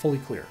fully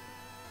clear.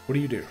 What do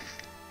you do?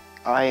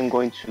 I am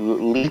going to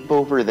leap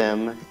over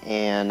them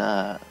and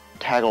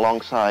tag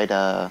alongside,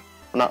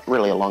 not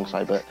really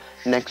alongside, but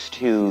next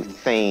to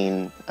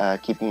Thane,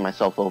 keeping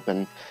myself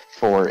open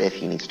for if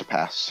he needs to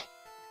pass.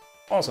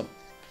 Awesome.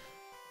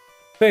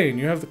 Thane,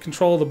 you have the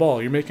control of the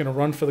ball. You're making a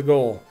run for the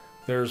goal.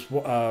 There's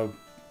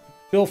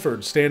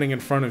Bilford standing in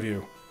front of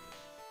you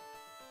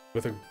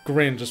with a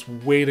grin, just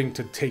waiting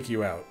to take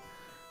you out.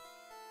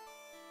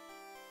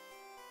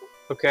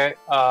 Okay,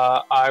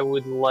 I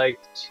would like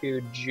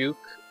to juke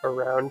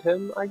around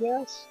him, I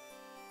guess.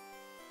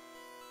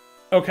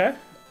 Okay.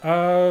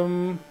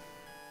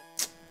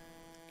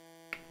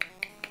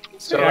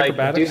 So like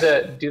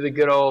do the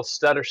good old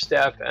stutter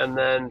step and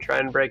then try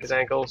and break his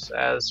ankles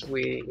as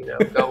we,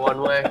 go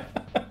one way.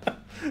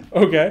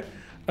 Okay.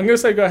 I'm gonna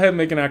say go ahead and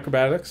make an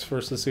acrobatics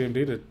versus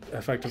CMD to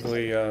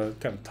effectively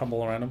kind of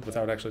tumble around him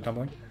without actually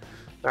tumbling.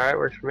 Alright,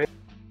 works for me.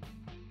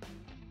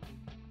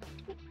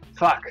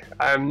 Fuck,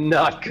 I'm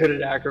not good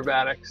at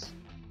acrobatics.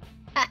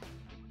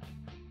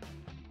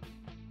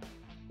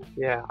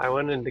 Yeah, I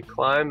went into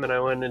climb and I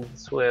went into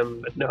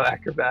swim, but no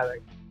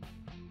acrobatic.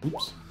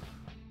 Oops.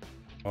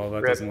 Oh,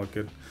 that Rip. doesn't look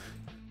good.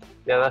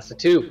 Yeah, that's a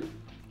 2.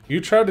 You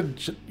try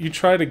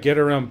to get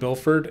around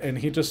Bilford, and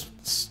he just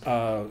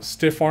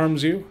stiff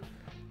arms you,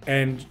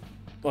 and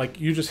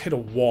like you just hit a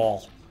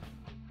wall.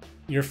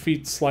 Your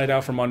feet slide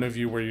out from under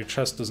you, where your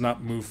chest does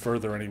not move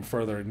any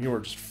further, and you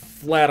are just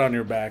flat on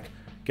your back,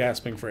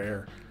 gasping for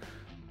air.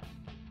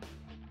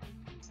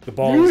 The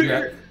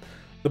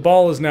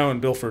ball is now in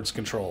Bilford's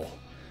control.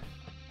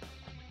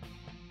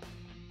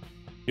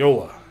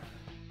 Yola.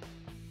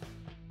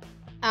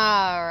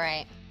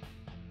 Alright.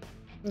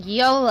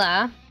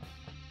 Yola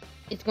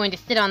is going to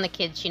sit on the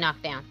kid she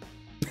knocked down.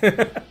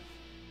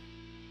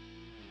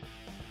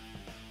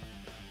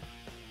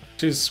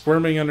 She's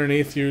squirming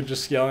underneath you,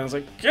 just yelling. It's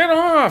like, get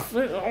off!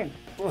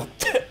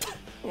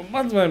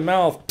 Mud's my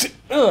mouth.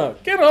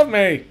 Get off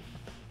me!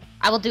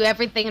 I will do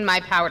everything in my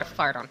power to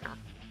fart on her.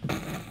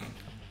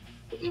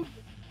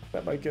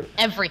 That might get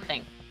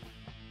everything.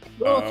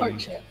 Roll a fart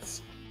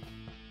chance.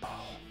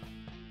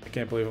 I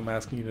can't believe I'm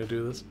asking you to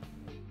do this.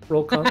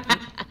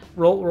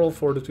 Roll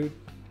fortitude.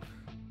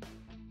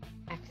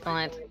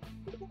 Excellent.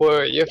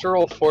 Wait, you have to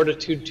roll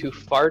fortitude to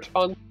fart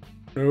on?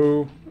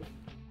 No.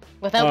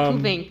 Without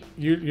pooping.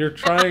 You're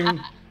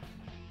trying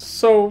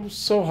so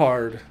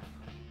hard.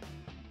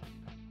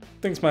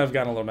 Things might have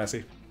gotten a little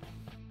messy.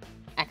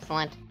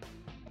 Excellent.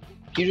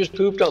 You just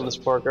pooped on this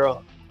poor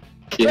girl.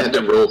 You had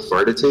to roll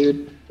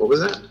fortitude? What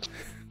was that?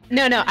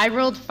 No, I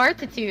rolled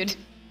fartitude.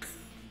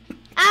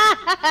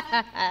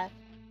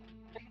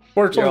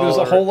 Fortunately, there's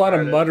a whole lot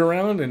of mud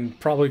around and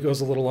probably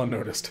goes a little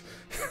unnoticed.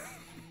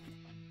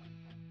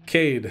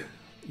 Cade,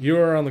 you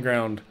are on the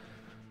ground.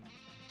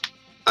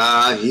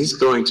 He's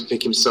going to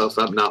pick himself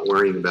up, not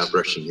worrying about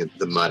brushing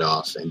the mud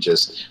off, and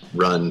just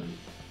run.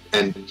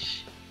 And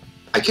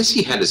I guess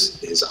he had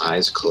his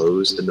eyes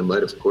closed in the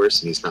mud, of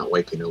course, and he's not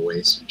wiping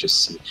away, so you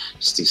just see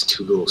just these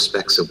 2 little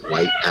specks of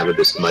white out of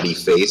his muddy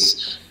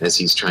face as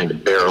he's trying to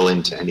barrel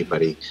into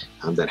anybody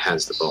that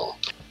has the ball.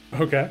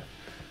 Okay.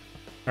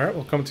 All right,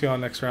 we'll come to you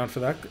on next round for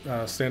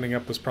that. Standing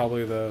up was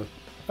probably the...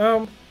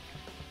 I'll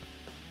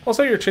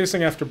say you're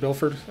chasing after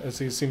Bilford, as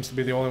he seems to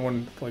be the only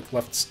one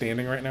left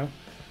standing right now,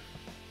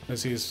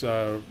 as he's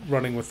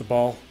running with the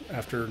ball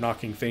after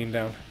knocking Thane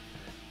down.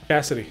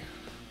 Cassidy.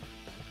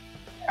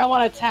 I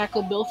want to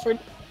tackle Bilford.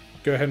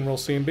 Go ahead and roll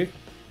C&B.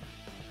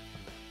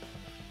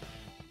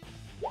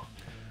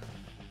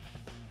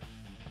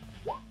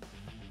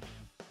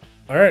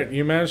 All right,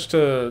 you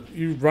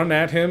run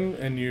at him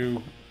and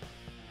you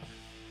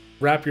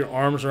wrap your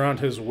arms around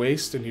his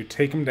waist and you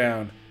take him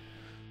down.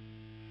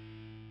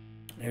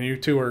 And you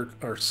two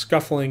are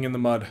scuffling in the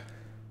mud.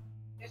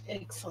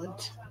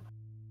 Excellent.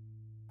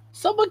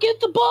 Someone get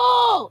the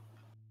ball!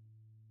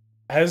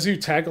 As you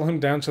tackle him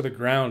down to the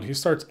ground, he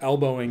starts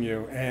elbowing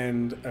you,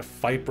 and a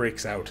fight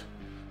breaks out.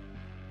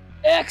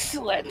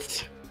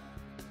 Excellent!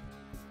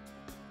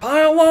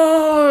 Pile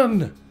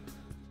on!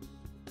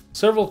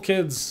 Several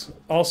kids,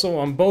 also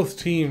on both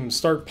teams,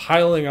 start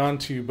piling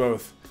onto you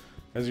both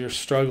as you're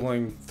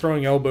struggling,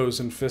 throwing elbows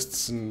and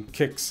fists and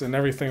kicks and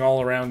everything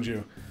all around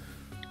you.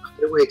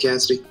 Get away,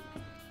 Cassidy.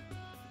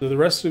 Do the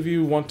rest of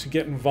you want to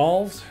get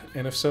involved?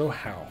 And if so,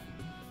 how?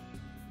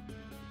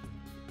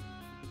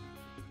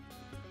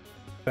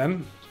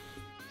 Ben?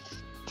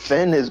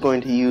 Fen is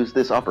going to use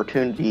this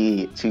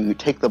opportunity to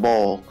take the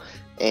ball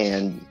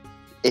and,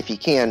 if he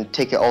can,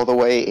 take it all the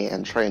way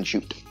and try and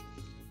shoot.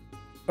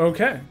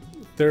 Okay.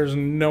 There's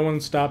no one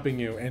stopping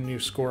you, and you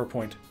score a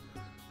point.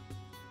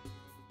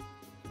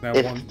 Now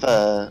If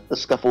the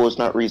scuffle is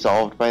not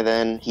resolved by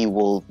then, he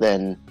will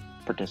then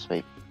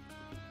participate.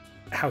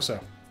 How so?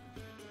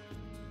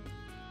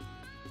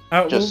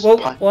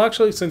 Well,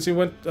 actually, since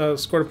you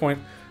scored a point,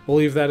 we'll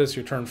leave that as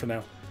your turn for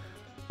now.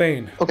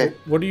 Thane, okay.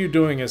 What are you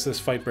doing as this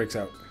fight breaks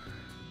out?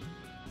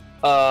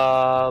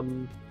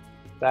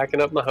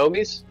 Backing up my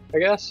homies, I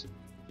guess.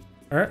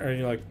 Alright, are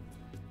you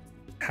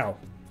how?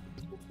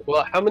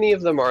 Well, how many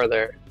of them are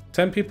there?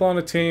 10 people on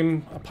a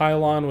team, a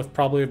pylon with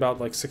probably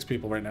about 6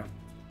 people right now.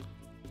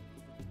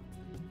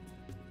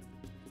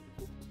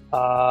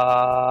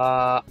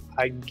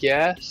 I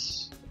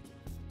guess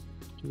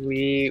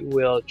we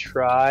will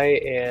try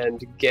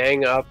and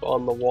gang up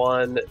on the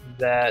one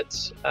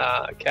that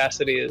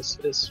Cassidy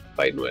is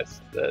fighting with.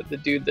 The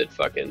dude that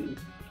fucking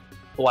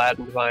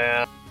flattened my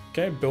ass.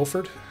 Okay,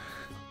 Bilford.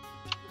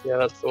 Yeah,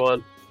 that's the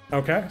one.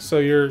 Okay, so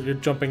you're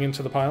jumping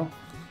into the pile.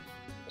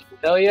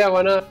 Hell yeah,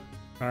 why not?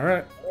 All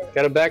right.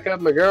 Gotta back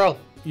up my girl.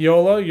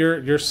 Yola,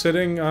 you're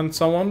sitting on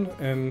someone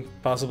and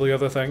possibly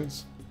other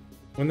things.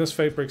 When this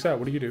fight breaks out,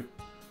 what do you do?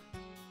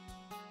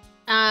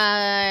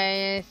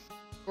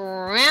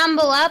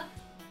 Scramble up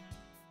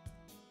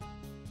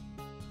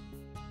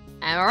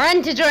and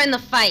run to join the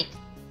fight.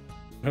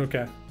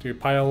 Okay. Do you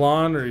pile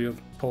on, or you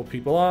pull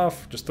people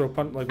off? Just throw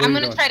punch? Like, what I'm are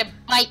you gonna doing? try to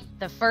bite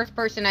the first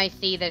person I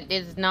see that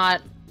is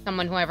not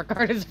someone who I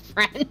regard as a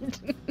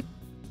friend.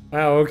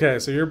 Oh, okay.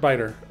 So you're a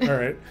biter. All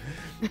right.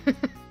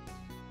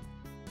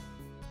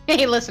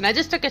 Hey, listen, I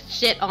just took a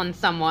shit on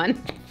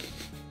someone.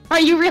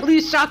 Are you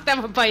really shocked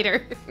I'm a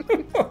biter?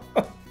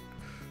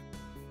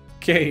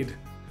 Cade.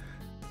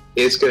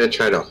 It's gonna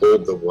try to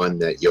hold the one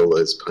that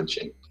Yola is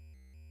punching.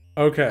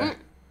 Okay.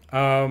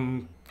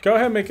 Go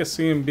ahead and make a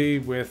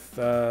CMB with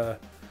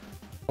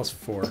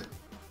 +4.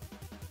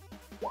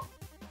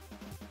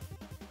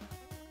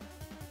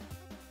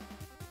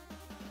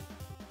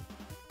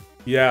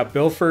 Yeah,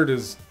 Bilford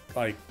is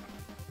like,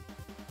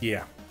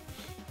 yeah.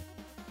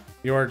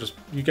 You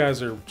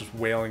guys are just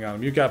wailing on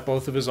him. You got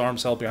both of his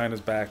arms held behind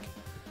his back.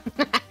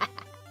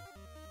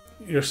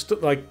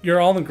 You're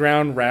all on the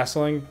ground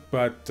wrestling,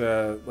 but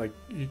like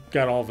you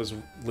got all of his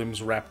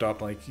limbs wrapped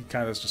up. Like he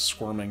kind of is just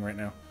squirming right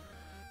now.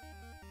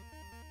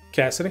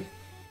 Cassidy.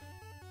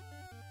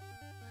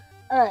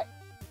 All right.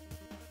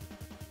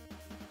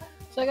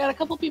 So I got a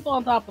couple people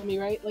on top of me,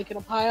 right? Like in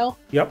a pile.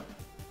 Yep.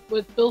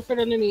 With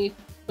Bilford underneath,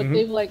 but Mhm.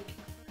 they've like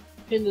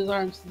pinned his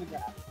arms to the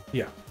ground.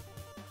 Yeah.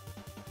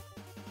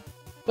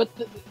 But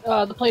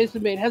the play has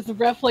been made. Has the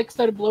ref like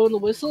started blowing the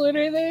whistle or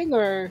anything,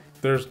 or?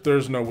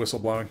 There's no whistle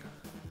blowing.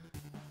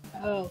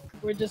 Oh,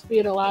 we're just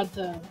being allowed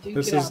to duke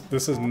it out.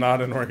 This is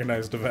not an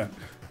organized event.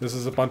 This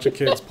is a bunch of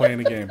kids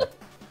playing a game.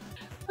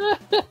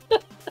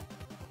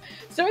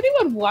 Is there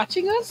anyone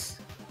watching us?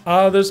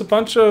 There's a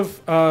bunch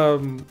of a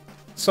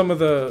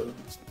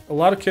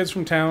lot of kids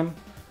from town.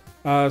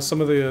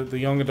 Some of the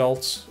young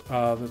adults.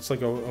 It's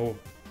like a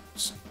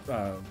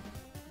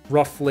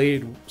rough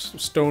laid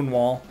stone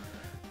wall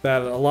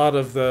that a lot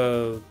of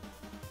the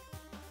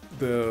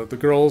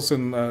girls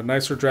in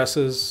nicer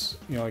dresses,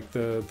 you know, like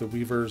the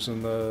weavers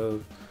and the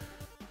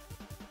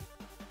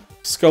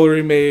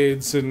scullery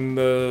maids and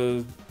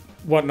the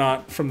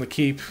whatnot from the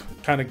keep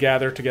kind of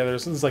gather together.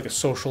 This is like a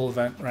social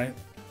event, right?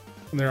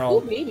 And they're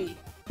all maybe.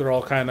 They're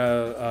all kind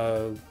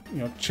of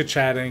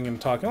chit-chatting and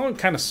talking, all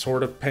kind of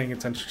sort of paying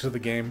attention to the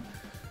game.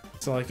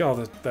 So like,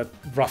 oh, that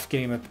rough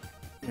game that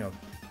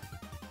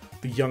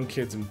the young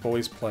kids and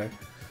boys play.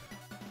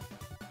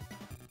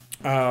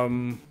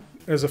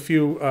 There's a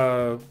few,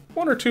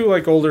 one or two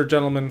like older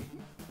gentlemen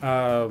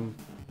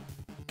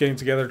getting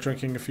together,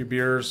 drinking a few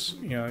beers.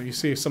 You know, you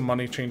see some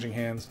money changing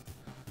hands.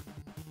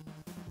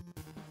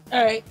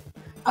 All right,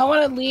 I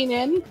want to lean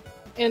in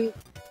and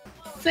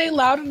say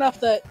loud enough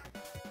that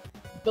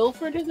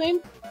Bilford, his name,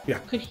 Yeah.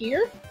 could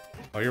hear.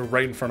 Oh, you're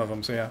right in front of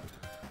him, so yeah.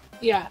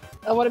 Yeah,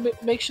 I want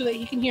to make sure that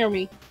he can hear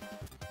me.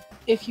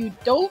 If you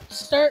don't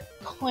start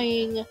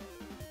playing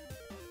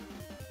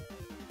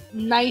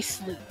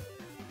nicely,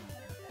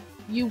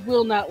 you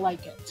will not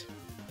like it.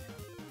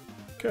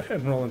 Go ahead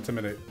and roll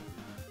Intimidate.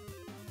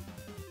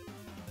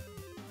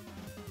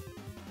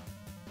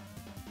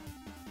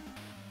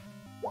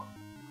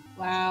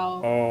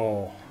 Wow.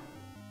 Oh.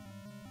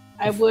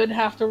 I would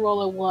have to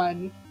roll a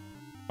 1.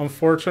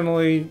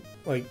 Unfortunately,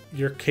 like,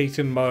 you're caked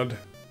in mud.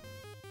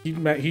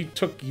 He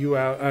took you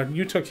out.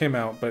 You took him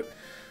out, but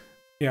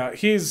yeah,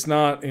 he's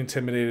not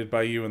intimidated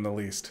by you in the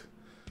least.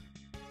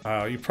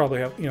 You probably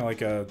have,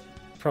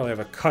 probably have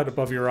a cut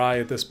above your eye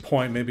at this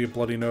point, maybe a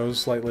bloody nose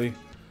slightly.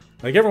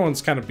 Like,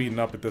 everyone's kind of beaten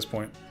up at this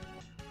point.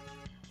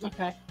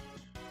 Okay.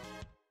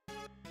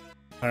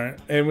 Alright,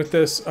 and with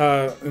this,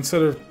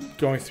 instead of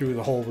going through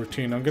the whole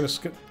routine, I'm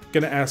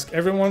gonna ask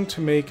everyone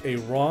to make a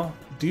raw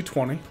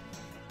d20.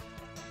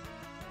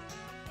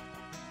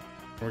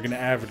 We're gonna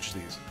average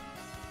these.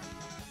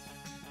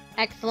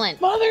 Excellent.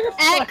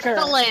 Motherfucker!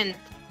 Excellent.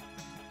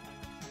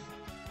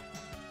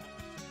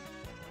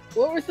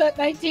 What was that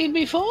 19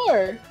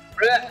 before?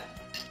 Brett,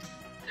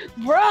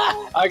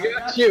 Bruh! I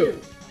got you.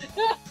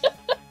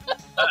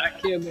 I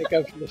can't make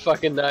up for the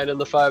fucking 9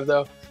 and the 5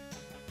 though.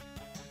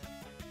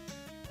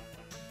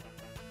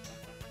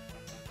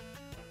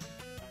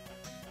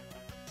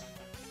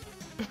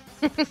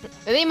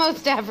 The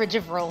most average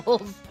of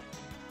rolls.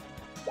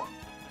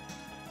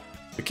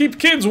 The Keep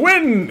Kids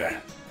win!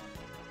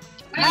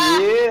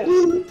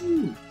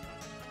 Yeah.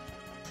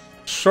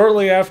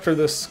 Shortly after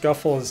this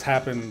scuffle has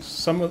happened,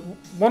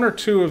 one or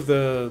two of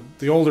the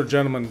older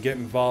gentlemen get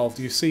involved.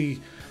 You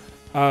see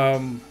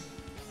some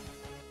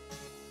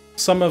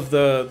of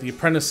the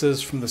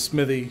apprentices from the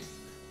smithy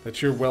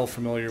that you're well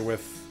familiar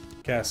with,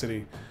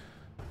 Cassidy.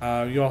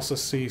 You also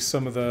see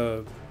some of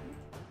the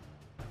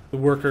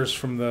workers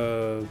from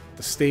the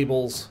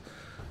stables,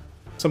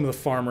 some of the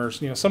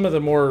farmers, some of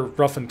the more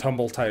rough and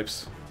tumble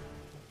types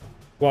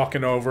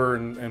walking over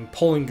and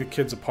pulling the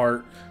kids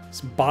apart,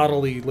 some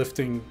bodily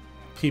lifting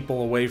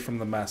people away from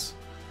the mess.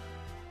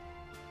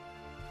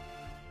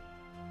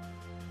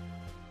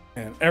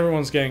 And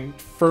everyone's getting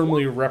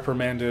firmly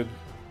reprimanded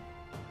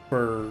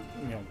for,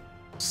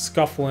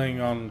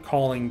 scuffling on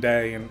calling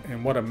day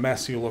and what a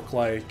mess you look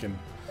like. And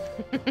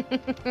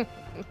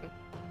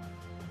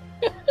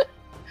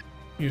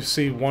you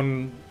see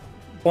one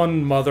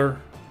mother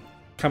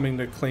coming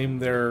to claim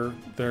their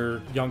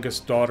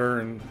youngest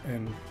daughter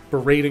and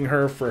berating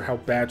her for how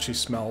bad she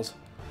smells.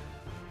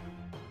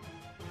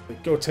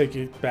 Like, go take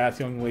a bath,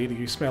 young lady.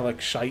 You smell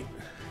like shite.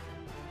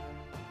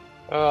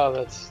 Oh,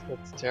 that's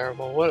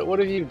terrible. What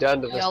have you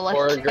done to this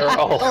poor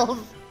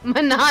girl?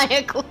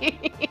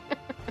 Maniacally.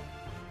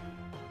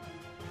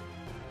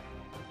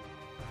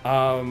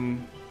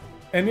 And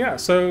yeah,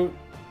 so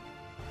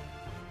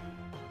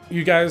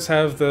you guys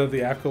have the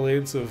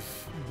accolades of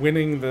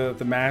winning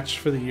the match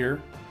for the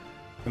year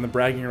and the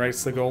bragging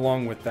rights that go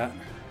along with that.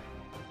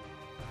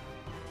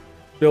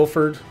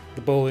 Bilford,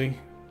 the bully,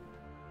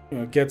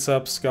 gets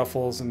up,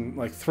 scuffles, and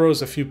like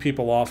throws a few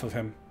people off of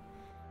him.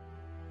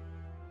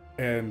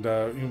 And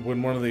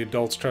when one of the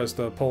adults tries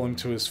to pull him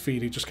to his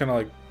feet, he just kind of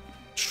like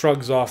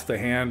shrugs off the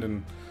hand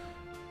and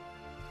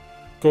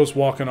goes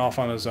walking off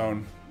on his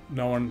own.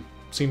 No one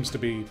seems to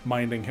be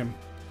minding him.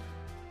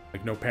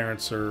 Like, no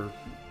parents are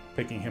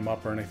picking him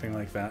up or anything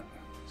like that.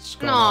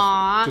 Just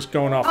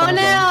going off on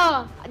his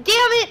own. Damn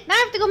it! Now I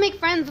have to go make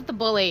friends with the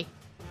bully.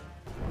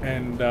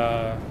 And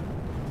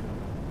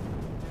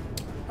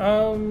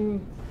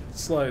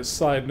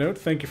side note,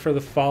 thank you for the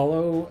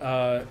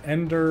follow,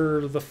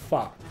 Ender the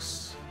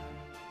Fox.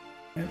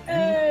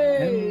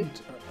 And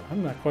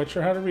I'm not quite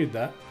sure how to read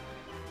that.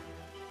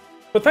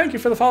 But thank you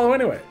for the follow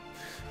anyway.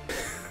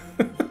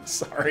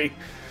 Sorry.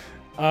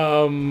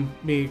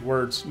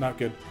 Words, not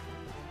good.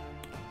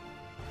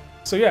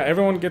 So yeah,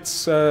 everyone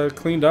gets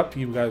cleaned up.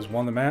 You guys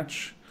won the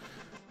match.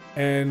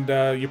 And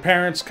your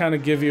parents kind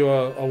of give you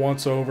a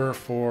once-over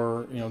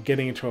for,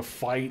 getting into a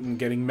fight and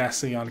getting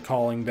messy on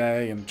calling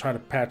day and try to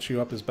patch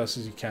you up as best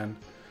as you can.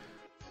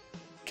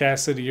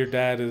 Cassidy, your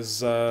dad,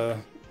 is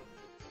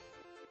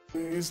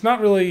he's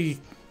not really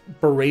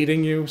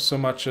berating you so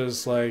much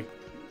as, like,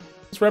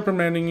 he's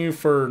reprimanding you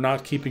for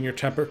not keeping your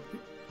temper.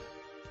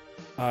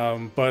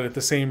 But at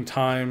the same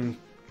time,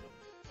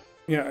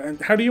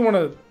 how do you want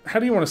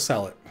to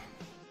sell it?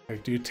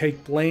 Like, do you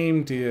take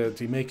blame? Do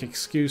you make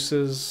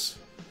excuses?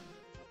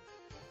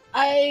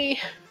 I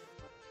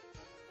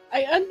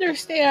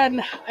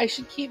understand I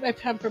should keep my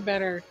temper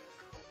better,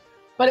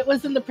 but it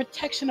was in the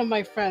protection of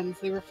my friends.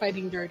 They were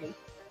fighting dirty.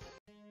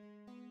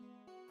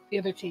 The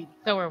other team.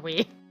 So are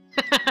we.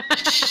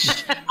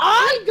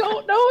 I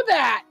don't know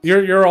that.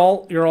 You're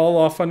all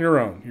off on your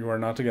own. You are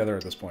not together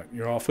at this point.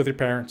 You're off with your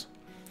parents.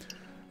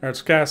 All right,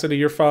 so Cassidy,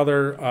 your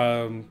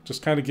father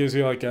just kind of gives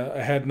you like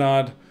a head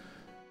nod,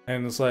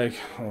 and it's like,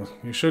 oh,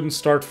 you shouldn't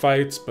start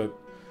fights, but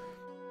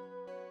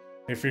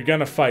if you're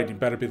gonna fight, you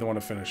better be the one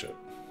to finish it.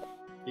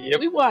 Yep.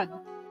 We won.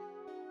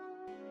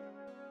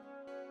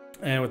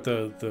 And with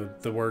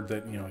the word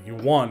that you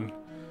won,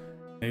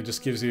 he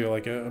just gives you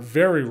like a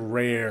very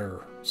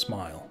rare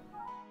smile.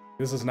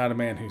 This is not a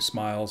man who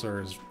smiles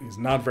or he's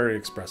not very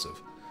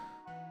expressive.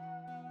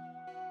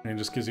 And he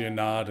just gives you a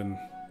nod and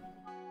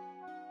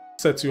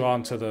sets you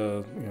on to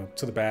the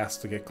to the baths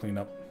to get cleaned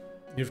up.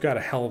 You've got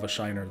a hell of a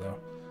shiner though.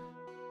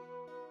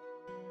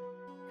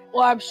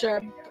 Well, I'm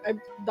sure I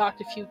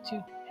knocked a few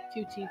teeth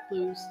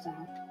loose. And...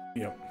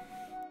 Yep.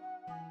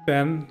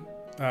 Then,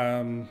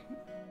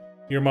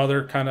 your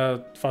mother kind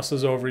of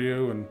fusses over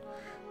you, and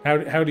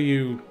how do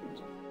you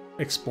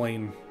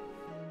explain?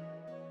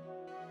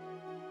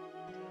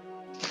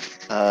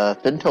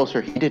 Finn tells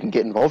her he didn't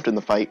get involved in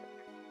the fight.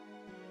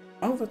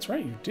 Oh, that's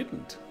right, you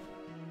didn't.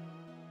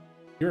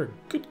 You're a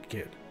good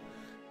kid.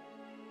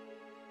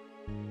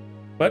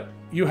 But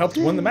you helped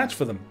win the match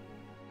for them.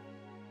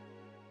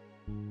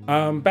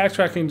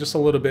 Backtracking just a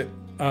little bit.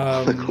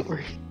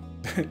 Backtracking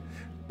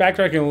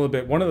a little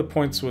bit. One of the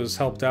points was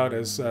helped out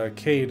as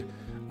Cade.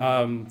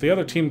 The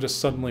other team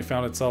just suddenly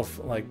found itself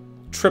like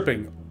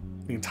tripping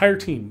the entire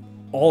team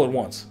all at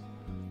once.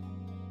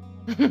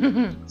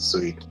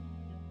 Sweet.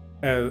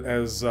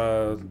 As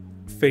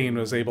Thane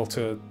was able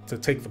to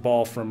take the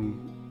ball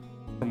from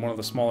one of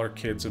the smaller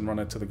kids and run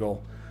it to the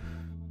goal.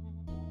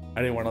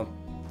 I didn't want to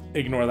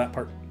ignore that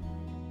part.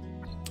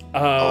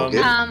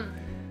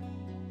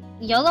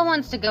 Yola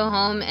wants to go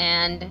home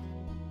and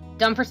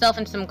dump herself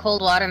in some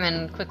cold water and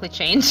then quickly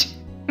change.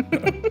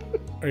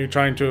 Are you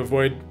trying to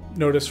avoid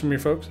notice from your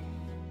folks?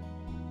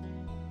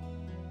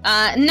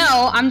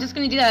 No, I'm just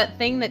gonna do that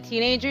thing that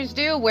teenagers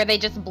do where they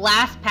just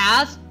blast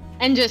past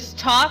and just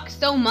talk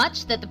so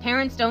much that the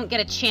parents don't get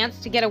a chance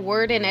to get a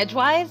word in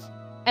edgewise,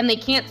 and they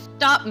can't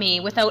stop me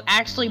without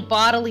actually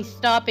bodily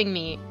stopping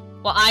me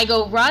while I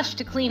go rush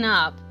to clean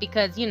up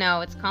because,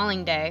 it's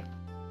calling day.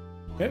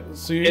 Yeah,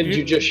 so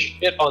you just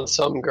shit on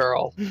some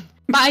girl.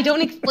 But I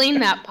don't explain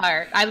that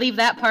part. I leave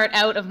that part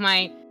out of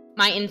my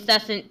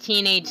incessant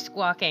teenage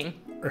squawking.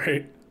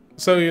 Right.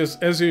 So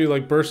as you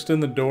like burst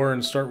in the door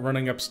and start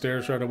running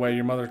upstairs right away,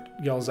 your mother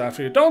yells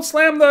after you, "Don't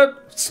slam the..."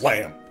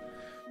 Slam!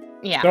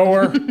 Yeah. Don't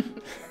worry.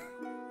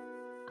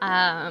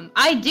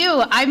 I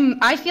do.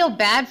 I feel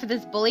bad for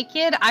this bully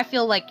kid. I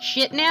feel like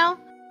shit now.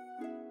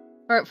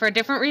 For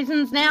different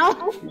reasons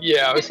now.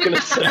 Yeah, I was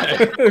gonna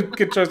say.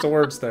 Good choice of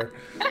words there.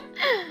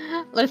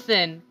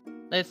 Listen.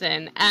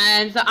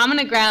 And so I'm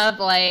gonna grab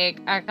like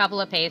a couple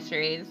of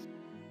pastries.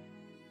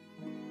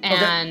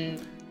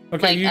 And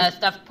Okay, a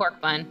stuffed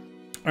pork bun.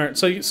 All right,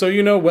 so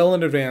you know well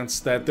in advance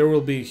that there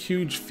will be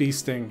huge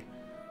feasting.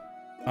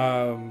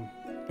 And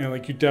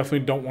like you definitely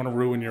don't want to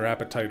ruin your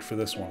appetite for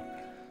this one.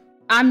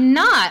 I'm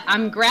not.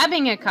 I'm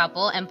grabbing a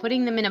couple and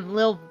putting them in a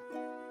little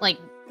like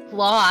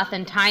cloth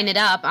and tying it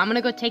up. I'm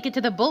gonna go take it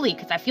to the bully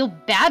because I feel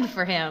bad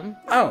for him.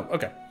 Oh,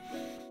 okay.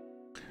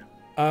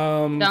 So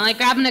I'm like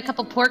grabbing a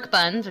couple pork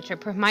buns, which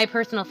are my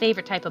personal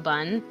favorite type of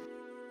bun,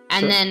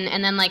 and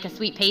then like a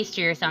sweet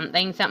pastry or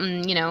something,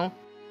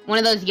 one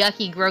of those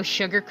yucky, gross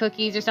sugar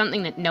cookies or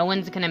something that no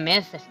one's gonna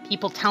miss. If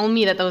people tell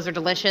me that those are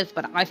delicious,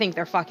 but I think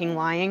they're fucking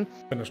lying.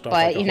 Finished off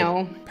but like a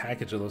whole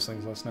package of those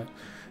things last night.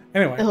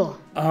 Anyway.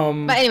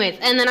 But anyways,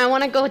 and then I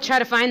want to go try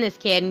to find this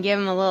kid and give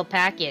him a little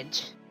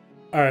package.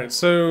 All right,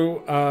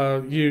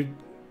 so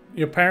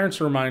your parents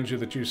remind you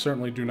that you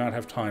certainly do not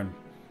have time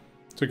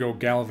to go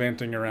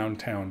gallivanting around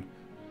town,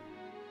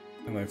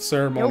 and the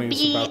ceremony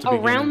is about to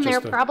begin. Around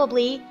there,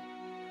 probably.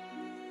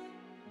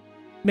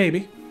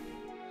 Maybe.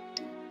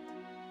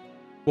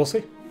 We'll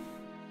see.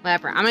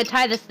 Whatever. I'm gonna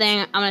tie this thing.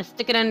 I'm gonna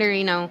stick it under,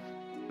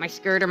 my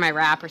skirt or my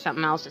wrap or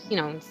something else. Just,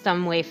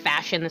 some way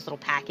fashion this little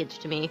package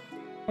to me.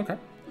 Okay.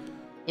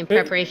 In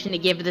preparation to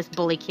give to this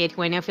bully kid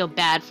who I now feel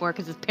bad for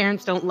because his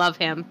parents don't love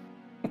him.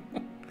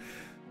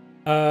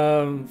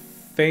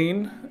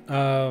 Thane,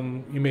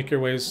 you make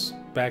your ways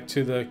back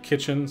to the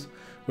kitchens,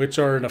 which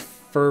are in a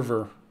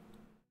fervor,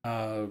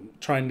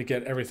 trying to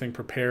get everything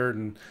prepared.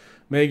 And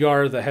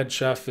Magar, the head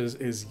chef,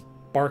 is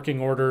barking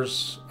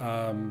orders.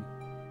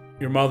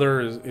 Your mother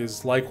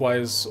is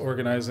likewise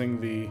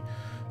organizing the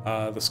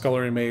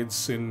scullery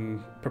maids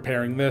in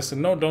preparing this.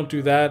 And no, don't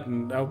do that.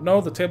 And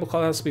no, the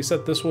tablecloth has to be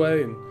set this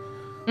way. And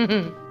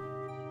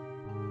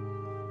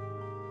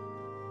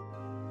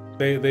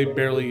they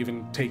barely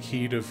even take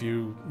heed of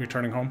you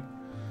returning home.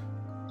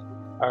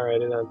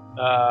 Alrighty then.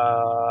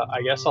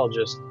 I guess I'll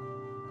just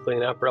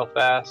clean up real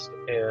fast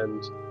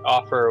and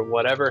offer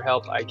whatever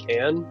help I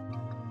can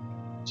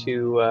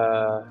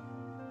to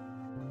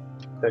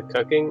the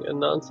cooking and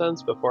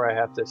nonsense before I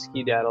have to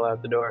skedaddle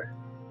out the door.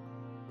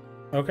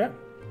 Okay.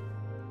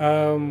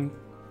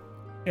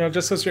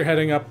 Just as you're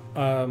heading up,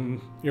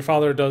 your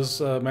father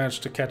does manage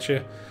to catch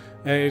you,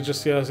 and he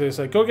just he's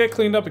like, "Go get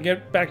cleaned up and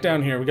get back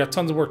down here. We got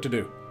tons of work to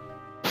do.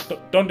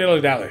 Don't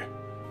dilly dally."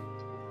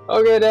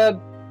 Okay,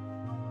 Dad.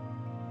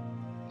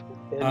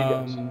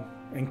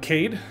 And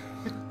Cade?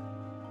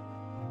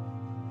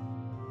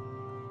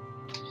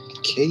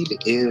 Cade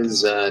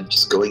is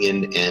just going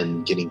in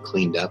and getting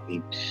cleaned up.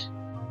 He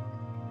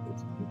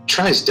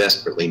tries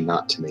desperately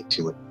not to make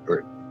too much,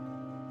 or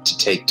to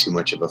take too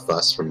much of a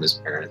fuss from his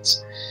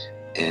parents.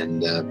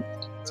 And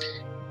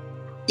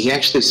he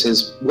actually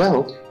says,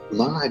 "Well,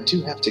 Ma, I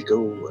do have to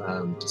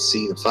go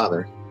see the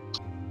father."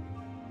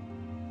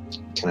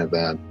 Kind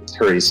of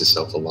hurries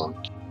himself along.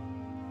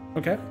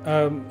 Okay.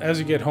 As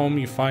you get home,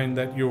 you find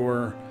that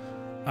your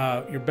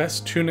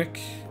best tunic,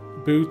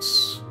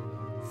 boots,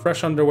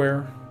 fresh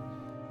underwear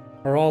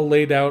are all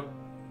laid out,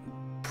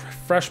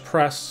 fresh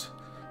pressed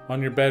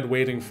on your bed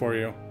waiting for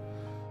you.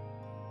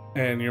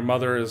 And your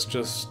mother is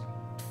just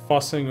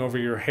fussing over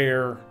your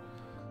hair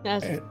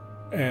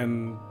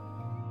and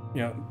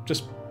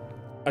just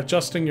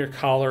adjusting your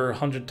collar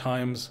 100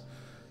 times,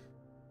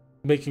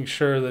 making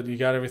sure that you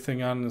got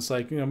everything on. It's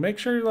like, make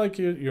sure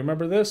you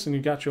remember this and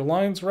you got your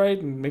lines right,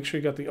 and make sure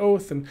you got the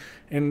oath and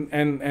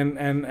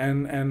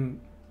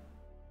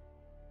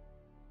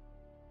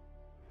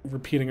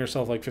repeating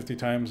herself like 50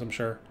 times, I'm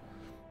sure.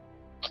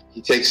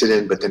 He takes it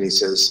in, but then he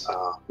says,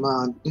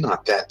 "Ma,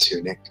 not that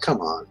tunic.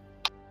 Come on."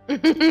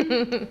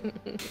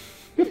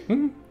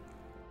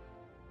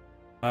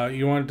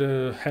 You wanted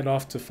to head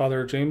off to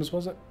Father James,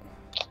 was it?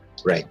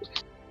 Right.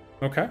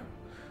 Okay.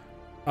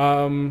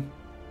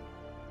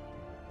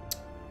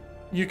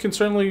 You can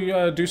certainly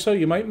do so.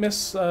 You might miss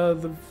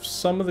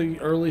some of the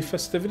early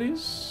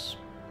festivities,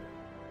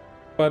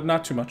 but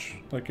not too much.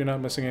 Like, you're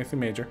not missing anything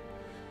major.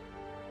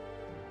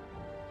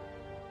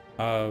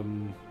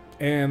 And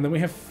then we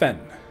have Fen.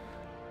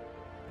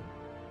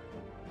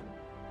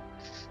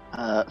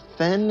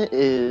 Fen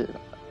is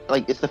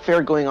is the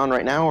fair going on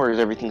right now, or is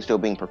everything still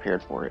being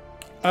prepared for it?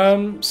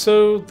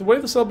 So the way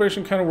the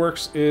celebration kind of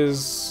works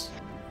is,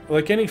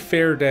 like any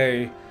fair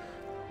day,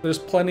 there's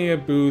plenty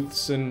of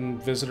booths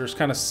and visitors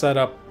kind of set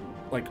up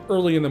like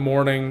early in the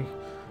morning,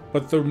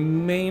 but the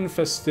main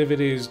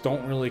festivities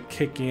don't really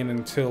kick in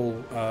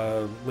until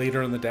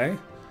later in the day.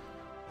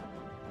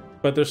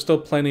 But there's still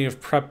plenty of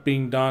prep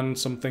being done.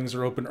 Some things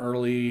are open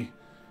early.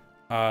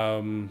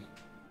 But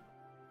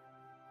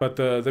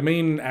the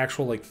main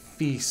actual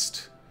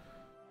feast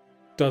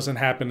doesn't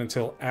happen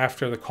until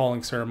after the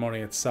calling ceremony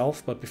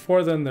itself. But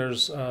before then,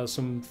 there's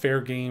some fair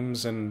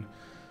games and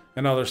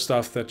other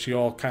stuff that you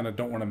all kind of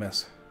don't want to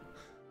miss.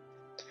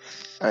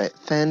 Alright,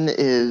 Fen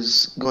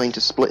is going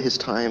to split his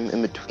time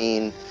in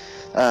between,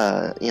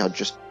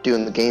 just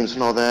doing the games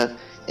and all that,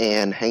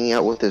 and hanging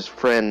out with his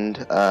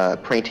friend,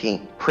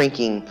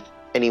 pranking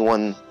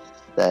anyone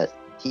that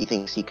he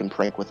thinks he can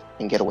prank with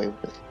and get away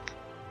with it.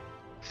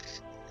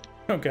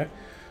 Okay.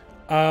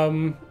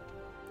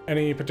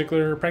 Any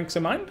particular pranks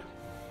in mind?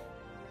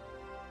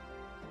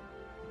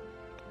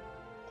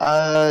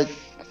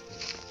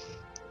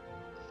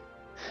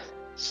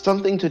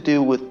 Something to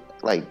do with,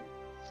 like,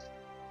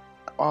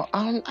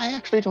 I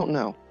actually don't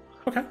know.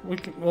 Okay,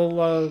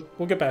 we'll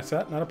get back to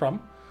that. Not a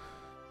problem.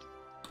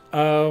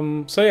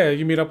 So yeah,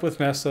 you meet up with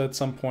Nessa at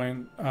some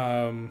point,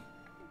 and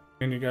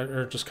you guys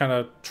are just kind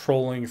of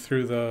trolling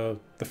through the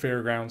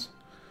fairgrounds,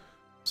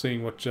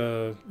 seeing what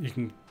you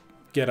can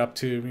get up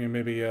to. You know,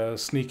 maybe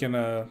sneak in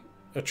a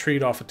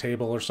treat off a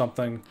table or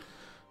something,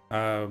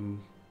 that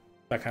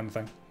kind of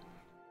thing.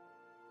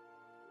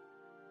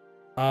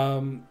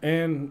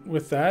 And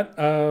with that,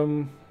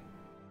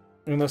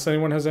 unless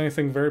anyone has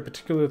anything very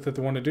particular that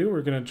they want to do,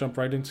 we're going to jump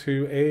right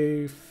into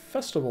a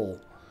festival.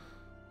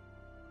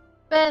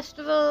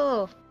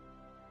 Festival!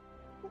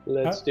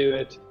 Let's do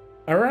it.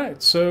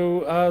 Alright,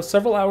 so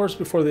several hours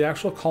before the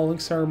actual calling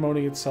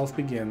ceremony itself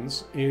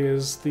begins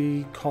is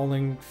the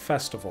calling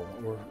festival,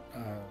 or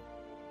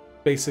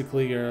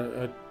basically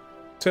a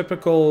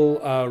typical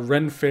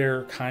Ren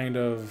Fair kind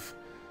of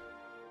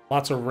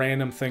lots of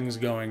random things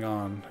going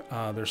on.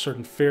 There's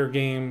certain fair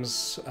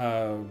games,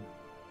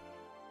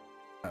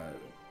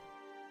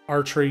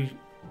 archery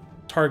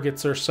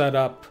targets are set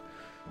up,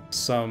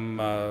 some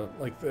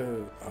like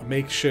the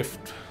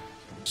makeshift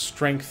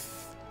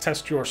strength,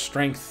 test your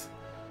strength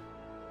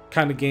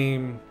kind of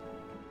game,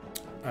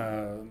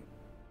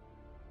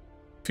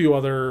 few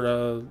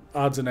other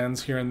odds and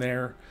ends here and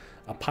there,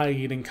 a pie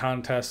eating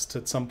contest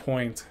at some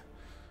point.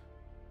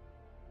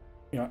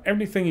 You know,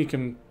 everything you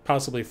can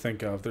possibly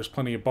think of. There's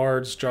plenty of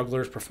bards,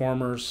 jugglers,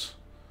 performers.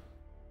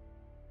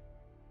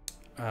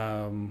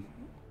 As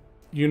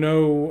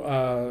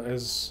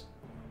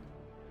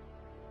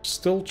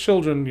still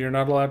children, you're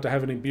not allowed to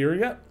have any beer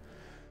yet,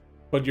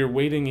 but you're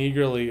waiting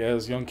eagerly,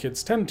 as young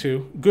kids tend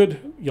to.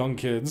 Good young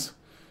kids.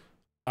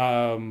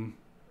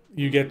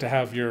 You get to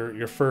have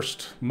your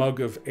first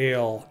mug of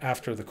ale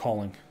after the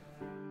calling.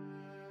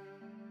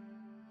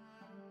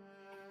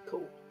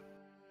 Cool.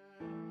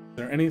 Is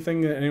there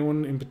anything that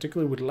anyone in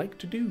particular would like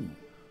to do?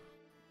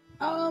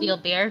 Steal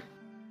beer.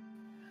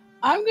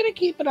 I'm gonna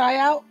keep an eye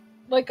out.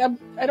 Like,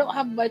 I don't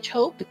have much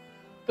hope,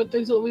 but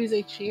there's always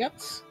a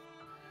chance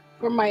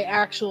for my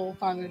actual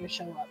father to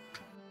show up.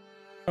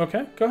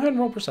 Okay, go ahead and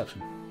roll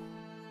perception.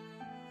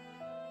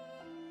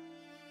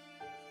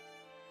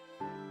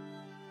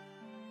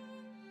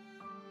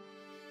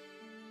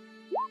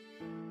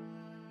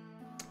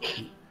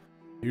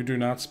 You do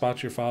not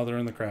spot your father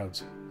in the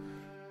crowds.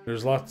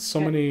 There's so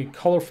many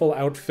colorful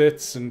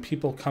outfits and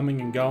people coming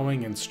and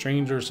going and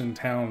strangers in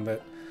town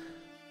that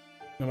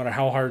no matter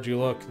how hard you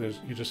look,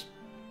 you just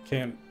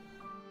can't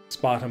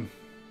spot him.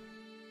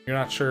 You're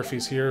not sure if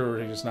he's here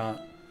or he's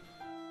not.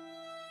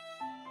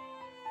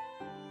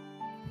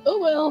 Oh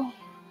well.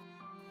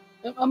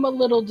 I'm a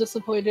little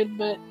disappointed,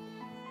 but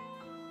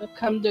I've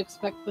come to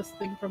expect this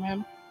thing from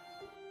him.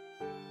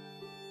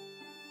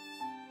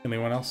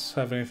 Anyone else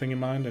have anything in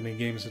mind? Any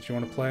games that you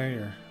want to play?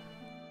 Or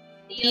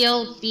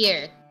Steal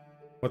beer.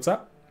 what's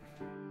that?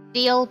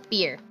 Steal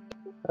beer.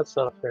 That's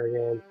not a fair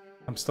game.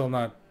 I'm still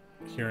not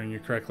hearing you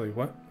correctly.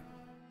 What?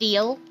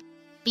 Steal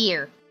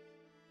beer.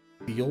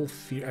 Steal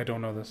fear? I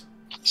don't know this.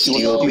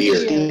 Steal beer.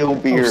 Steal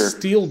beer. Oh,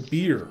 steal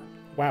beer.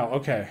 Wow.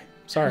 Okay.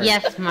 Sorry.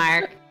 Yes,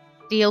 Mark.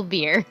 Steal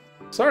beer.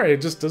 Sorry,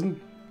 it just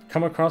doesn't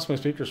come across my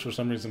speakers for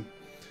some reason.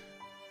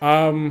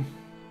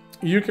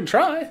 You can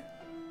try.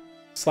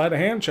 Slide a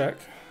hand check.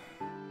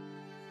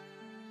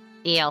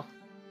 Steal.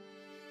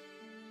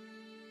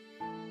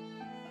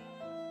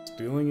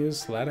 Stealing is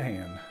sleight of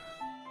hand.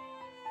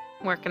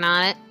 Working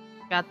on it.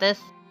 Got this.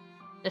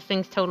 This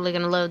thing's totally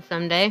gonna load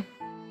someday.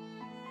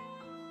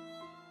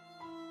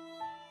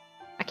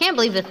 I can't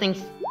believe this thing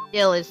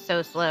still is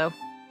so slow.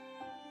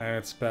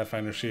 It's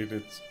Pathfinder sheet.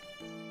 It's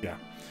yeah.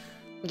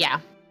 Yeah.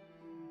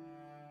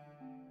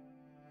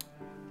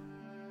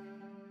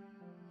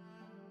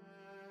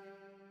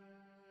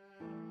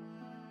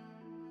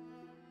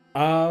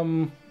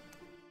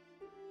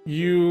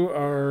 You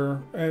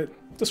are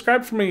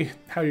describe for me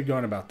how you're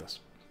going about this.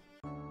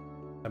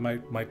 That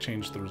might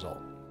change the result.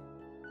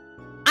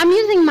 I'm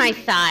using my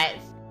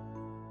size.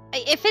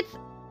 If it's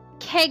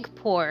keg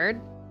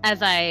poured,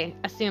 as I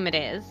assume it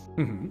is,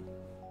 Mm-hmm.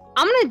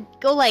 I'm gonna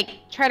go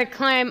try to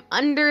climb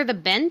under the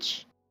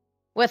bench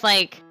with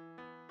I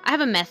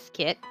have a mess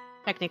kit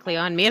technically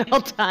on me at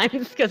all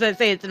times because I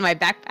say it's in my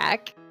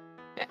backpack.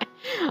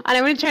 And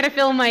I'm gonna try to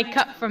fill my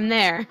cup from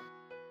there.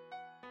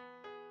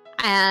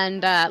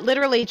 And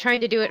literally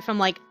trying to do it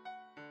from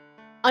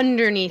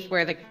underneath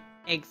where the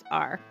eggs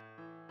are.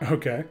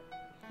 Okay.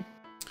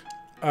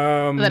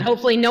 So that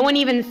hopefully no one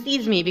even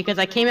sees me because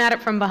I came at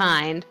it from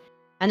behind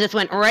and just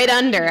went right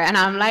under and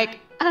I'm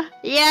like,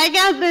 Yeah, I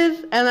got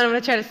this. And then I'm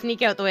gonna try to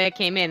sneak out the way I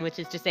came in, which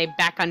is to say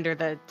back under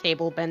the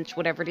table, bench,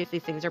 whatever it is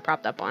these things are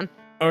propped up on.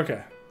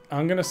 Okay.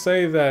 I'm going to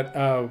say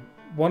that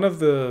one of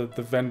the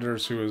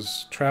vendors who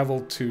has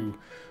traveled to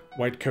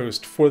White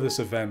Coast for this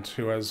event,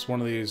 who has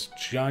one of these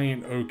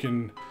giant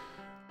oaken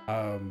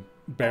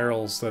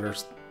barrels that are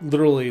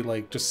literally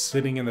like just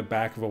sitting in the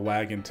back of a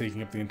wagon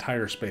taking up the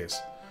entire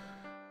space,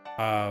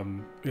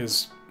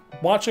 is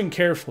watching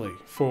carefully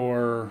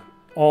for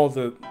all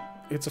the...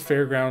 It's a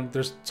fairground.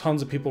 There's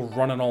tons of people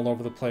running all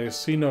over the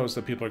place. He knows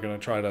that people are going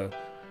to try to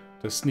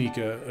sneak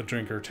a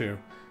drink or two.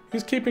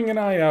 He's keeping an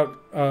eye out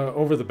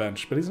over the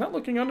bench, but he's not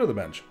looking under the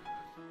bench.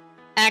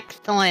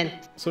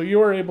 Excellent. So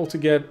you are able to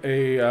get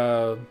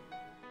a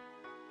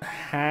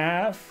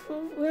half...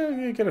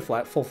 you get a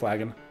full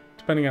flagon,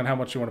 depending on how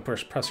much you want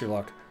to press your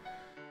luck.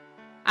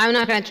 I'm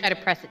not going to try to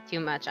press it too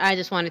much. I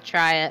just want to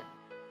try it.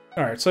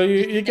 Alright, so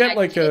you get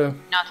like a...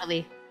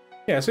 Naughtily.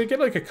 Yeah, so you get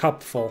like a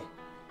cup full.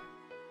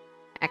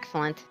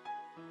 Excellent.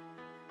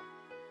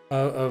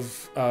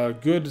 Of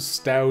good,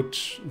 stout,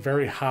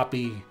 very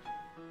hoppy,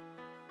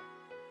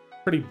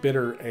 pretty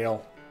bitter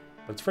ale.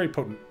 But it's very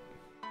potent.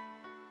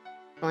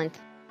 Excellent.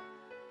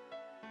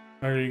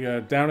 Are you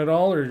going to down it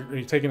all, or are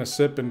you taking a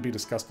sip and be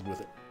disgusted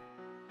with it?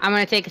 I'm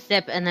going to take a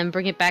sip and then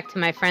bring it back to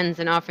my friends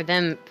and offer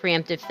them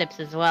preemptive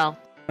sips as well.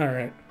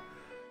 Alright.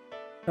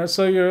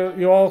 So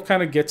you all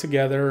kind of get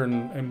together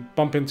and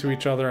bump into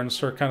each other and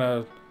start kind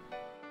of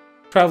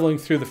traveling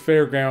through the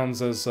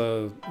fairgrounds as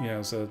a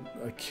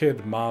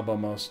kid mob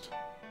almost,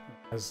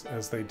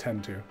 as they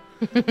tend to.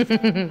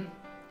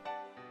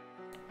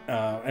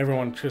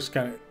 Everyone just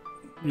kind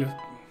of,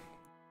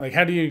 like,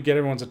 how do you get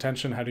everyone's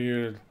attention? How do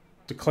you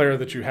declare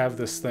that you have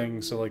this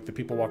thing so like the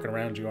people walking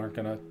around you aren't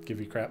gonna give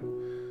you crap?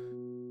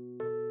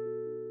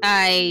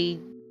 I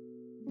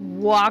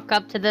walk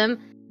up to them,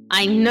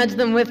 I nudge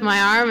them with my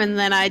arm, and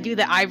then I do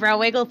the eyebrow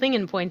wiggle thing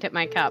and point at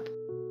my cup.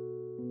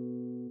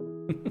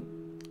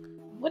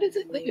 What is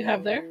it that you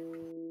have there?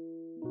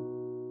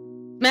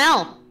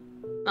 Smell!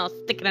 I'll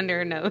stick it under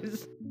her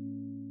nose.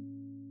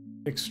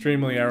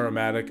 Extremely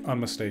aromatic,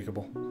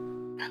 unmistakable.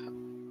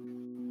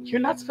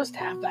 You're not supposed to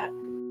have that.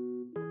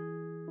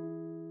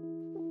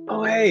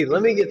 Oh, hey,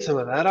 let me get some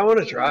of that. I want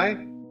to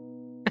try.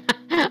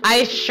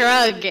 I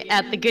shrug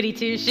at the goody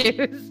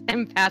two-shoes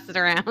and pass it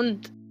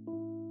around.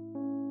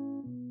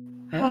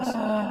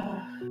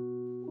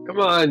 Come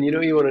on, you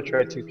know you want to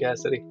try too,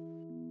 Cassidy.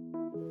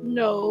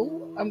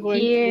 No, I'm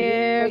going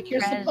to like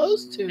you're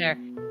supposed to.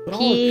 But all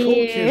the cool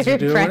kids are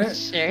doing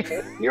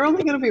it. You're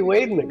only going to be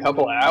waiting a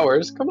couple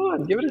hours. Come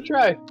on, give it a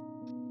try.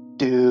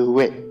 Do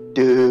it,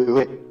 do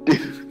it, do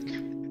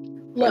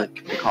it. Look,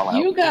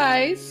 you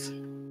guys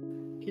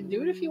can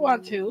do it if you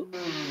want to,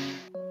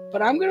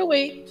 but I'm going to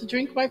wait to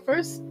drink my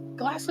first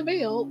glass of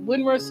ale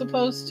when we're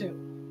supposed to.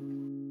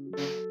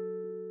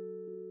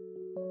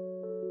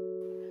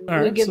 I'm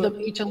going to give them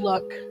each a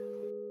look.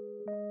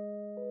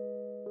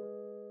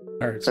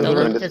 Alright, so the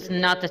look does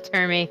not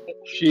deter me.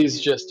 She's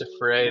just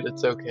afraid.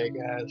 It's okay,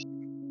 guys.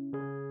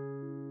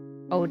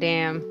 Oh,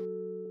 damn.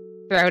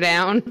 Throw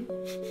down.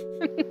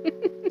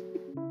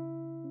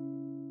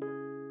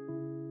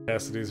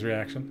 Cassidy's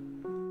reaction.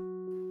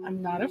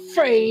 I'm not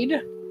afraid.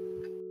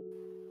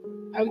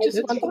 I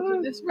just want to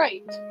do this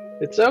right.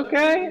 It's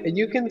okay.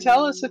 You can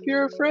tell us if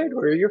you're afraid.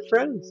 We're your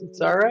friends. It's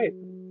alright.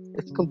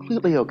 It's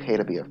completely okay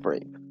to be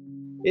afraid.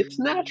 It's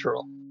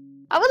natural.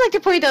 I would like to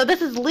point out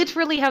this is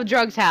literally how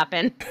drugs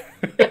happen.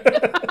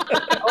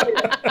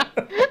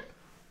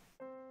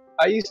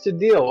 I used to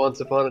deal once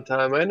upon a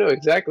time. I know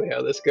exactly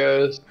how this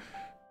goes.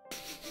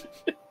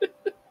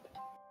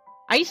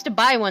 I used to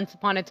buy once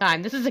upon a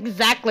time. This is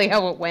exactly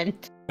how it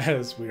went.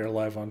 As we are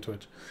live on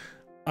Twitch.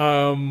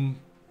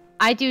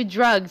 I do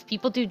drugs.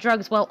 People do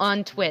drugs while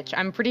on Twitch.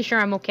 I'm pretty sure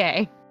I'm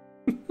okay.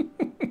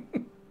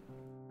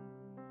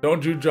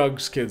 Don't do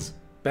drugs, kids.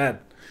 Bad.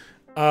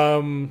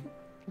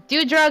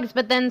 Do drugs,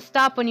 but then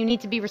stop when you need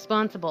to be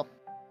responsible.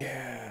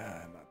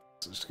 Yeah,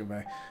 just go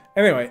back.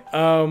 Anyway,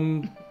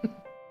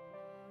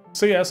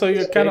 so yeah, so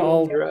you kind of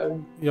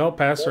all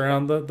pass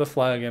around the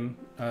flagon.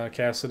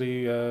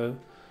 Cassidy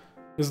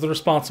is the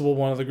responsible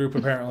one of the group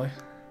apparently.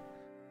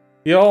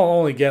 You all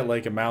only get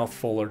like a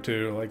mouthful or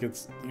two. Like you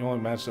only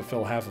managed to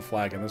fill half a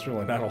flagon. There's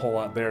really not a whole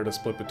lot there to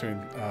split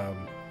between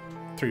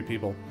 3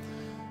 people.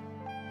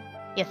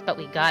 Yes, but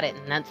we got it,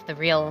 and that's the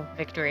real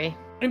victory.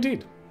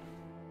 Indeed.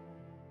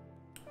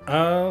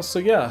 So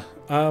yeah,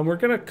 we're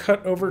gonna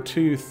cut over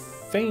to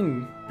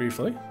Thane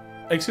briefly.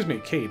 Excuse me,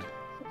 Cade.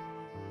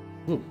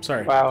 Ooh,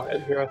 sorry. Wow,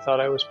 and here I thought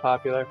I was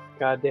popular.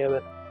 God damn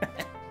it.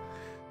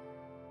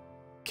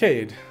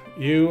 Cade,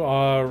 you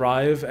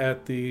arrive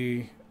at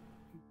the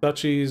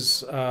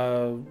Duchy's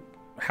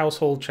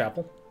household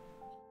chapel.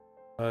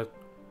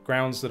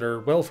 Grounds that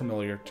are well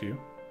familiar to you.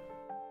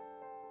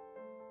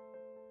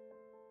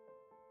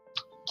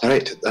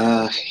 Alright,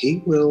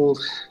 he will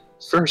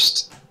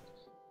first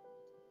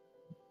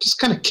just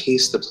kind of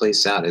case the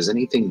place out. Has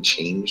anything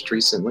changed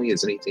recently?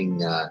 Is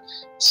anything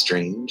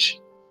strange?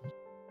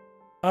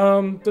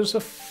 There's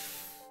a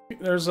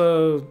There's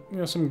a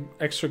some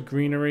extra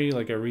greenery,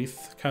 like a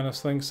wreath kind of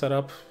thing set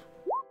up.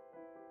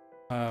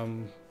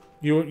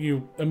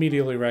 You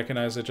immediately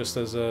recognize it just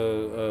as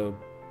a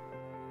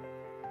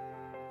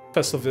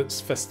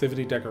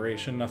festivity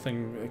decoration,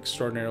 nothing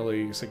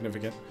extraordinarily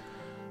significant.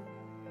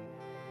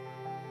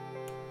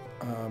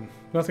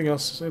 Nothing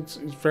else. It's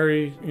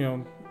very,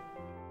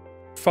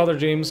 Father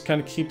James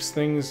kind of keeps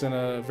things in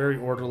a very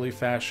orderly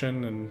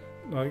fashion, and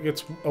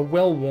it's a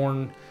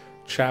well-worn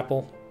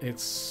chapel.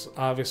 It's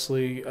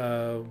obviously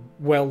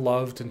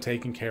well-loved and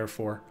taken care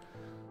for.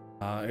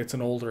 It's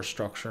an older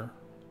structure,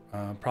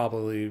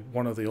 probably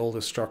one of the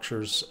oldest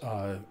structures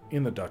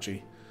in the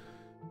duchy.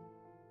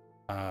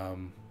 But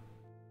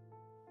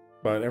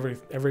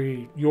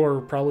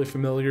you're probably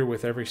familiar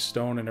with every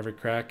stone and every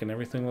crack, and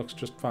everything looks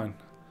just fine.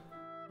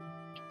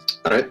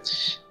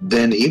 Alright,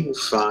 then he will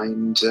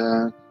find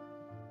the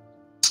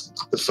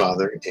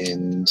father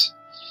and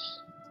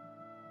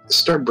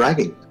start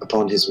bragging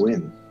upon his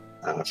win,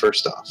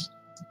 first off.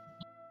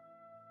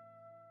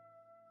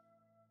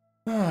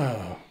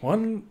 Ah,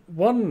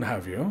 one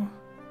have you?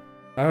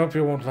 I hope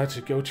you won't let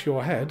it go to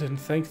your head and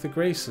thank the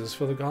graces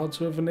for the gods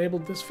who have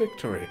enabled this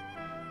victory.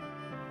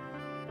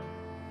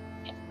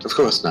 Of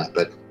course not,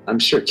 but I'm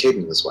sure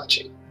Caden was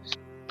watching.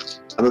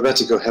 I'm about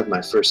to go have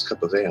my first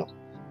cup of ale.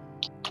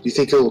 Do you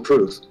think he'll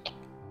approve?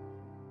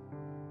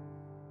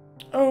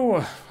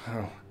 Oh,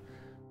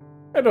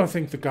 I don't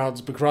think the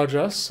gods begrudge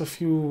us a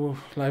few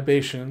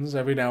libations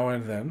every now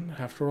and then.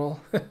 After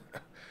all,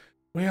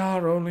 we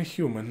are only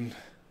human.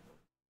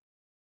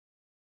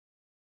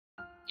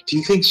 Do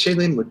you think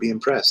Shaylin would be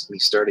impressed, me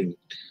starting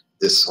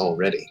this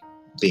already,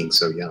 being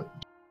so young?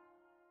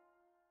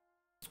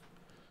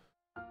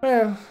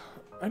 Well,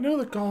 I know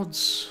the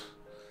gods...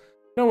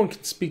 No one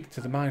can speak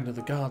to the mind of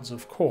the gods,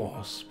 of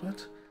course,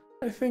 but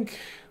I think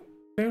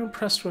they're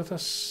impressed with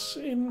us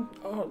in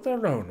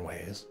their own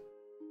ways.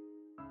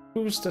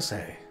 Who's to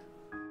say?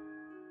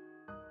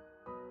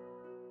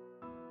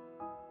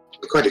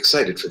 I'm quite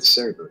excited for the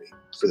ceremony,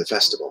 for the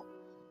festival.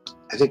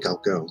 I think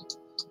I'll go.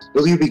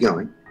 Will you be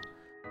going?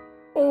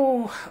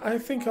 Oh, I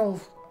think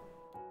I'll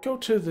go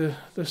to the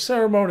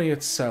ceremony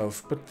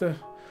itself, but the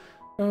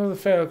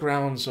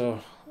fairgrounds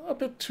are a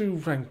bit too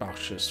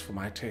rambunctious for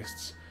my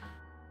tastes.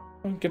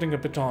 I'm getting a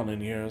bit on in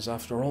years,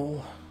 after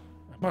all.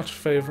 I much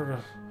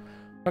favor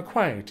a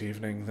quiet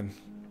evening than...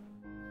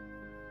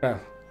 Well,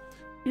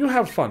 you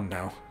have fun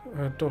now.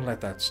 Don't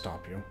let that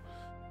stop you.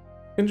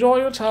 Enjoy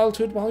your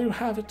childhood while you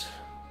have it.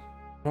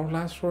 Won't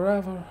last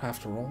forever,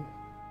 after all.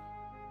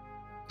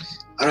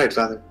 Alright,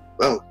 Father.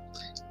 Well,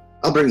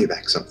 I'll bring you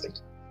back something.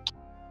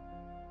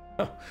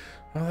 Oh,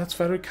 well, that's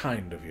very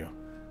kind of you.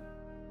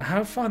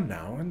 Have fun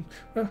now, and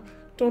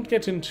don't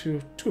get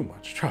into too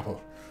much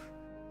trouble.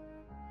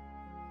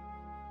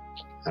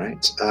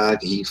 Alright,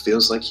 he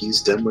feels like he's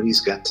done what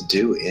he's got to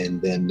do,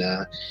 and then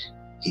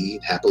he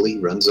happily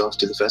runs off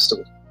to the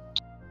festival.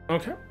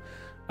 Okay.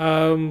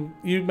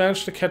 You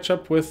managed to catch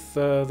up with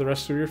the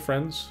rest of your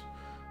friends.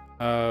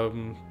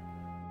 Probably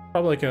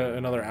like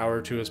another hour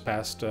or two has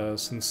passed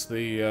since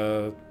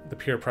the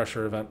peer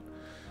pressure event.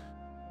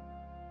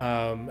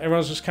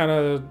 Everyone's just kind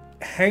of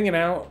hanging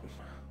out,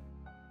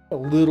 a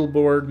little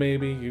bored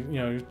maybe.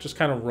 You're just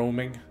kind of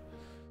roaming,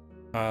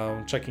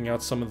 checking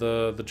out some of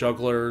the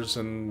jugglers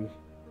and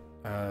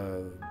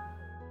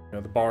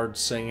the bards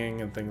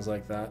singing and things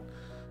like that,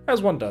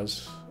 as one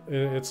does.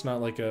 It's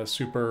not like a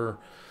super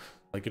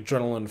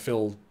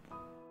adrenaline-filled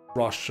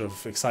rush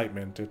of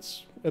excitement.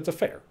 It's a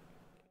fair.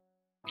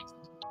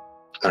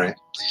 All right.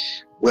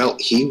 Well,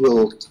 he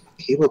will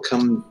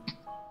come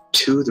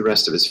to the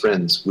rest of his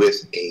friends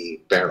with a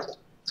barrel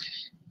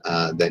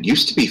that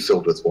used to be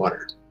filled with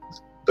water,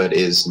 but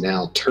is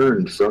now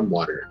turned from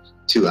water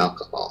to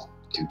alcohol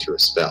due to a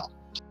spell.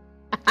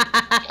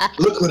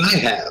 Look what I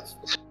have!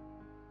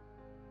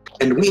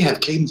 And we have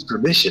Caden's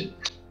permission.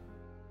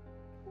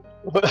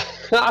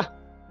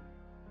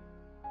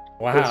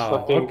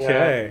 Wow,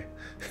 okay.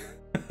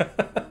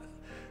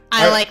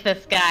 I like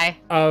this guy.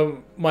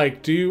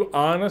 Mike, do you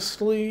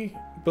honestly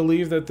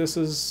believe that this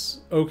is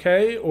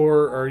okay,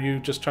 or are you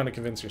just trying to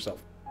convince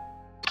yourself?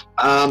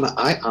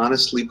 I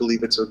honestly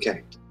believe it's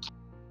okay.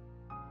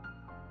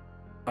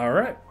 All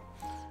right.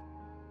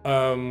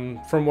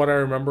 From what I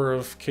remember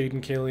of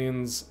Caden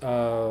Kalian's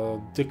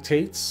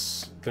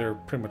dictates, there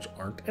pretty much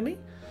aren't any.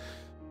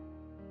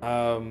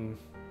 I'm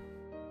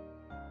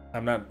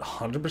not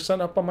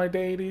 100% up on my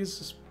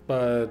deities,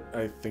 but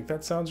I think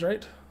that sounds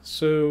right.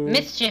 So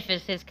Mischief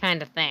is his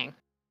kind of thing.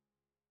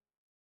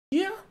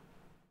 Yeah.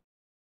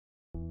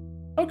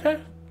 Okay.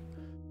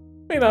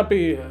 May not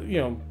be,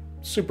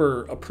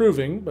 super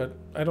approving, but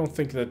I don't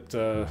think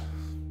that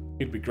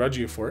he'd begrudge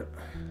you for it.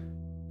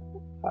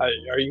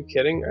 Are you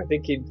kidding? I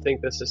think he'd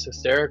think this is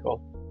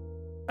hysterical.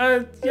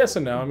 Yes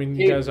and no. I mean,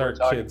 you guys are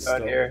kids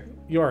still. Here.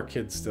 You are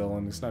kids still,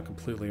 and it's not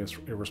completely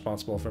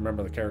irresponsible if I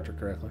remember the character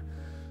correctly.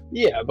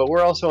 Yeah, but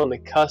we're also on the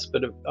cusp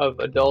of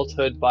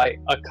adulthood by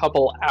a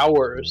couple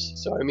hours.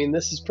 So, I mean,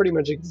 this is pretty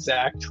much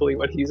exactly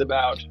what he's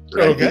about.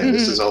 Right. Okay. Yeah,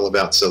 this is all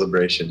about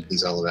celebration.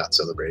 He's all about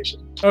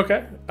celebration.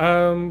 Okay.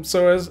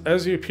 So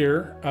as you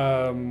appear,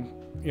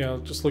 you know,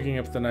 just looking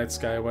up at the night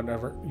sky,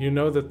 whatever, you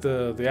know that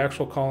the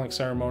actual calling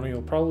ceremony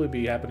will probably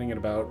be happening in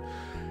about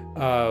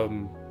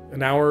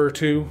an hour or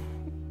two,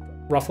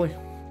 roughly,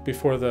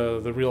 before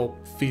the real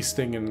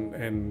feasting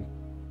and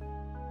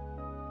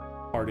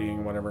partying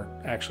and whatever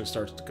actually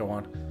starts to go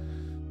on.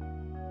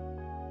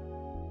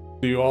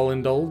 Do you all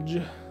indulge?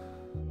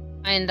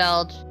 I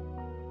indulge.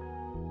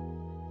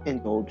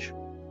 Indulge.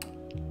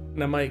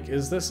 Now, Mike,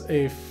 is this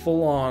a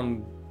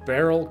full-on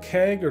barrel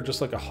keg or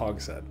just like a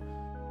hogshead?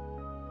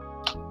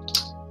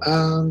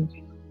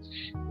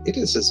 It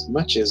is as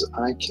much as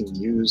I can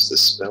use the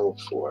spell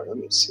for. Let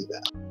me see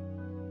that.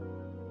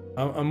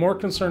 I'm more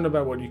concerned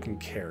about what you can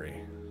carry.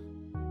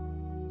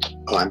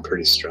 Oh, I'm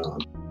pretty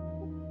strong.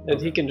 And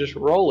he can just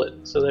roll it.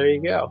 So there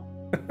you go.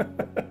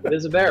 It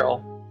is a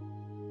barrel.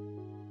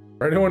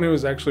 For anyone who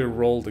has actually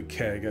rolled a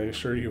keg, I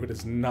assure you it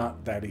is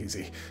not that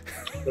easy.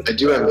 I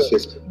do have a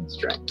 15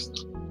 strength.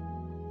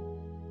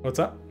 What's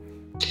up?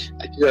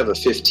 I do have a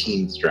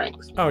 15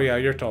 strength. Oh yeah,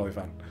 you're totally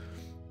fine.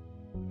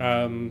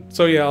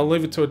 So yeah, I'll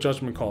leave it to a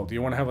judgment call. Do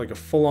you want to have like a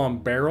full-on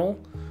barrel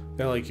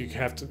that like you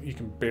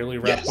can barely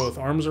wrap Yes. both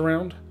arms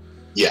around?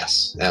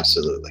 Yes,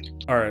 absolutely.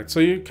 All right,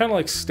 so you're kind of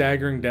like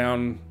staggering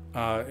down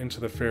into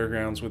the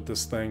fairgrounds with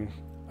this thing.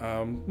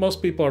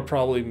 Most people are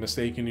probably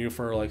mistaking you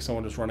for like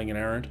someone just running an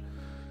errand,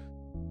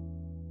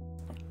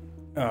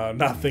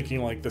 not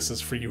thinking like this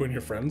is for you and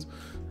your friends.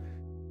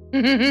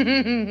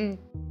 And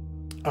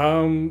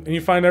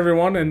you find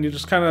everyone, and you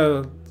just kind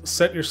of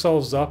set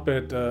yourselves up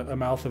at a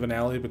mouth of an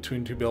alley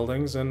between two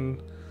buildings,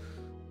 and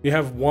you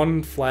have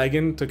one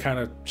flagon to kind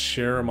of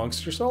share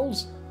amongst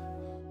yourselves.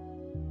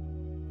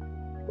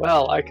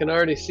 Well, I can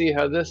already see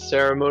how this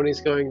ceremony's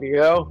going to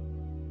go.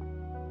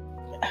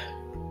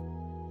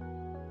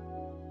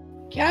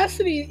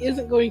 Cassidy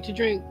isn't going to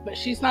drink, but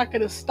she's not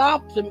going to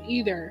stop them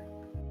either.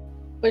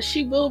 But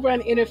she will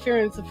run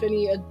interference if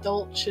any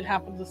adult should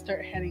happen to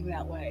start heading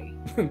that way.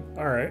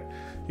 All right,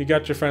 you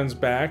got your friends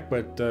back,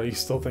 but you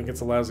still think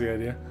it's a lousy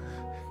idea.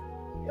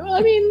 Well,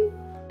 I mean,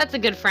 That's a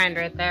good friend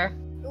right there.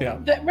 Yeah.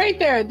 that right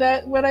there,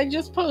 that what I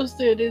just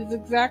posted is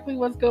exactly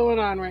what's going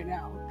on right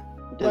now.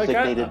 Like,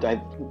 Designated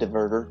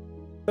diverter.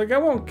 Like I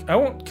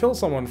won't kill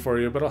someone for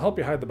you, but I'll help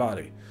you hide the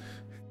body.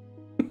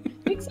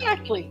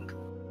 Exactly.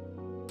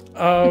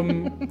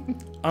 I'm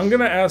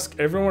gonna ask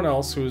everyone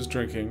else who is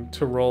drinking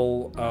to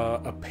roll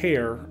a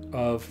pair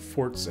of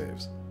fort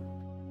saves.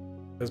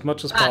 As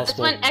much as This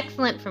possible. went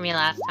excellent for me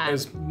last time.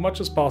 As much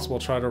as possible,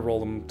 try to roll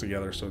them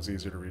together so it's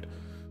easier to read.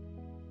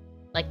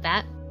 Like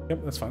that?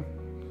 Yep, that's fine.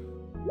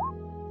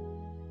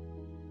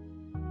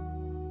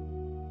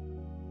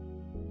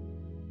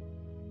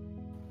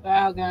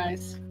 Wow,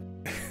 guys.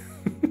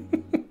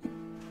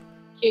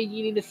 Okay,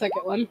 you need a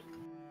second one.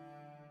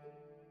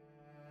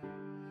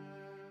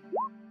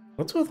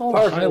 What's with all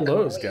the high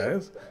lows,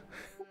 guys?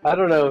 I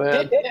don't know,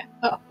 man.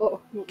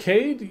 Oh.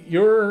 Cade,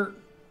 you're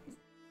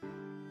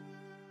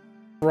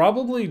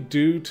probably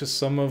due to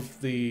some of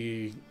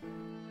the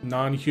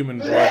non-human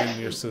blood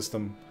in your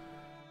system.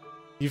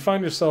 You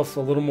find yourself a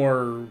little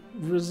more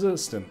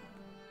resistant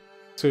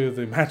to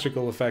the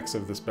magical effects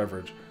of this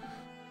beverage.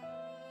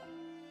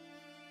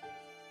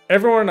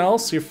 Everyone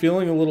else, you're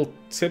feeling a little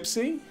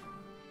tipsy,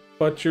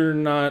 but you're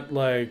not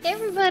like...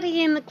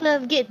 Everybody in the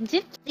club get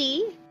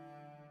tipsy.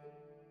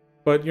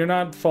 But you're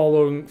not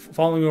falling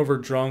over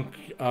drunk.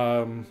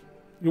 Your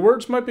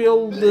words might be a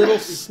little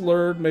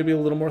slurred, maybe a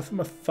little more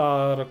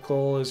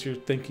methodical as you're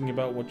thinking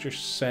about what you're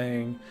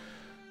saying.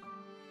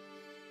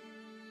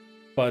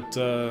 But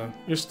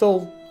you're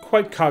still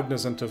quite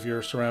cognizant of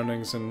your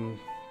surroundings and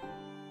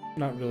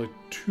not really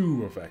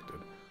too affected.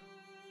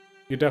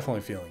 You're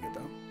definitely feeling it,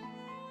 though.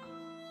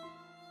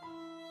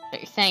 But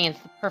you're saying it's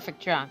the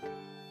perfect drunk.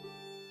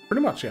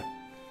 Pretty much, yeah.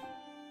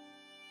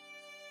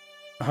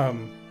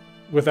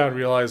 Without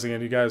realizing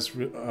it, you guys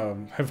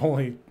have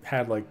only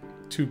had like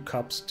 2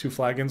 cups, 2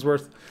 flagons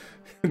worth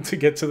to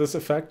get to this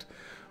effect.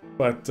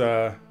 But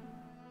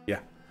yeah,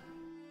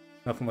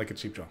 nothing like a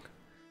cheap drunk.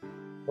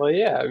 Well,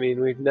 yeah, I mean,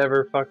 we've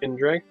never fucking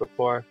drank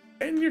before.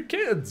 And you're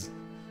kids.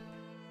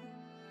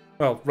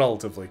 Well,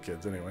 relatively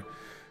kids, anyway.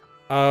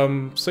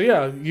 So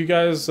yeah, you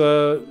guys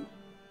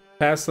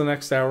pass the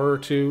next hour or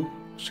two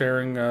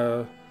sharing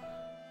the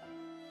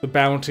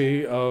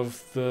bounty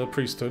of the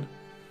priesthood.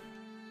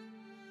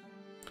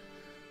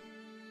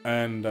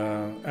 And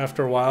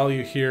after a while,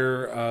 you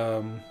hear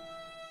a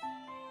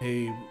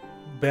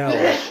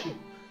bell,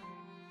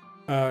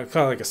 kind of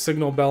like a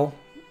signal bell,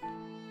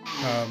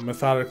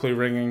 methodically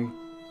ringing.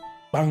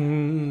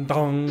 Dong,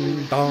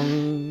 dong,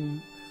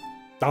 dong,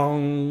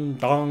 dong,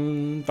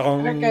 dong,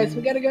 dong. Alright, guys,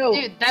 we gotta go.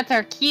 Dude, that's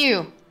our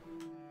cue.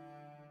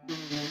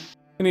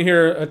 And you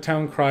hear a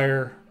town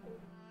crier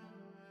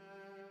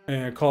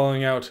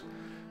calling out,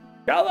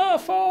 "Gather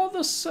for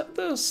the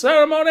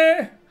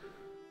ceremony!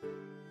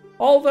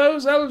 All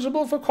those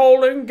eligible for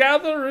calling,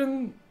 gather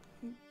in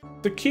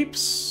The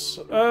keep's,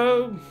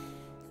 oh,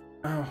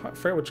 I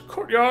forget which,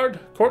 courtyard,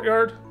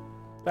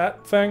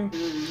 that thing.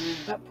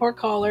 That poor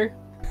caller.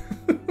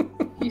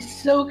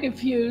 He's so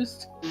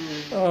confused.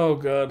 Oh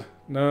god,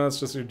 no, that's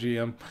just your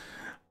GM.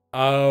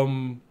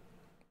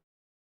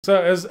 So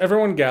as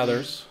everyone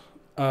gathers,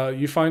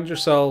 you find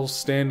yourselves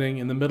standing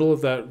in the middle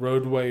of that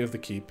roadway of the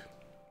keep.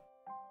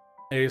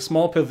 A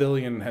small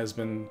pavilion has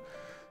been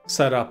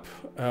set up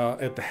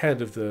at the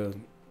head of the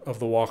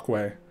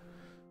walkway.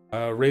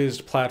 A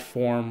raised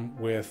platform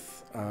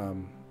with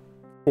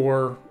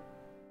 4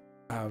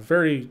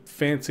 very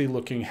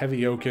fancy-looking,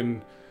 heavy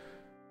oaken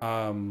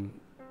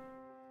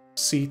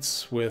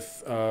seats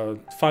with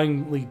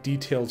finely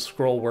detailed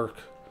scrollwork.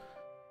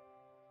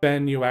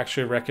 Ben, you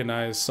actually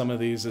recognize some of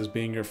these as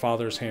being your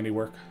father's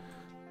handiwork.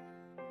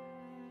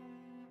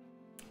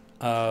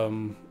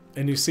 And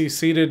you see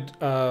seated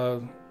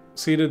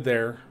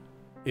there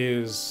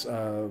is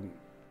the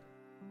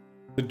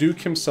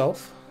Duke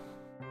himself,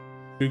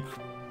 Duke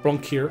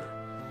Bronkier.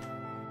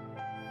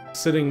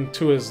 Sitting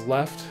to his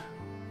left,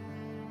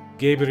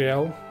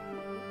 Gabrielle,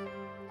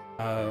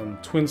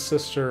 twin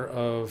sister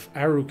of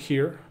Aru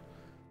Kier,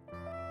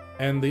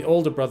 and the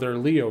older brother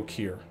Leo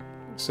Kier,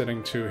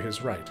 sitting to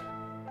his right.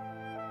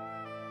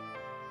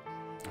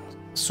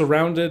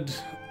 Surrounded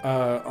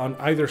on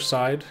either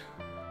side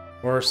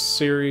were a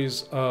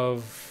series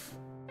of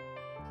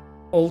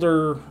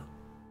older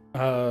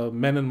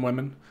men and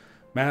women,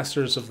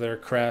 masters of their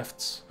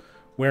crafts,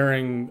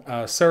 wearing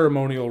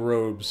ceremonial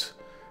robes,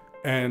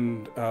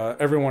 and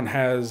everyone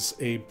has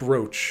a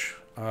brooch,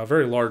 a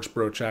very large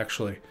brooch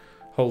actually,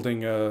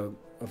 holding a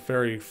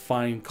very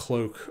fine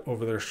cloak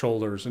over their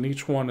shoulders, and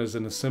each one is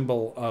in a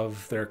symbol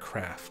of their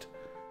craft.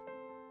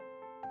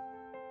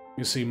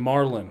 You see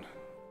Marlin,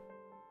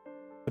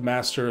 the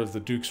master of the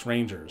Duke's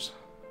Rangers,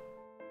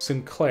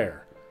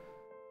 Sinclair,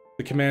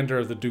 the commander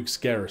of the Duke's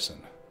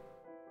garrison,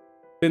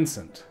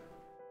 Vincent,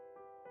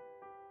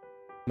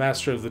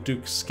 master of the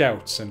Duke's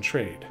Scouts and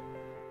Trade,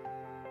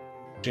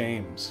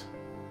 James,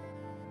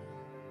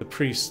 the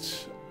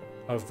priest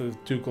of the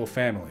ducal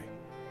family,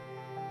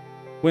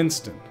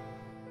 Winston,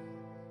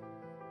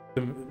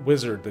 the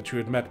wizard that you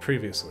had met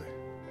previously,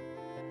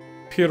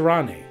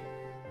 Pirani,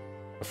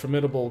 a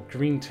formidable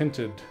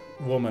green-tinted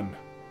woman,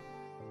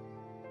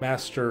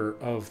 master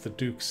of the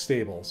Duke's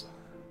stables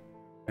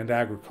and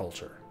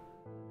agriculture,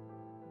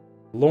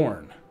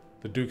 Lorne,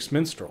 the Duke's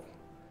minstrel,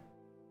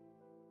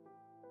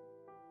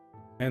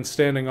 and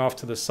standing off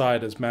to the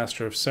side as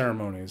master of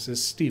ceremonies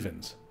is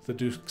Stevens, the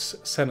Duke's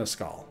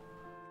seneschal.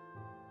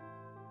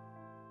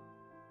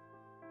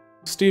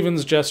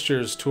 Stevens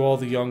gestures to all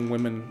the young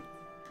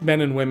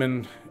men and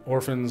women,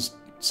 orphans,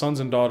 sons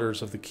and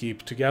daughters of the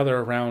keep to gather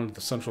around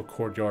the central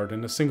courtyard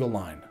in a single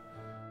line.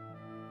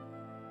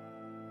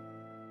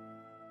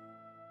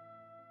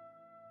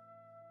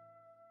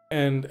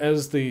 And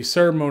as the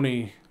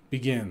ceremony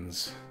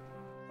begins,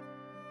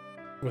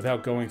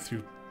 without going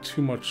through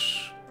too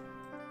much,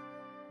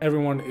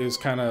 everyone is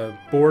kind of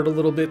bored a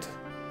little bit.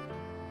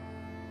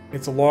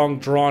 It's a long,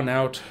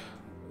 drawn-out.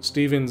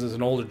 Stevens is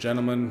an older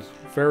gentleman,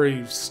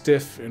 very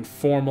stiff and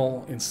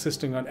formal,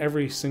 insisting on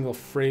every single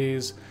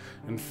phrase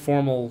and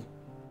formal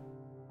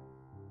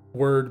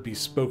word be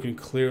spoken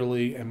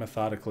clearly and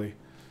methodically.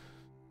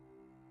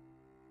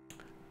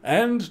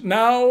 And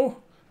now,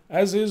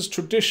 as is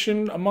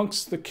tradition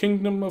amongst the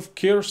kingdom of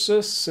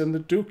Kyrsus and the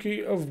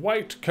Duchy of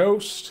White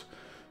Coast,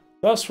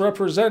 thus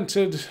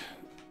represented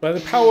by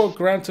the power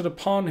granted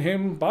upon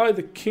him by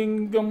the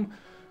kingdom,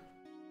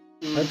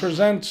 I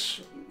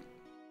present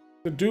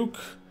the Duke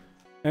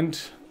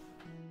and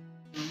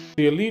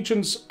the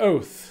allegiance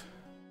oath.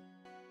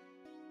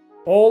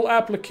 All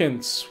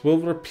applicants will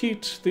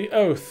repeat the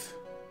oath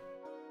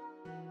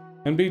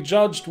and be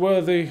judged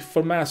worthy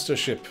for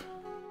mastership.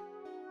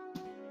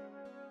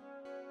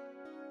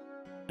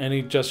 And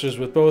he gestures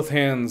with both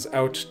hands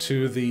out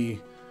to the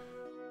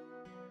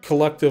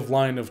collective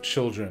line of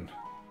children,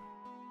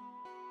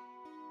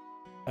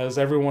 as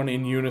everyone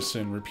in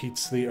unison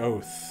repeats the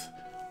oath.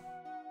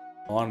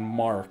 On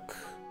Mark.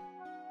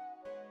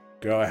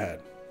 Go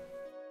ahead.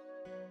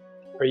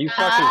 Are you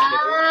fucking kidding?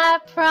 I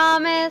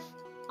promise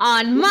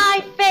on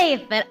my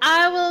faith that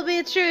I will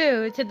be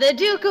true to the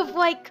Duke of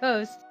White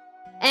Coast,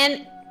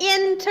 and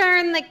in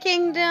turn the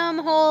kingdom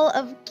whole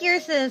of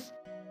Kyrsus,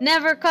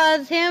 never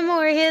cause him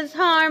or his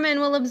harm, and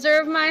will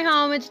observe my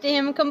homage to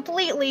him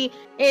completely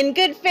in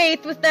good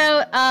faith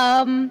without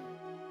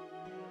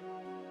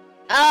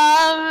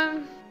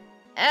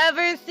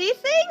ever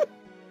ceasing?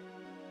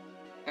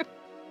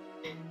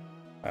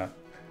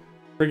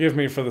 Forgive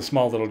me for the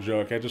small little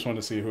joke. I just want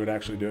to see who would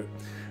actually do it.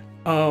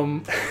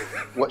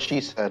 What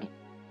she said.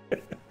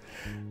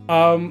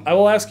 I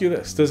will ask you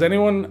this. Does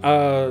anyone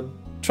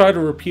try to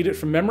repeat it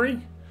from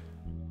memory?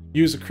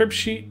 Use a crib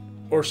sheet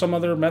or some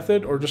other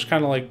method? Or just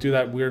kind of like do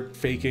that weird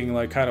faking,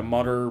 like kind of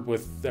mutter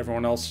with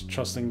everyone else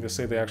trusting to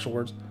say the actual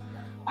words?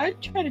 I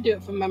try to do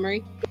it from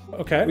memory.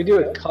 Okay. We do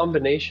a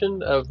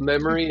combination of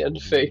memory and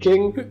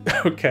faking.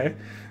 Okay.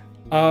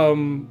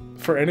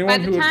 For By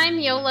anyone the who time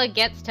Yola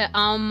gets to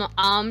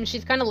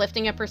she's kind of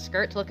lifting up her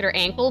skirt to look at her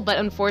ankle, but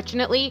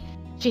unfortunately,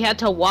 she had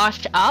to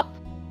wash up,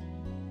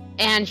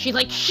 and she's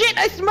like, "Shit,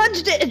 I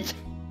smudged it."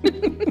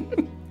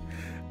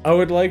 I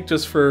would like,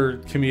 just for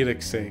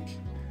comedic sake,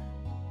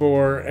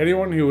 for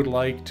anyone who would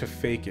like to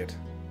fake it,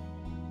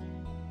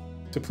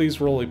 to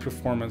please roll a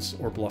performance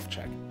or bluff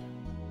check.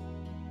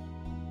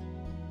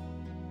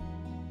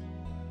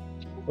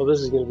 Well, this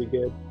is going to be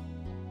good.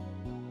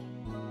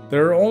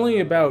 There are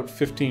only about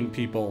 15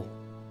 people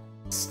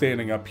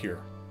standing up here.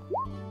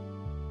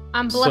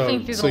 I'm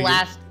bluffing through the you-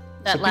 last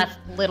so last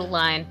little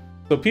line.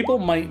 So people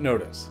might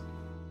notice.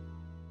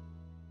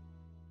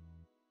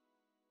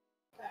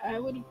 I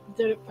would have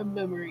done it from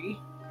memory.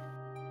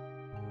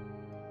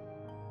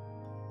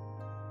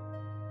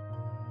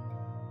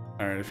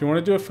 Alright, if you want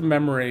to do it from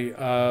memory,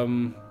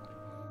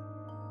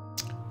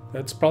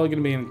 that's probably going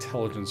to be an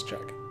intelligence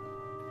check.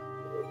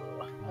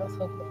 I was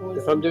hoping it was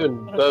If I'm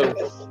doing okay.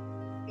 both,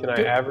 can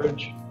I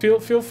average?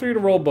 Feel free to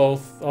roll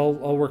both.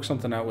 I'll work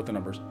something out with the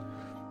numbers.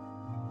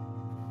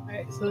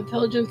 Alright, so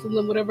intelligence and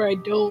then whatever I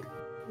don't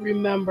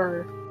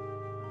remember,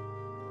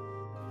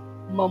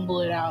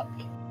 mumble it out.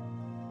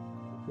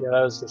 Yeah,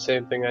 that was the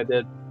same thing I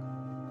did.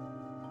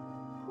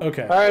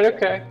 Okay. Alright,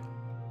 okay.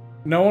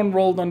 No one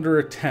rolled under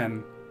a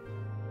 10.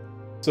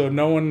 So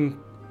no one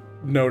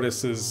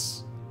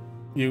notices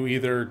you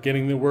either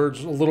getting the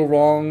words a little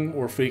wrong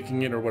or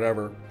faking it or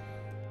whatever.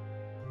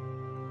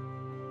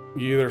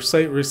 You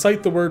either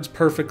recite the words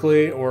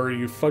perfectly or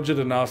you fudge it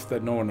enough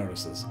that no one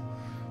notices.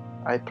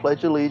 I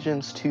pledge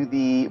allegiance to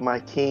my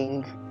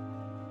king.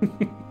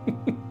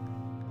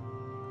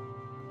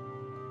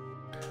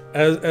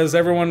 As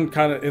everyone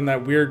kind of in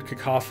that weird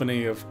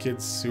cacophony of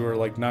kids who are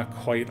like not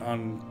quite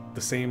on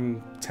the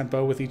same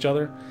tempo with each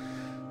other,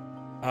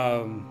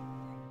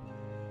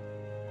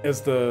 as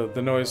the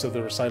noise of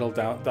the recital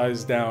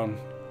dies down,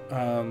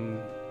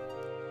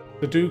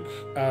 the Duke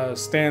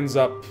stands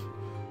up,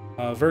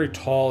 very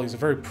tall. He's a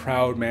very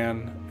proud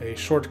man, a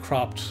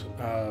short-cropped,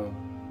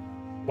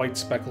 white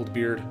speckled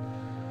beard,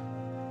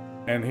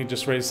 and he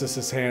just raises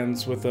his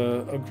hands with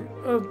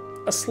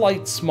a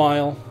slight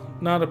smile.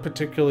 Not a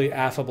particularly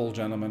affable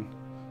gentleman.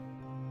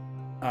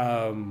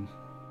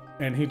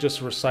 And he just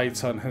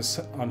recites on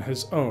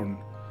his own.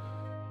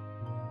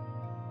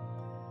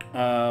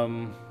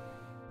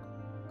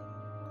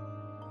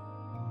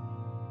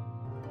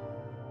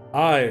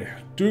 I,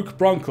 Duke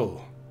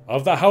Brunkle,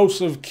 of the House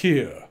of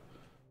Kyr,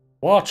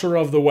 Watcher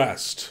of the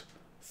West,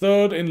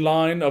 third in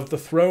line of the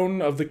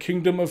throne of the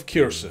Kingdom of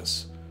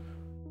Kyrsus,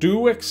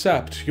 do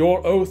accept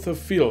your oath of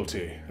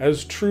fealty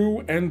as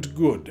true and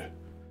good,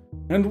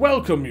 and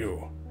welcome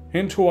you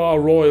into our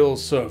royal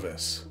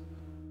service.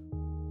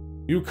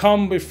 You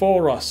come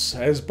before us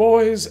as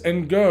boys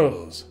and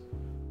girls.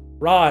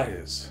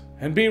 Rise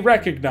and be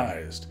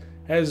recognized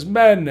as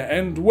men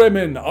and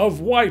women of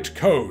White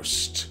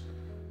Coast.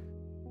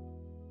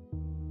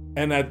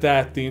 And at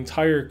that, the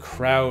entire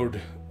crowd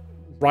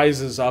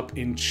rises up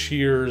in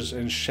cheers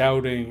and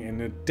shouting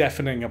and a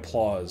deafening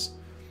applause.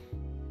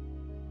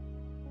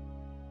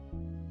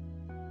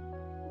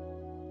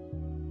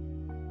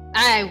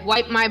 I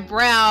wipe my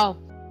brow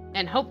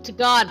and hope to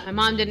God my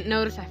mom didn't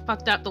notice I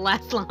fucked up the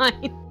last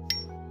line.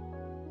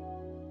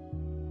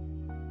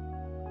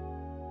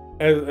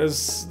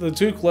 As the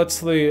Duke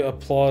lets the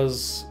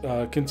applause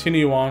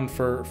continue on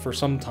for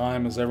some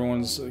time, as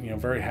everyone's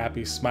very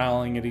happy,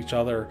 smiling at each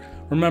other,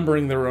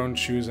 remembering their own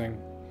choosing,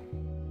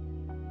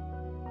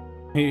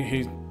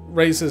 he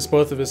raises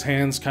both of his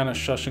hands, kind of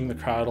shushing the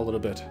crowd a little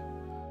bit.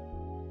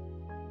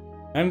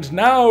 And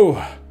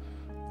now,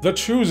 the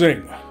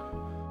choosing.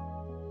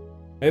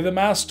 May the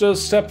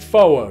Masters step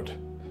forward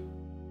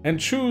and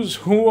choose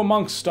who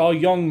amongst our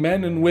young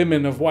men and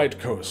women of White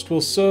Coast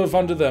will serve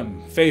under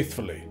them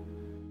faithfully.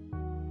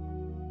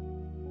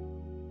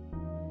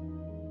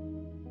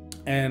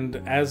 And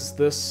as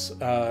this,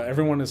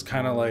 everyone is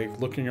kind of like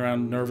looking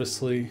around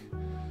nervously.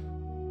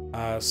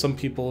 Some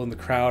people in the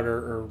crowd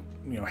are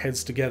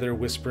heads together,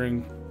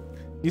 whispering.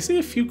 You see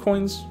a few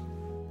coins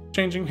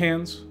changing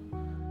hands.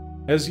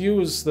 As you,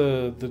 as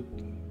the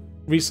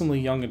recently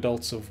young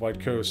adults of White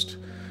Coast,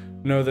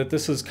 know that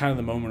this is kind of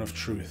the moment of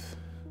truth.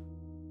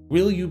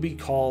 Will you be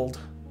called,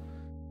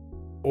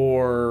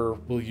 or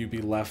will you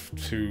be left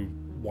to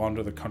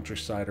wander the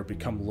countryside or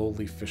become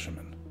lowly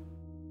fishermen?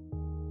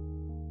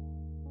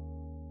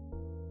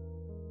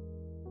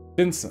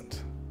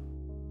 Vincent,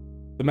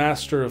 the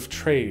master of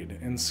trade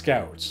and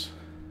scouts,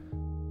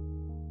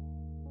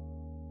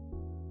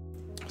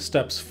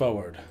 steps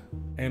forward,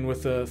 and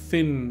with a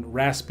thin,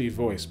 raspy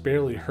voice,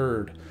 barely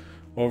heard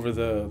over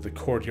the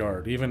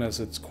courtyard, even as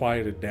it's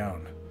quieted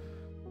down,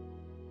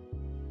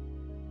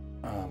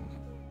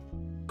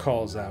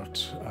 calls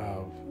out,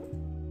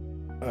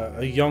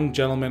 a young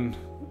gentleman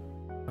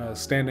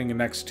standing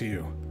next to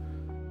you.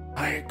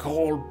 I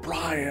call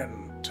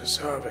Brian to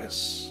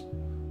service.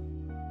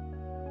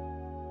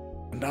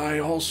 And I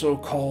also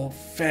call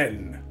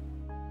Fen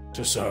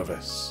to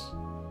service.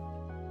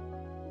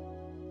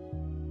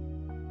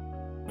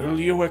 Will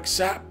you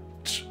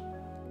accept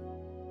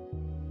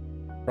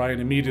Brian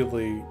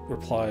immediately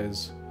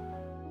replies,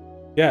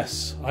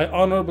 "Yes, I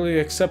honorably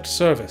accept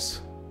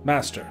service,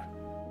 Master."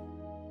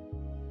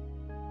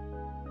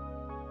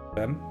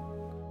 Ben?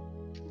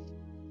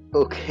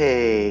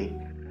 Okay.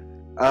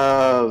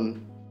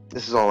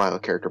 This is all out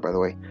of character, by the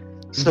way.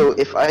 So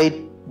if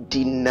I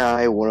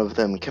deny one of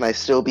them, can I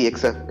still be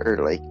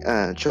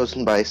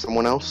chosen by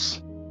someone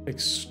else?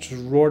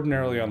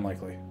 Extraordinarily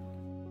unlikely.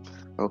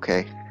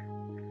 Okay.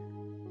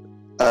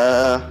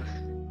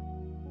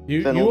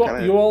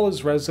 You all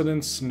as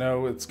residents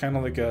know it's kind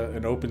of like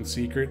an open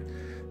secret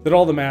that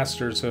all the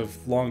masters have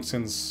long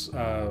since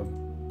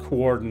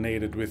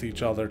coordinated with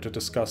each other to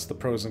discuss the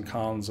pros and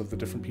cons of the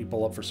different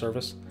people up for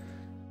service.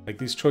 Like,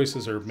 these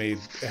choices are made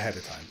ahead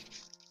of time.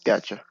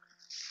 Gotcha.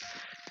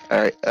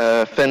 Alright,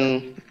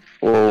 Finn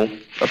will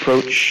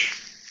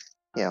approach,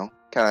 kind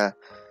of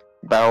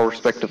bow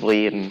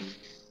respectively and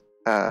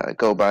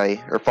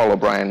follow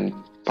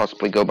Brian,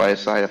 possibly go by his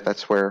side if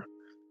that's where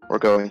we're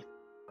going.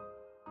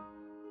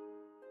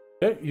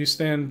 Okay, you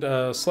stand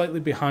slightly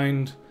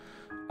behind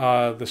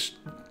the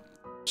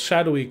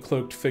shadowy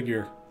cloaked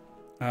figure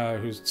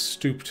who's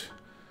stooped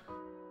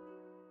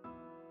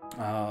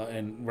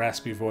and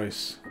raspy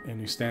voice,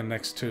 and you stand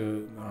next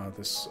to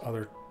this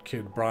other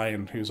kid,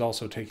 Brian, who's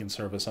also taking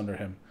service under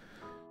him.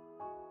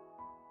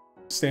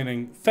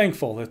 Standing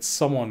thankful that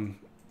someone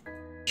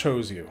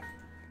chose you.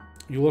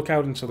 You look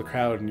out into the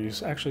crowd and you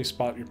actually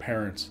spot your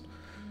parents.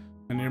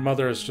 And your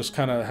mother is just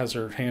kind of has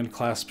her hand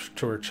clasped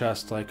to her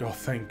chest like, oh,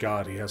 thank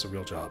God he has a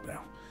real job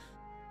now.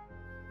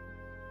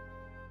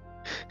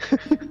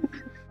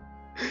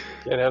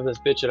 Can't have this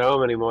bitch at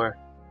home anymore.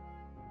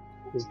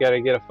 He's got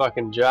to get a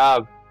fucking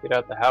job. Get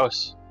out the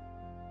house.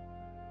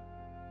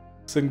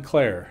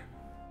 Sinclair,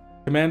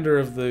 commander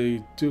of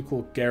the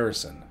ducal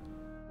garrison,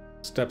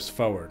 steps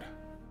forward.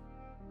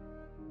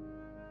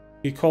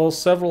 He calls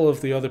several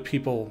of the other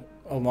people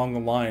along the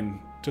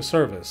line to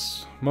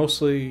service,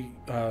 mostly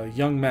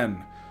young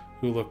men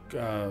who look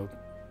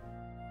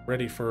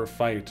ready for a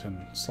fight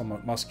and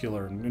somewhat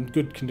muscular and in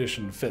good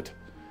condition and fit.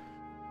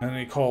 And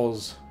he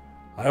calls,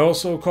 I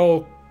also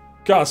call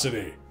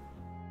Cassidy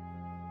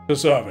to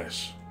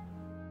service.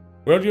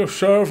 Will you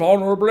serve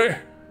honorably?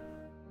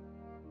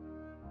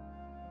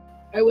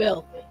 I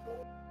will.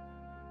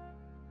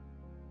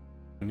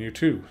 And you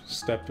too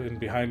step in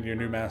behind your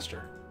new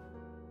master.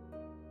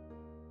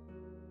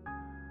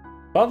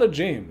 Father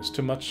James,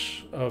 to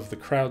much of the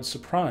crowd's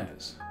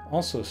surprise,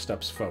 also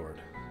steps forward.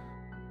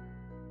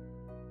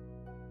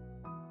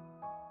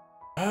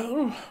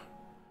 Well,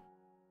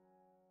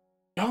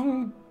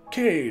 young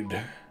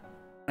Cade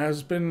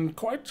has been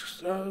quite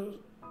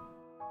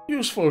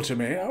useful to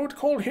me. I would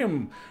call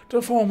him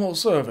to formal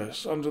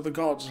service under the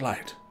god's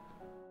light.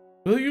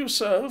 Will you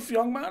serve,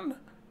 young man?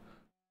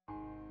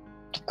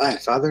 Aye,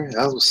 Father,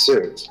 I will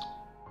serve.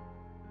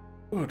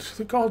 Good,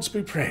 the gods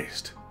be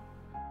praised.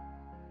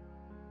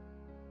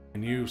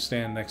 And you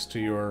stand next to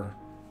your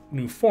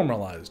new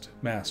formalized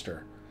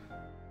master,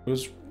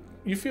 who's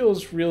you feel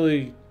is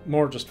really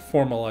more just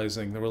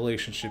formalizing the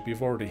relationship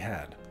you've already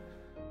had.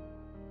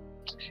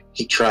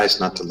 He tries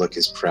not to look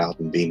as proud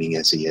and beaming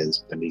as he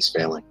is, but he's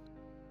failing.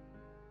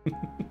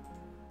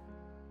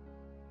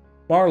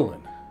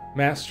 Marlin,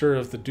 master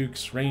of the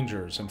Duke's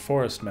Rangers and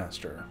Forest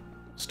Master,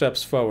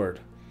 steps forward,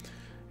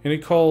 and he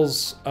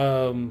calls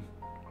a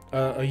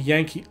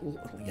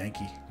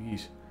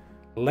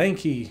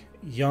lanky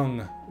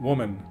young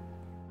woman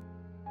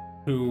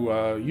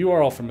who you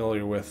are all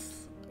familiar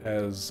with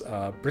as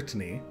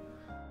Brittany,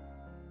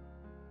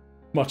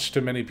 much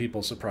to many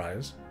people's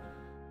surprise.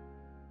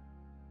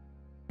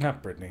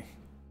 Not Brittany.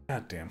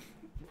 God damn.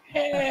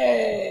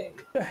 Hey!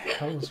 What the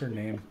hell is her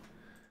name?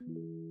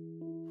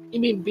 You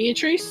mean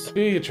Beatrice?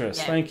 Beatrice,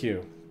 Yeah. Thank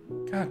you.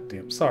 God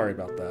damn, sorry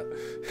about that.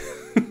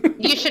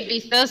 You should be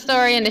so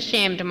sorry and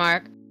ashamed,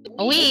 Mark.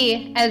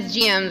 We, as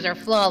GMs, are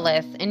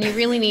flawless, and you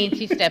really need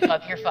to step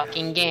up your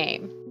fucking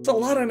game. It's a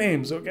lot of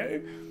names,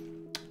 okay?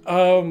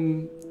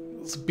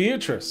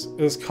 Beatrice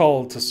is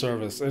called to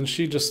service, and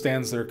she just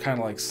stands there kind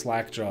of like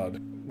slack-jawed.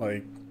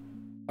 Like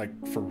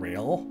for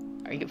real?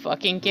 Are you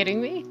fucking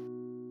kidding me?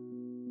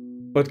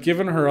 But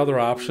given her other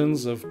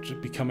options of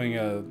becoming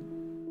a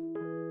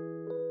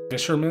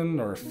fisherman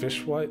or a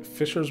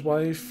fisher's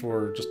wife,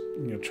 or just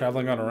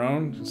traveling on her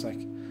own, it's like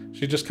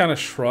she just kind of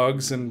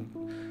shrugs and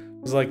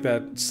is like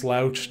that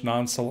slouched,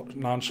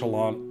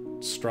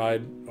 nonchalant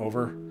stride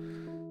over.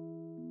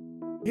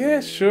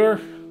 Yeah,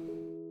 sure,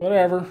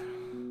 whatever,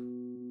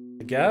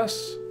 I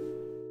guess.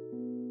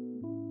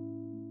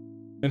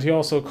 And he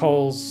also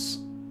calls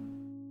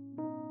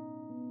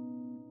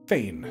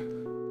Thane.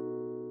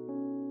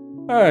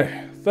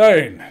 Hey,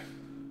 Thane.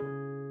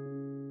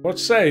 What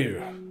say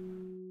you?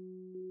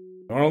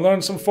 You want to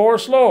learn some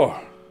forest lore?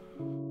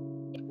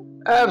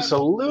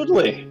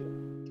 Absolutely.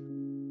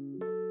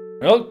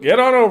 Well, get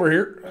on over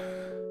here.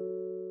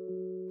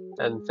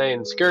 And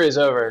Thane scurries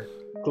over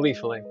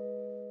gleefully.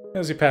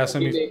 As you pass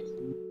him, he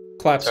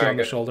claps you on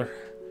the shoulder.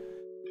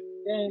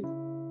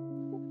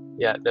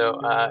 Yeah, no,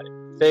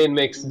 Thane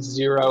makes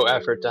zero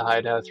effort to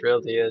hide how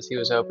thrilled he is. He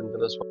was hoping for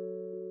this one.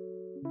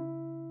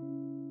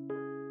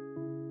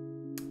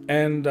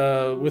 And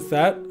with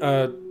that,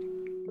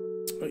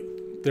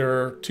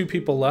 there are 2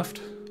 people left.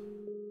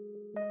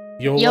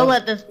 Yola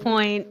at this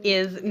point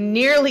is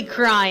nearly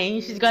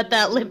crying. She's got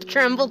that lip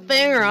tremble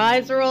thing. Her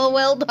eyes are all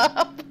welled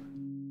up.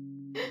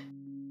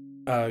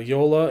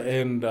 Yola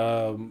and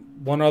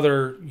one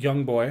other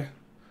young boy.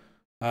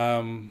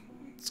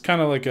 It's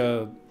kind of like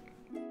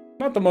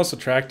not the most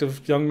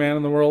attractive young man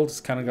in the world.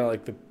 He's kind of got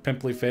like the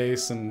pimply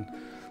face and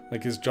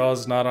like his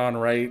jaw's not on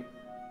right.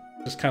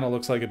 Just kind of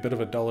looks like a bit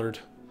of a dullard.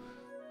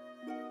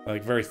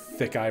 Like very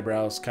thick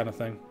eyebrows kind of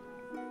thing.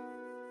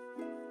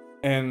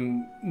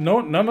 And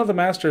none of the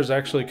masters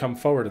actually come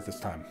forward at this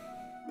time.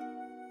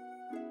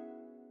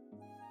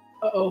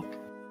 Uh-oh.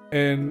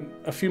 And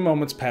a few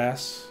moments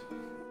pass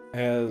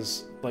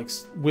as like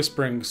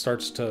whispering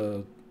starts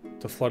to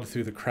flood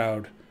through the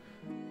crowd,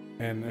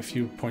 and a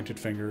few pointed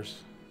fingers.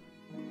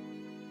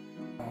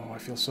 Oh, I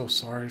feel so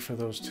sorry for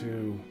those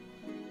 2.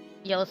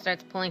 Yola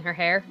starts pulling her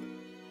hair.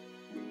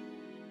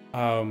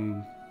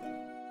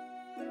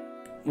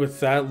 With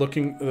that,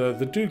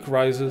 the Duke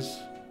rises,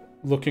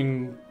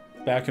 looking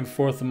back and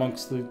forth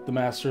amongst the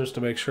masters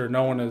to make sure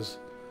no one is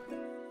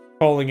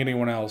calling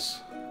anyone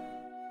else.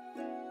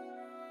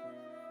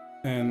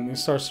 And he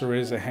starts to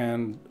raise a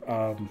hand.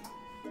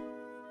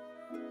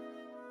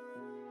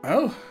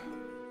 Well,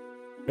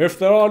 if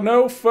there are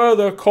no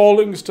further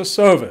callings to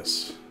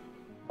service,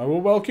 I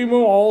will welcome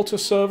you all to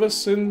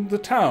service in the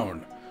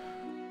town.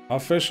 Our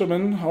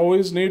fishermen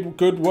always need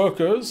good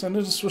workers, and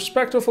it is a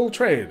respectable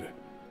trade.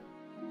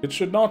 It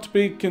should not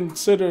be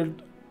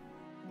considered...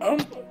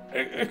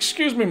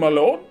 excuse me, my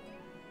lord,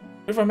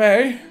 if I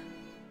may.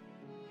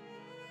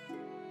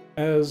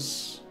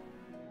 As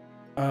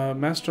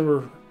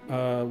Master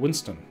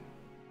Winston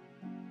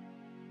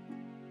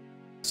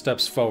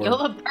steps forward.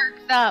 Yola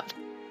perks up.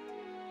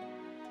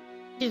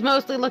 She's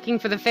mostly looking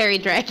for the fairy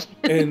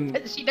dragon,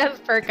 but she does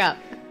perk up.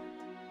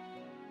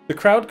 The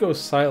crowd goes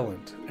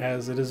silent,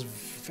 as it is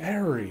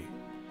very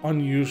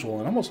unusual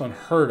and almost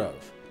unheard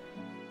of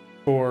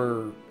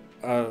for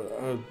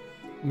a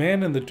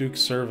man in the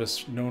Duke's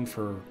service known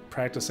for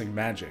practicing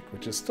magic,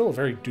 which is still a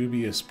very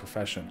dubious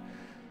profession.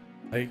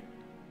 Like,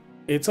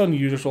 it's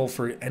unusual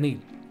for any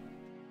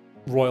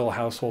royal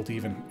household to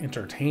even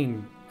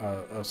entertain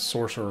a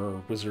sorcerer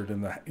or wizard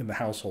in the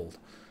household.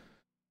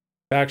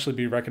 To actually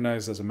be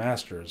recognized as a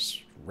master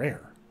is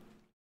rare.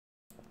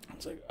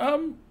 It's like,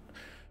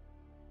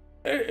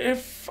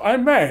 if I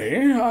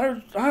may,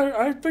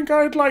 I think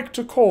I'd like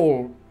to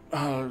call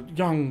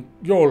young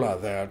Yola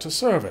there to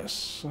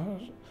service.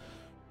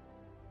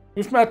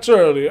 We've met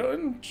earlier,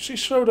 and she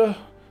showed a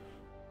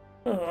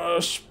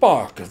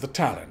spark of the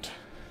talent.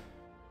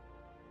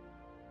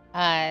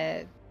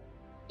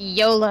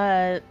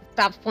 Yola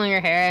stops pulling her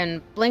hair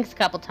and blinks a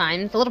couple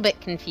times, a little bit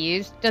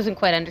confused, doesn't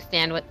quite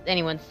understand what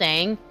anyone's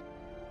saying.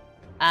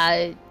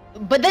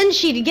 But then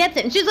she gets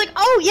it, and she's like,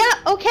 oh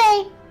yeah,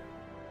 okay!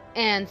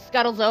 And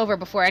scuttles over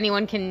before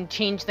anyone can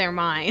change their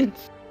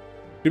minds.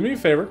 Do me a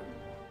favor,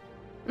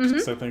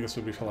 since I think this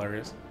would be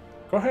hilarious.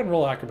 Go ahead and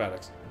roll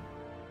acrobatics.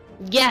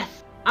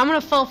 Yes! I'm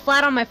gonna fall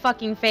flat on my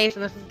fucking face,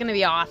 and this is gonna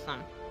be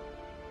awesome.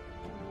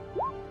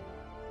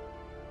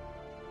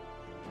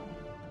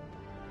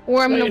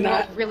 Or I'm gonna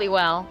roll really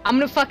well. I'm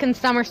gonna fucking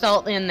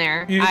somersault in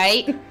there,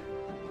 alright?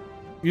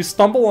 You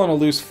stumble on a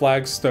loose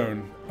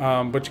flagstone,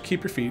 but you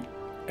keep your feet,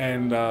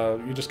 and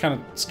you just kind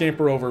of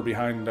scamper over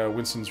behind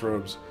Winston's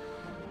robes.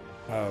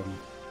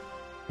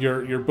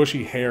 Your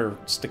bushy hair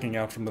sticking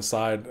out from the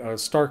side, a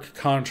stark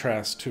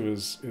contrast to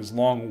his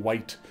long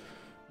white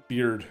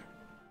beard,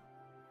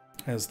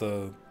 as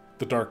the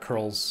dark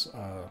curls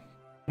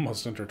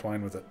almost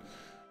intertwine with it.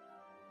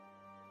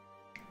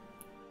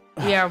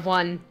 We are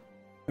one.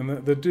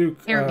 And the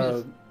Duke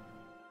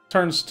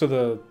turns to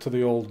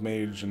the old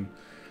mage and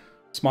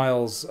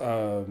smiles,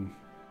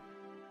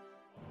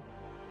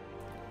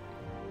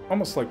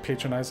 almost like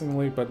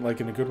patronizingly, but like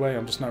in a good way.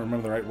 I'm just not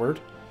remembering the right word.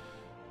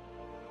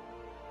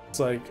 It's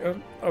like,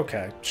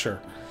 okay,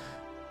 sure.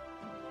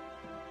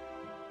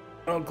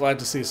 I'm glad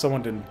to see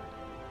someone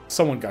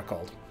got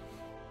called.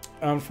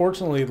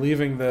 Unfortunately,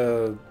 leaving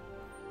the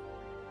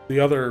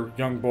other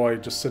young boy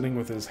just sitting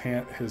with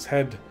his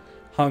head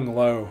hung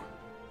low,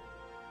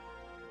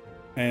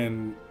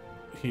 and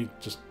he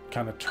just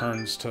kind of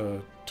turns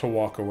to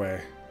walk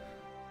away.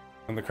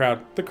 And the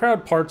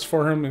crowd parts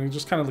for him, and he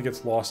just kind of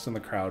gets lost in the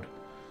crowd.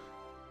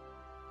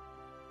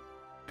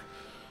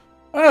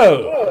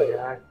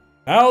 Oh,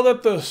 now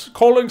that the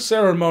calling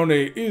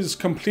ceremony is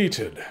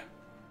completed,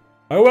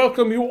 I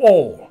welcome you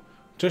all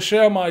to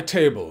share my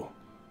table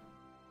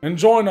and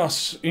join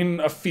us in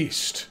a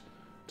feast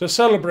to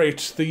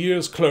celebrate the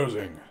year's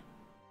closing.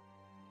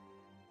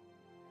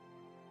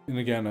 And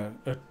again,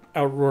 an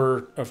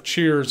outroar of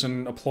cheers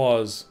and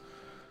applause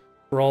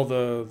for all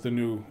the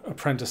new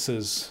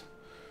apprentices.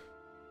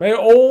 May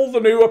all the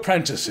new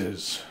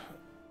apprentices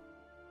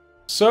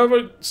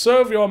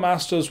serve your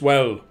masters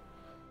well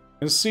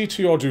and see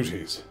to your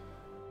duties.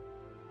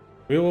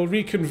 We will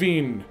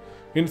reconvene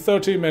in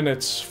 30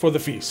 minutes for the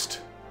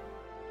feast.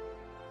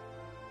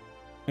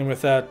 And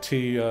with that,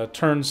 he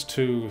turns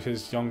to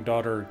his young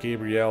daughter,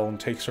 Gabrielle, and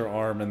takes her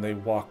arm, and they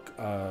walk,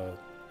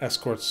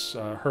 escorts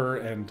her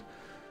and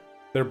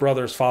their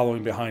brothers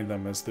following behind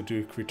them as the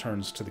Duke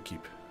returns to the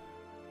keep.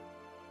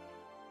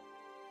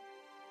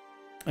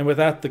 And with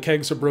that, the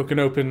kegs are broken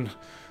open,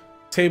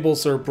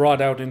 tables are brought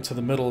out into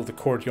the middle of the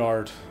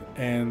courtyard,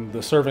 and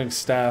the serving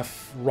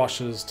staff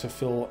rushes to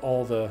fill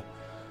all the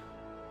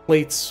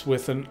plates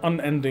with an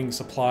unending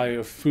supply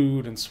of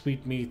food and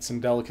sweetmeats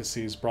and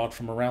delicacies brought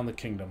from around the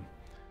kingdom.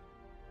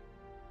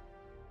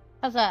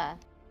 Huzzah.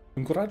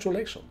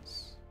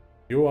 Congratulations.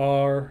 You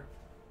are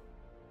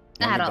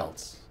young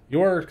adults.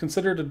 You are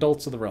considered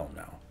adults of the realm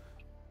now.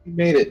 You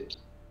made it.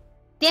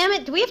 Damn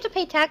it, do we have to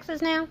pay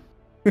taxes now?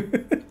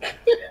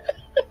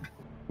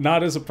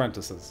 Not as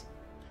apprentices.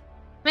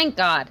 Thank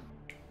God.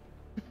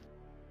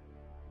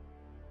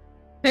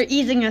 They're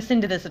easing us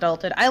into this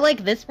adulthood. I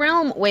like this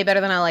realm way better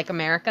than I like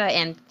America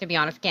and, to be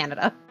honest,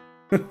 Canada.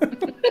 I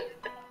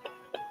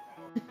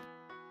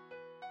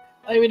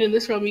mean, in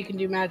this realm you can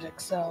do magic,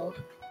 so...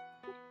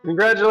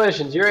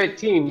 Congratulations, you're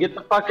 18. Get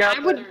the fuck out.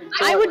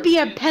 I would be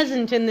a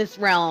peasant in this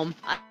realm.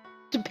 I have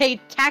to pay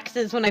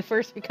taxes when I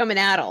first become an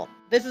adult.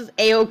 This is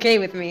A-okay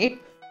with me.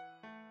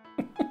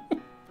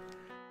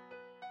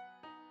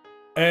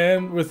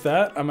 And with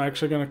that, I'm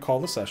actually going to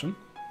call the session.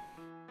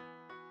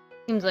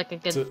 Seems like a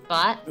good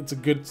spot. It's a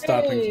good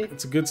stopping. Hey.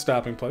 It's a good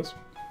stopping place.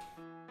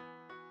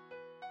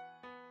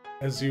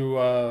 As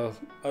you,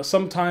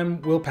 some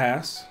time will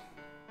pass.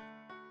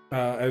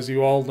 As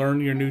you all learn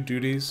your new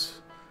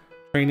duties,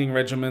 training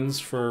regimens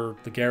for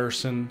the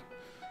garrison,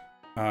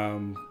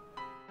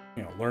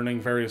 learning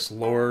various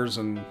lores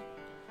and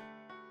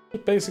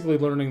basically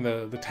learning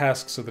the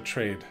tasks of the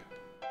trade.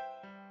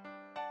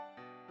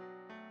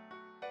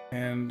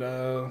 And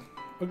a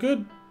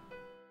good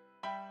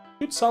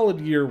solid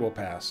year will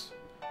pass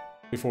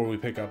before we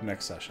pick up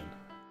next session.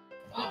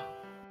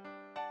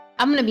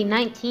 I'm gonna be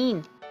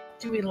 19.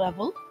 Do we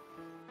level?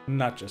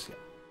 Not just yet.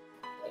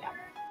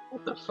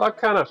 What the fuck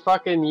kind of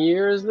fucking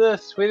year is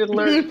this? We didn't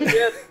learn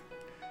shit.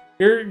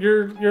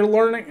 You're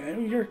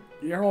learning.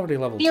 You're already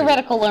level 2.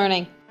 Theoretical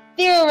learning.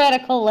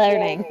 Theoretical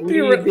learning. We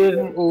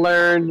didn't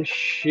learn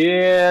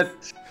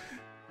shit.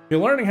 You're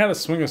learning how to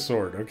swing a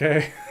sword,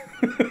 okay?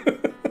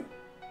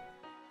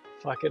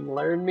 Fucking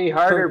learn me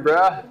harder,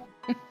 bruh.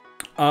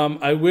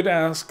 I would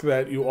ask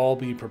that you all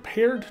be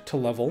prepared to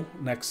level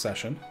next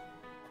session.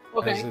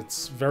 Okay. As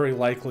it's very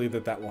likely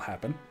that will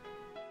happen.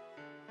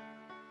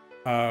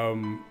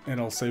 And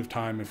it'll save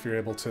time if you're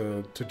able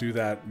to do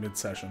that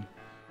mid-session.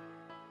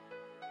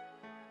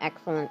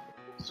 Excellent.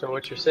 So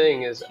what you're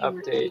saying is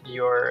update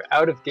your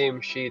out-of-game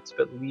sheets,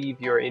 but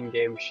leave your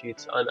in-game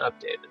sheets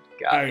unupdated.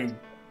 Got it.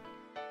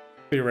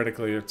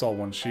 Theoretically, it's all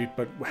one sheet,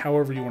 but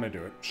however you want to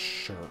do it,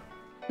 sure.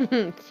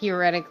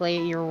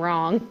 Theoretically, you're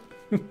wrong.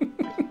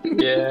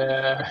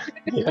 Yeah,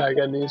 I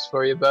got news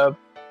for you, bub.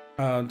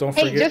 Don't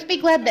forget. Hey, just be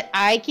glad that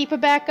I keep a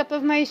backup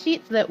of my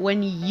sheets so that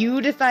when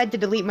you decide to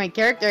delete my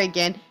character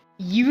again,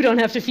 you don't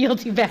have to feel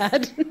too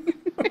bad.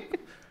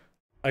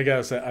 I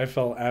gotta say, I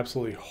felt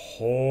absolutely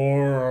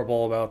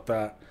horrible about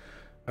that,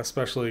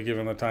 especially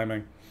given the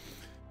timing.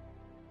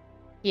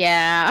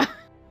 Yeah.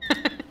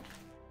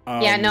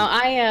 Yeah, no,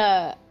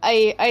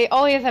 I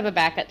always have a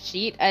backup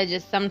sheet. I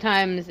just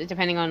sometimes,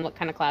 depending on what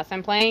kind of class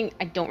I'm playing,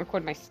 I don't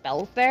record my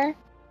spells there.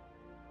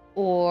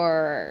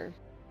 Or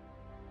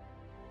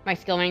my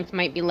skill ranks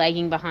might be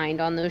lagging behind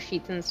on those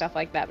sheets and stuff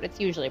like that, but it's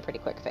usually a pretty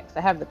quick fix.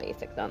 I have the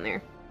basics on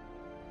there.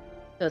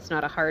 So it's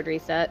not a hard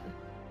reset.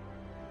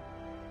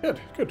 Good.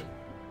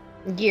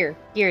 Gear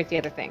is the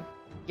other thing.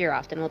 Gear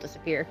often will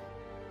disappear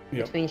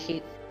between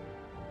sheets.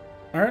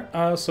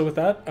 Alright, so with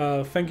that,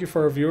 thank you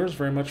for our viewers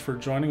very much for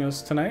joining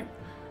us tonight.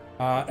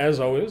 As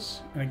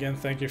always, and again,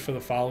 thank you for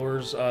the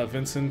followers,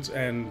 Vincent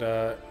and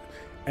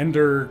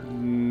Ender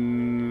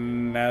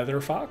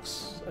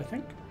Netherfox, I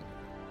think.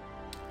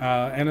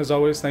 And as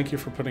always, thank you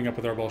for putting up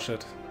with our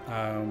bullshit.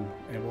 And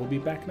we'll be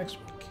back next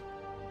week.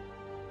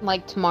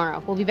 Like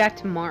tomorrow. We'll be back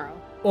tomorrow.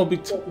 We'll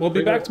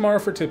be back tomorrow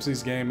for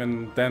Tipsy's game,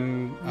 and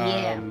then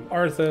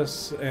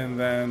Arthas, and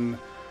then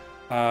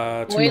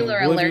Spoiler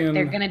alert,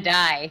 they're gonna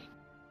die.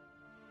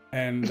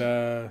 And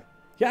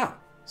yeah,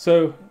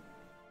 so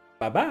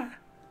bye-bye.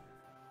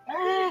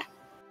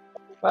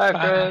 Bye,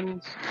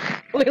 friends.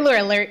 Spoiler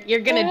alert, you're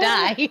gonna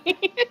die.